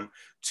become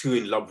too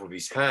in love with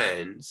his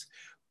hands.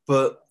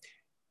 But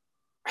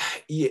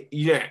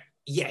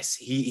yes,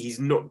 he's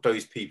knocked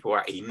those people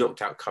out. He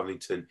knocked out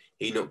Covington.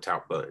 He knocked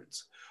out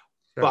Burns.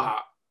 Sure.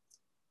 But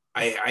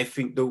I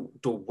think the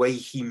way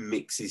he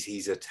mixes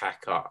his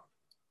attack up,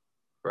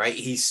 right?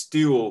 He's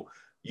still,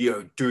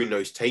 doing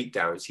those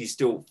takedowns. He's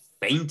still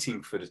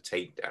feinting for the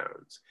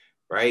takedowns,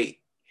 right?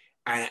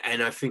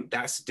 And I think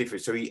that's the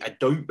difference. So I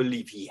don't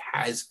believe he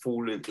has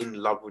fallen in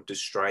love with the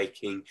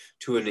striking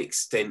to an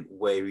extent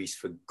where he's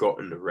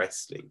forgotten the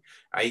wrestling.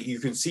 You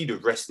can see the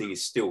wrestling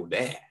is still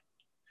there,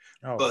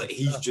 but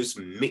he's just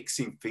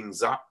mixing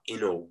things up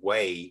in a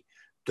way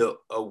that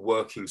are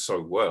working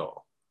so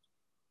well.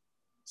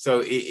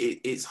 So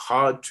it's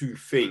hard to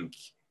think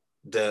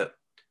that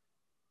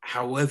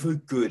however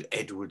good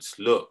Edwards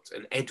looked,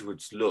 and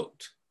Edwards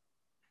looked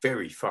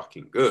very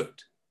fucking good,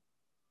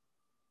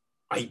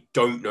 I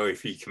don't know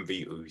if he can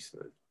beat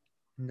Usman.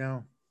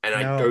 No. And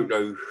I don't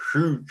know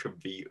who can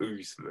beat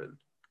Usman.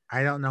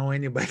 I don't know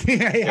anybody.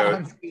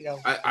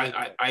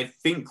 I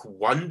think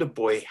Wonder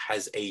Boy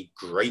has a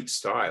great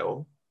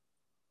style.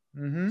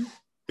 Mm-hmm.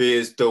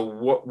 Because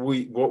what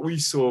we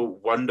saw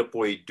Wonder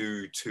Boy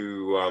do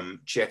to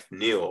Jeff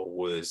Neal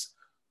was,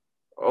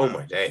 oh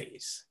my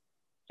days,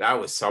 that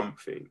was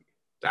something.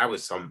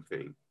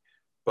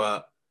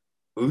 But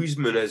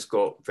Usman has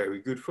got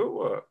very good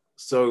footwork.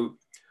 So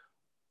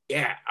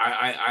yeah,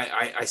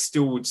 I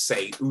still would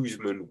say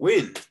Usman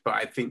wins, but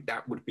I think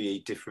that would be a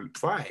different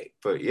fight.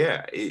 But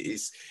yeah,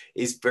 it's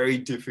very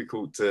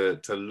difficult to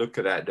look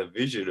at that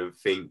division and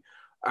think,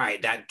 all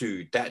right, that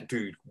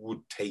dude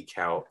would take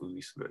out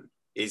Usman.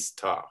 It's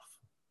tough.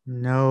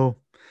 No,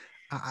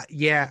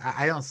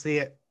 I don't see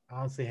it. I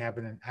don't see it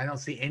happening. I don't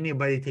see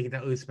anybody taking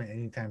out Usman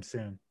anytime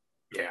soon.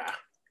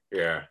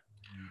 Yeah.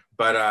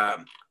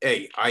 But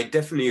hey, I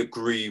definitely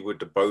agree with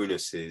the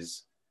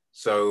bonuses.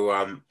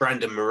 So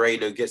Brandon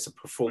Moreno gets a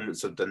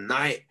performance of the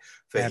night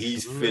for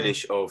his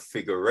finish of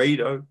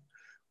Figueiredo.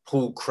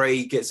 Paul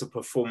Craig gets a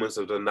performance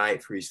of the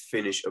night for his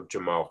finish of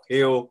Jamal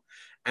Hill.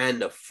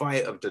 And the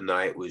fight of the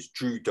night was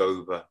Drew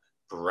Dober,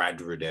 Brad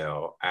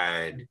Riddell.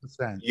 And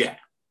 100%. Yeah,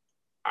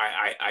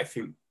 I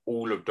think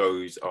all of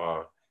those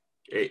are,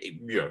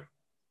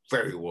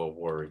 very well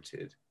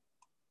warranted.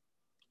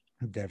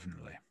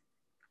 Definitely.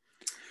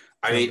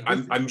 I mean,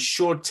 I'm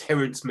sure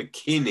Terrence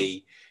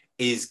McKinney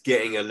is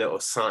getting a little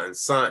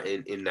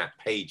something in that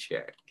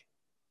paycheck.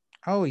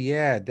 Oh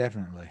yeah,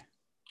 definitely.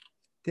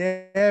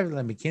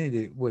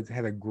 McKinney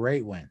had a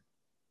great win.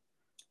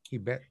 He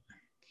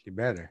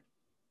better.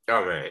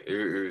 Oh man,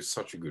 it was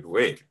such a good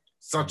win.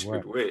 Such a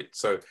good win.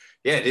 So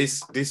yeah,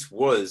 this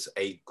was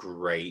a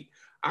great.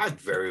 I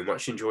very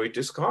much enjoyed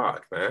this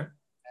card, man.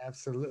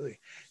 Absolutely.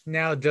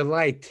 Now,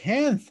 July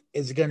 10th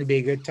is going to be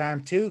a good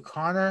time too.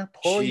 Conor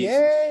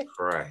Poirier. Jesus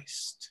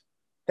Christ.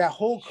 That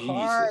whole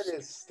card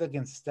is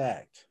looking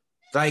stacked.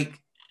 Like,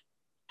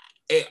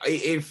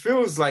 it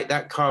feels like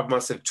that card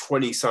must have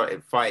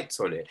 20-something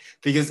fights on it.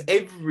 Because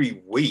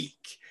every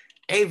week,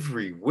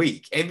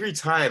 every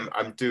time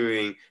I'm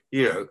doing,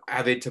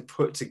 having to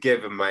put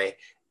together my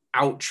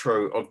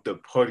outro of the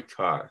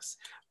podcast,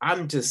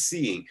 I'm just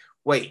seeing,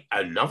 wait,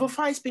 another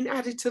fight's been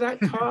added to that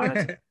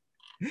card?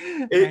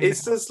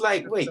 It's just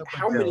like, wait,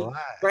 how many?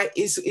 Right?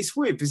 It's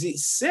weird because it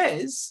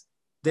says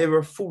there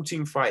are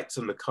 14 fights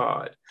on the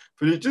card,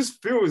 but it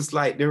just feels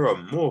like there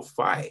are more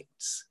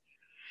fights,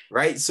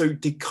 right? So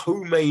the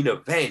co-main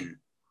event,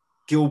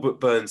 Gilbert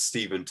Burns,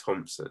 Stephen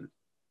Thompson.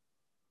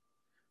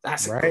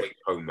 That's a great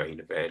co-main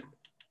event.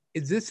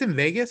 Is this in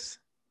Vegas?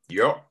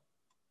 Yep.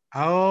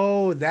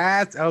 Oh,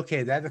 that's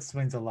okay. That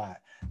explains a lot.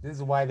 This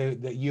is why the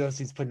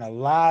UFC is putting a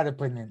lot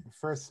of in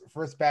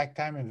first back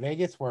time in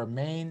Vegas for a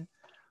main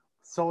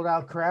sold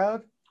out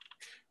crowd.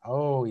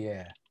 Oh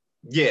yeah.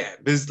 Yeah,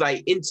 there's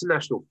like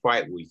International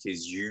Fight Week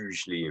is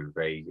usually in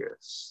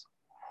Vegas.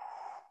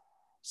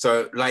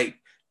 So like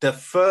the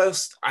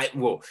first, at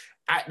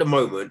the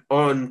moment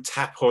on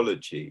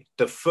Tapology,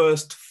 the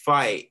first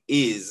fight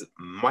is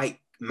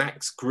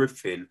Max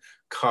Griffin,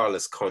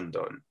 Carlos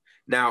Condon.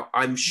 Now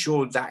I'm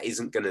sure that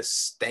isn't going to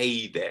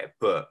stay there,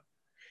 but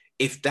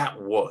if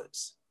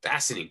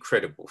that's an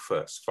incredible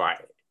first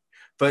fight.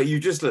 But you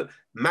just look,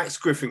 Max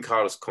Griffin,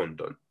 Carlos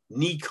Condon,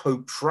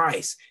 Nico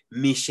Price,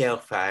 Michel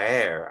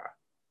Ferreira,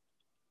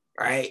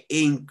 right?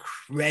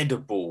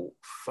 Incredible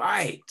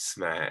fights,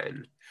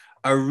 man.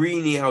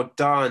 Arini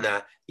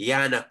Aldana,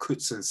 Yana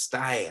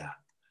Kutsenstaya.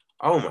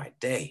 Oh my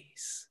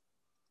days.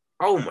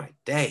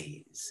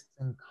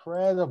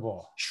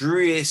 Incredible.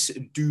 Dries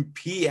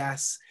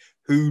Dupias,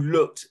 who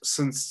looked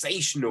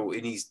sensational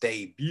in his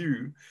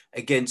debut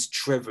against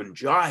Trevor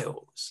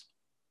Giles.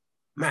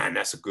 Man,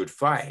 that's a good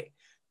fight.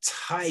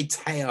 Tai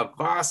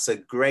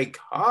Tuivasa, Greg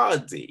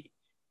Hardy.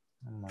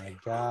 Oh my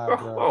God.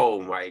 Bro.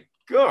 Oh my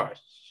gosh.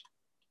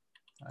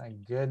 My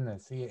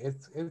goodness. Yeah,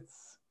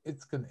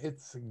 it's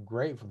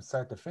great from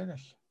start to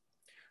finish.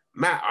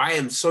 Matt, I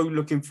am so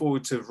looking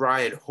forward to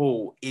Ryan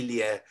Hall,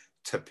 Ilya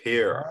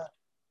Tapira. Yeah.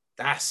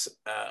 That's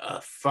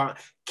a fun.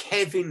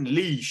 Kevin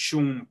Lee,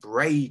 Sean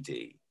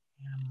Brady.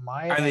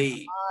 Maya I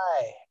mean,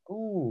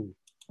 Ooh.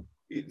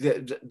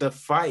 the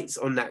fights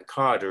on that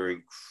card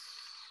are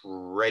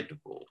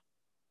incredible.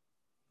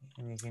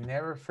 And you can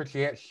never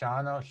forget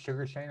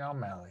Sugar Shane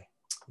O'Malley.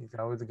 He's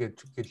always a good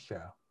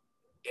show.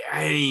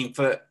 I mean,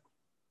 but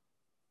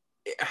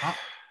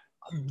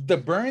the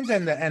Burns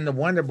and the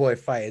Wonder Boy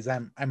fight is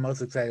I'm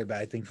most excited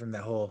about. I think from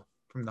the whole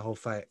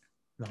fight,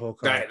 the whole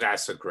card.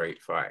 That's a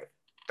great fight.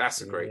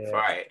 That's a great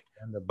fight.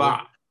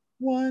 But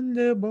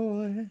Wonder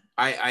Boy,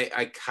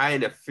 I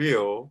kind of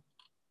feel,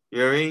 you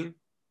know what I mean?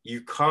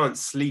 You can't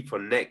sleep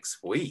on next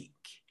week.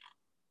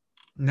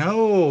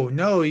 No,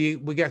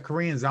 we got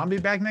Korean Zombie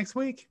back next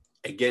week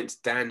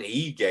against Dan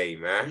Ige,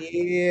 man.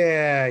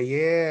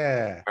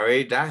 Yeah. I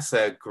mean, that's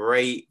a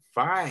great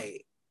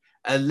fight.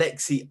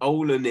 Alexei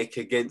Olenek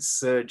against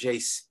Sergey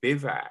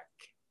Spivak.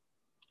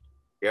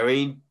 You know what I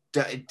mean?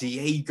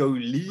 Diego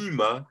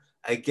Lima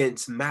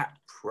against Matt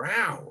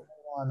Brown.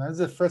 That's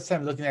the first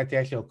time looking at the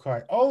actual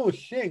card. Oh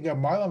shit, you got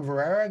Marlon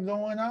Verrera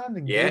going on.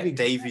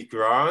 Davy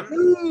Grant.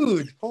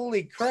 Dude,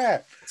 holy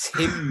crap.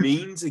 Tim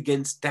Means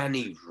against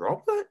Danny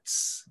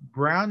Roberts.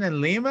 Brown and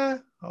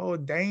Lima? Oh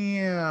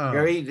damn.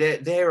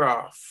 There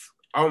are,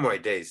 oh my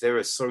days, there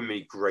are so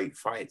many great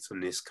fights on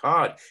this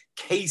card.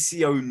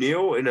 Casey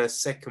O'Neill in her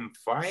second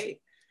fight.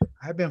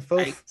 I've been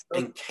focused.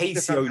 And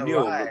Casey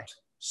O'Neill looked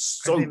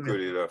so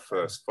good in her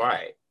first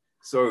fight.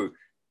 So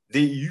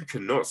you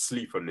cannot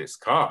sleep on this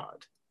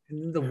card.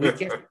 The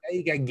weekend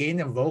you got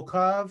Gaina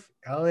Volkov,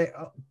 LA.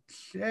 Oh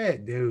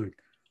shit, dude.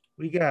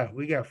 We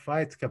got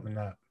fights coming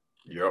up.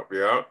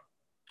 Yep.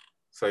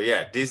 So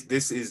yeah,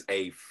 this is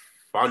a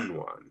fun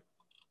one.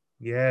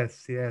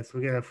 Yes.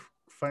 We got a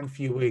fun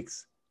few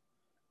weeks.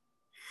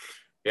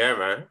 Yeah,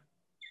 man.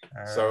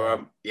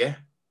 So yeah,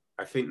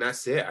 I think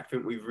that's it. I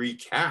think we've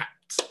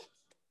recapped.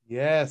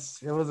 Yes,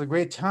 it was a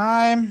great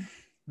time.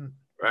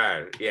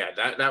 Right. Yeah,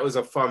 that was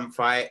a fun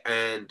fight.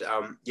 And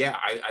yeah,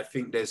 I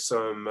think there's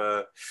some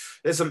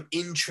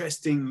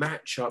interesting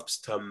matchups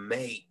to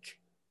make,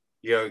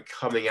 you know,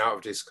 coming out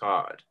of this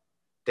card.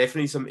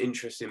 Definitely some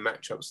interesting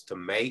matchups to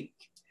make.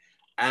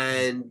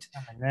 And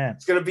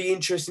it's going to be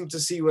interesting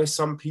to see where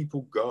some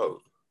people go.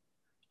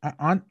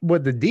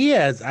 With the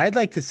Diaz, I'd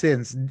like to,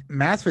 since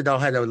Masvidal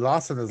had a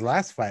loss in his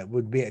last fight,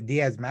 would be a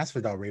Diaz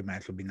Masvidal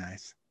rematch would be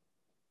nice.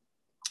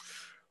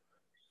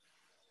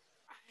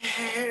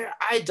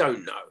 I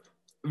don't know,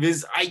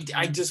 because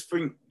I just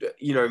think,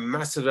 you know,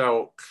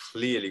 Masvidal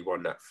clearly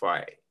won that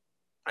fight.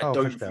 I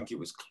don't think it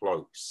was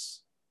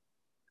close.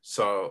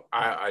 So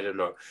I don't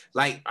know.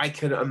 Like, I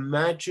can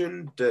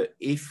imagine that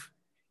if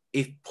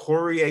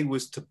Poirier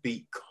was to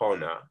beat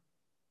Conor,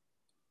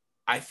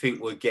 I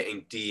think we're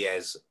getting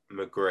Diaz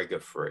McGregor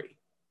 3.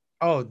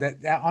 Oh,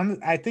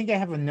 I think I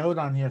have a note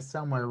on here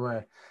somewhere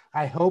where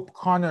I hope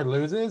Conor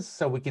loses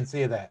so we can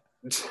see that.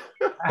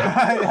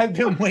 I've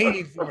been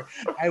waiting for.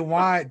 I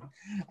want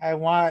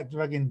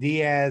fucking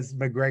Diaz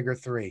McGregor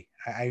 3.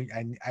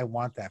 I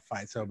want that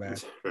fight so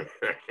bad.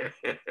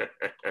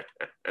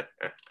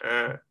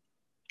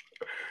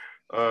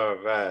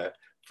 Oh man,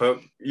 but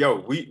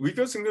yo, we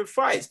got some good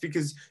fights,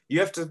 because you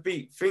have to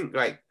think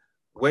like,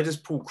 where does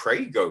Paul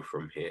Craig go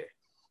from here?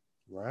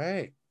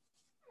 Right.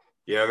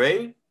 You know what I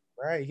mean?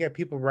 Right. You got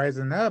people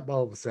rising up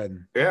all of a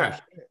sudden. Yeah.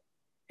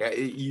 Yeah,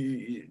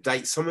 you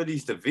like some of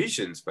these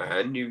divisions,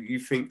 man. You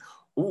think,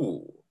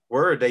 oh,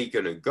 where are they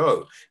gonna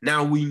go?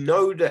 Now we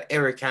know that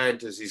Eric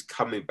Anders is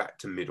coming back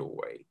to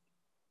middleweight,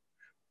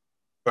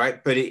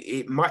 right? But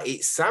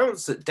it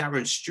sounds that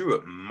Darren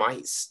Stewart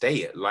might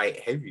stay at light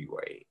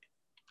heavyweight.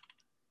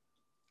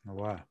 Oh,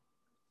 wow.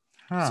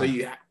 Huh.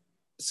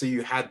 So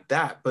you had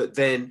that, but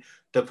then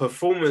the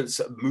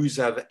performance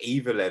Musav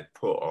Evelev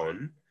put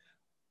on,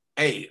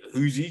 hey,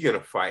 who's he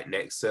gonna fight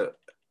next at,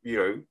 you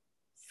know,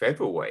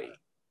 featherweight?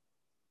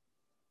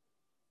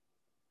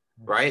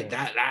 Right?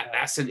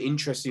 That's an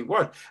interesting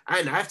one.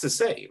 And I have to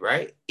say,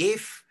 right,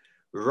 if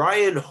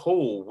Ryan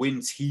Hall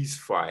wins his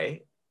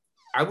fight,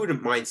 I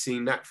wouldn't mind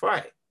seeing that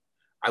fight.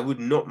 I would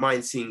not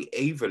mind seeing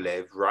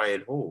Evelev,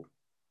 Ryan Hall.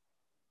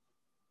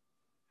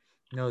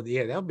 No,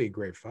 yeah, that would be a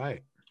great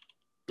fight.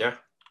 Yeah.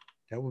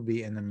 That would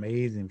be an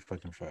amazing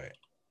fucking fight.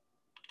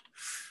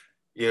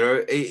 You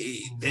know,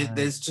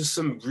 there's just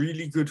some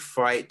really good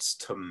fights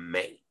to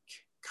make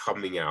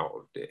coming out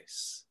of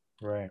this.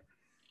 Right.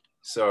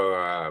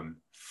 So,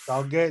 it's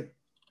all good.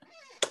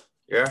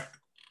 Yeah.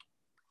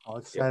 All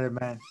excited,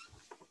 man.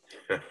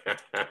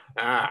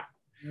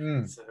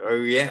 So,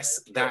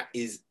 yes, that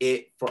is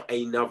it for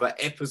another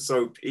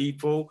episode,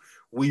 people.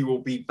 We will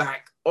be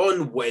back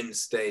on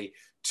Wednesday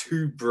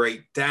to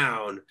break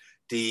down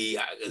the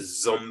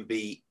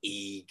Zombie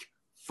Eag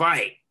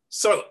fight.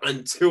 So,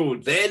 until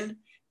then,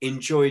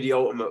 enjoy The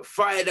Ultimate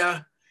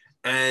Fighter.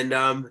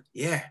 And,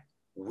 yeah,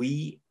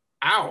 we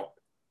out.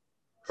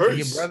 See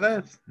you,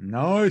 brothers.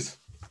 Nice.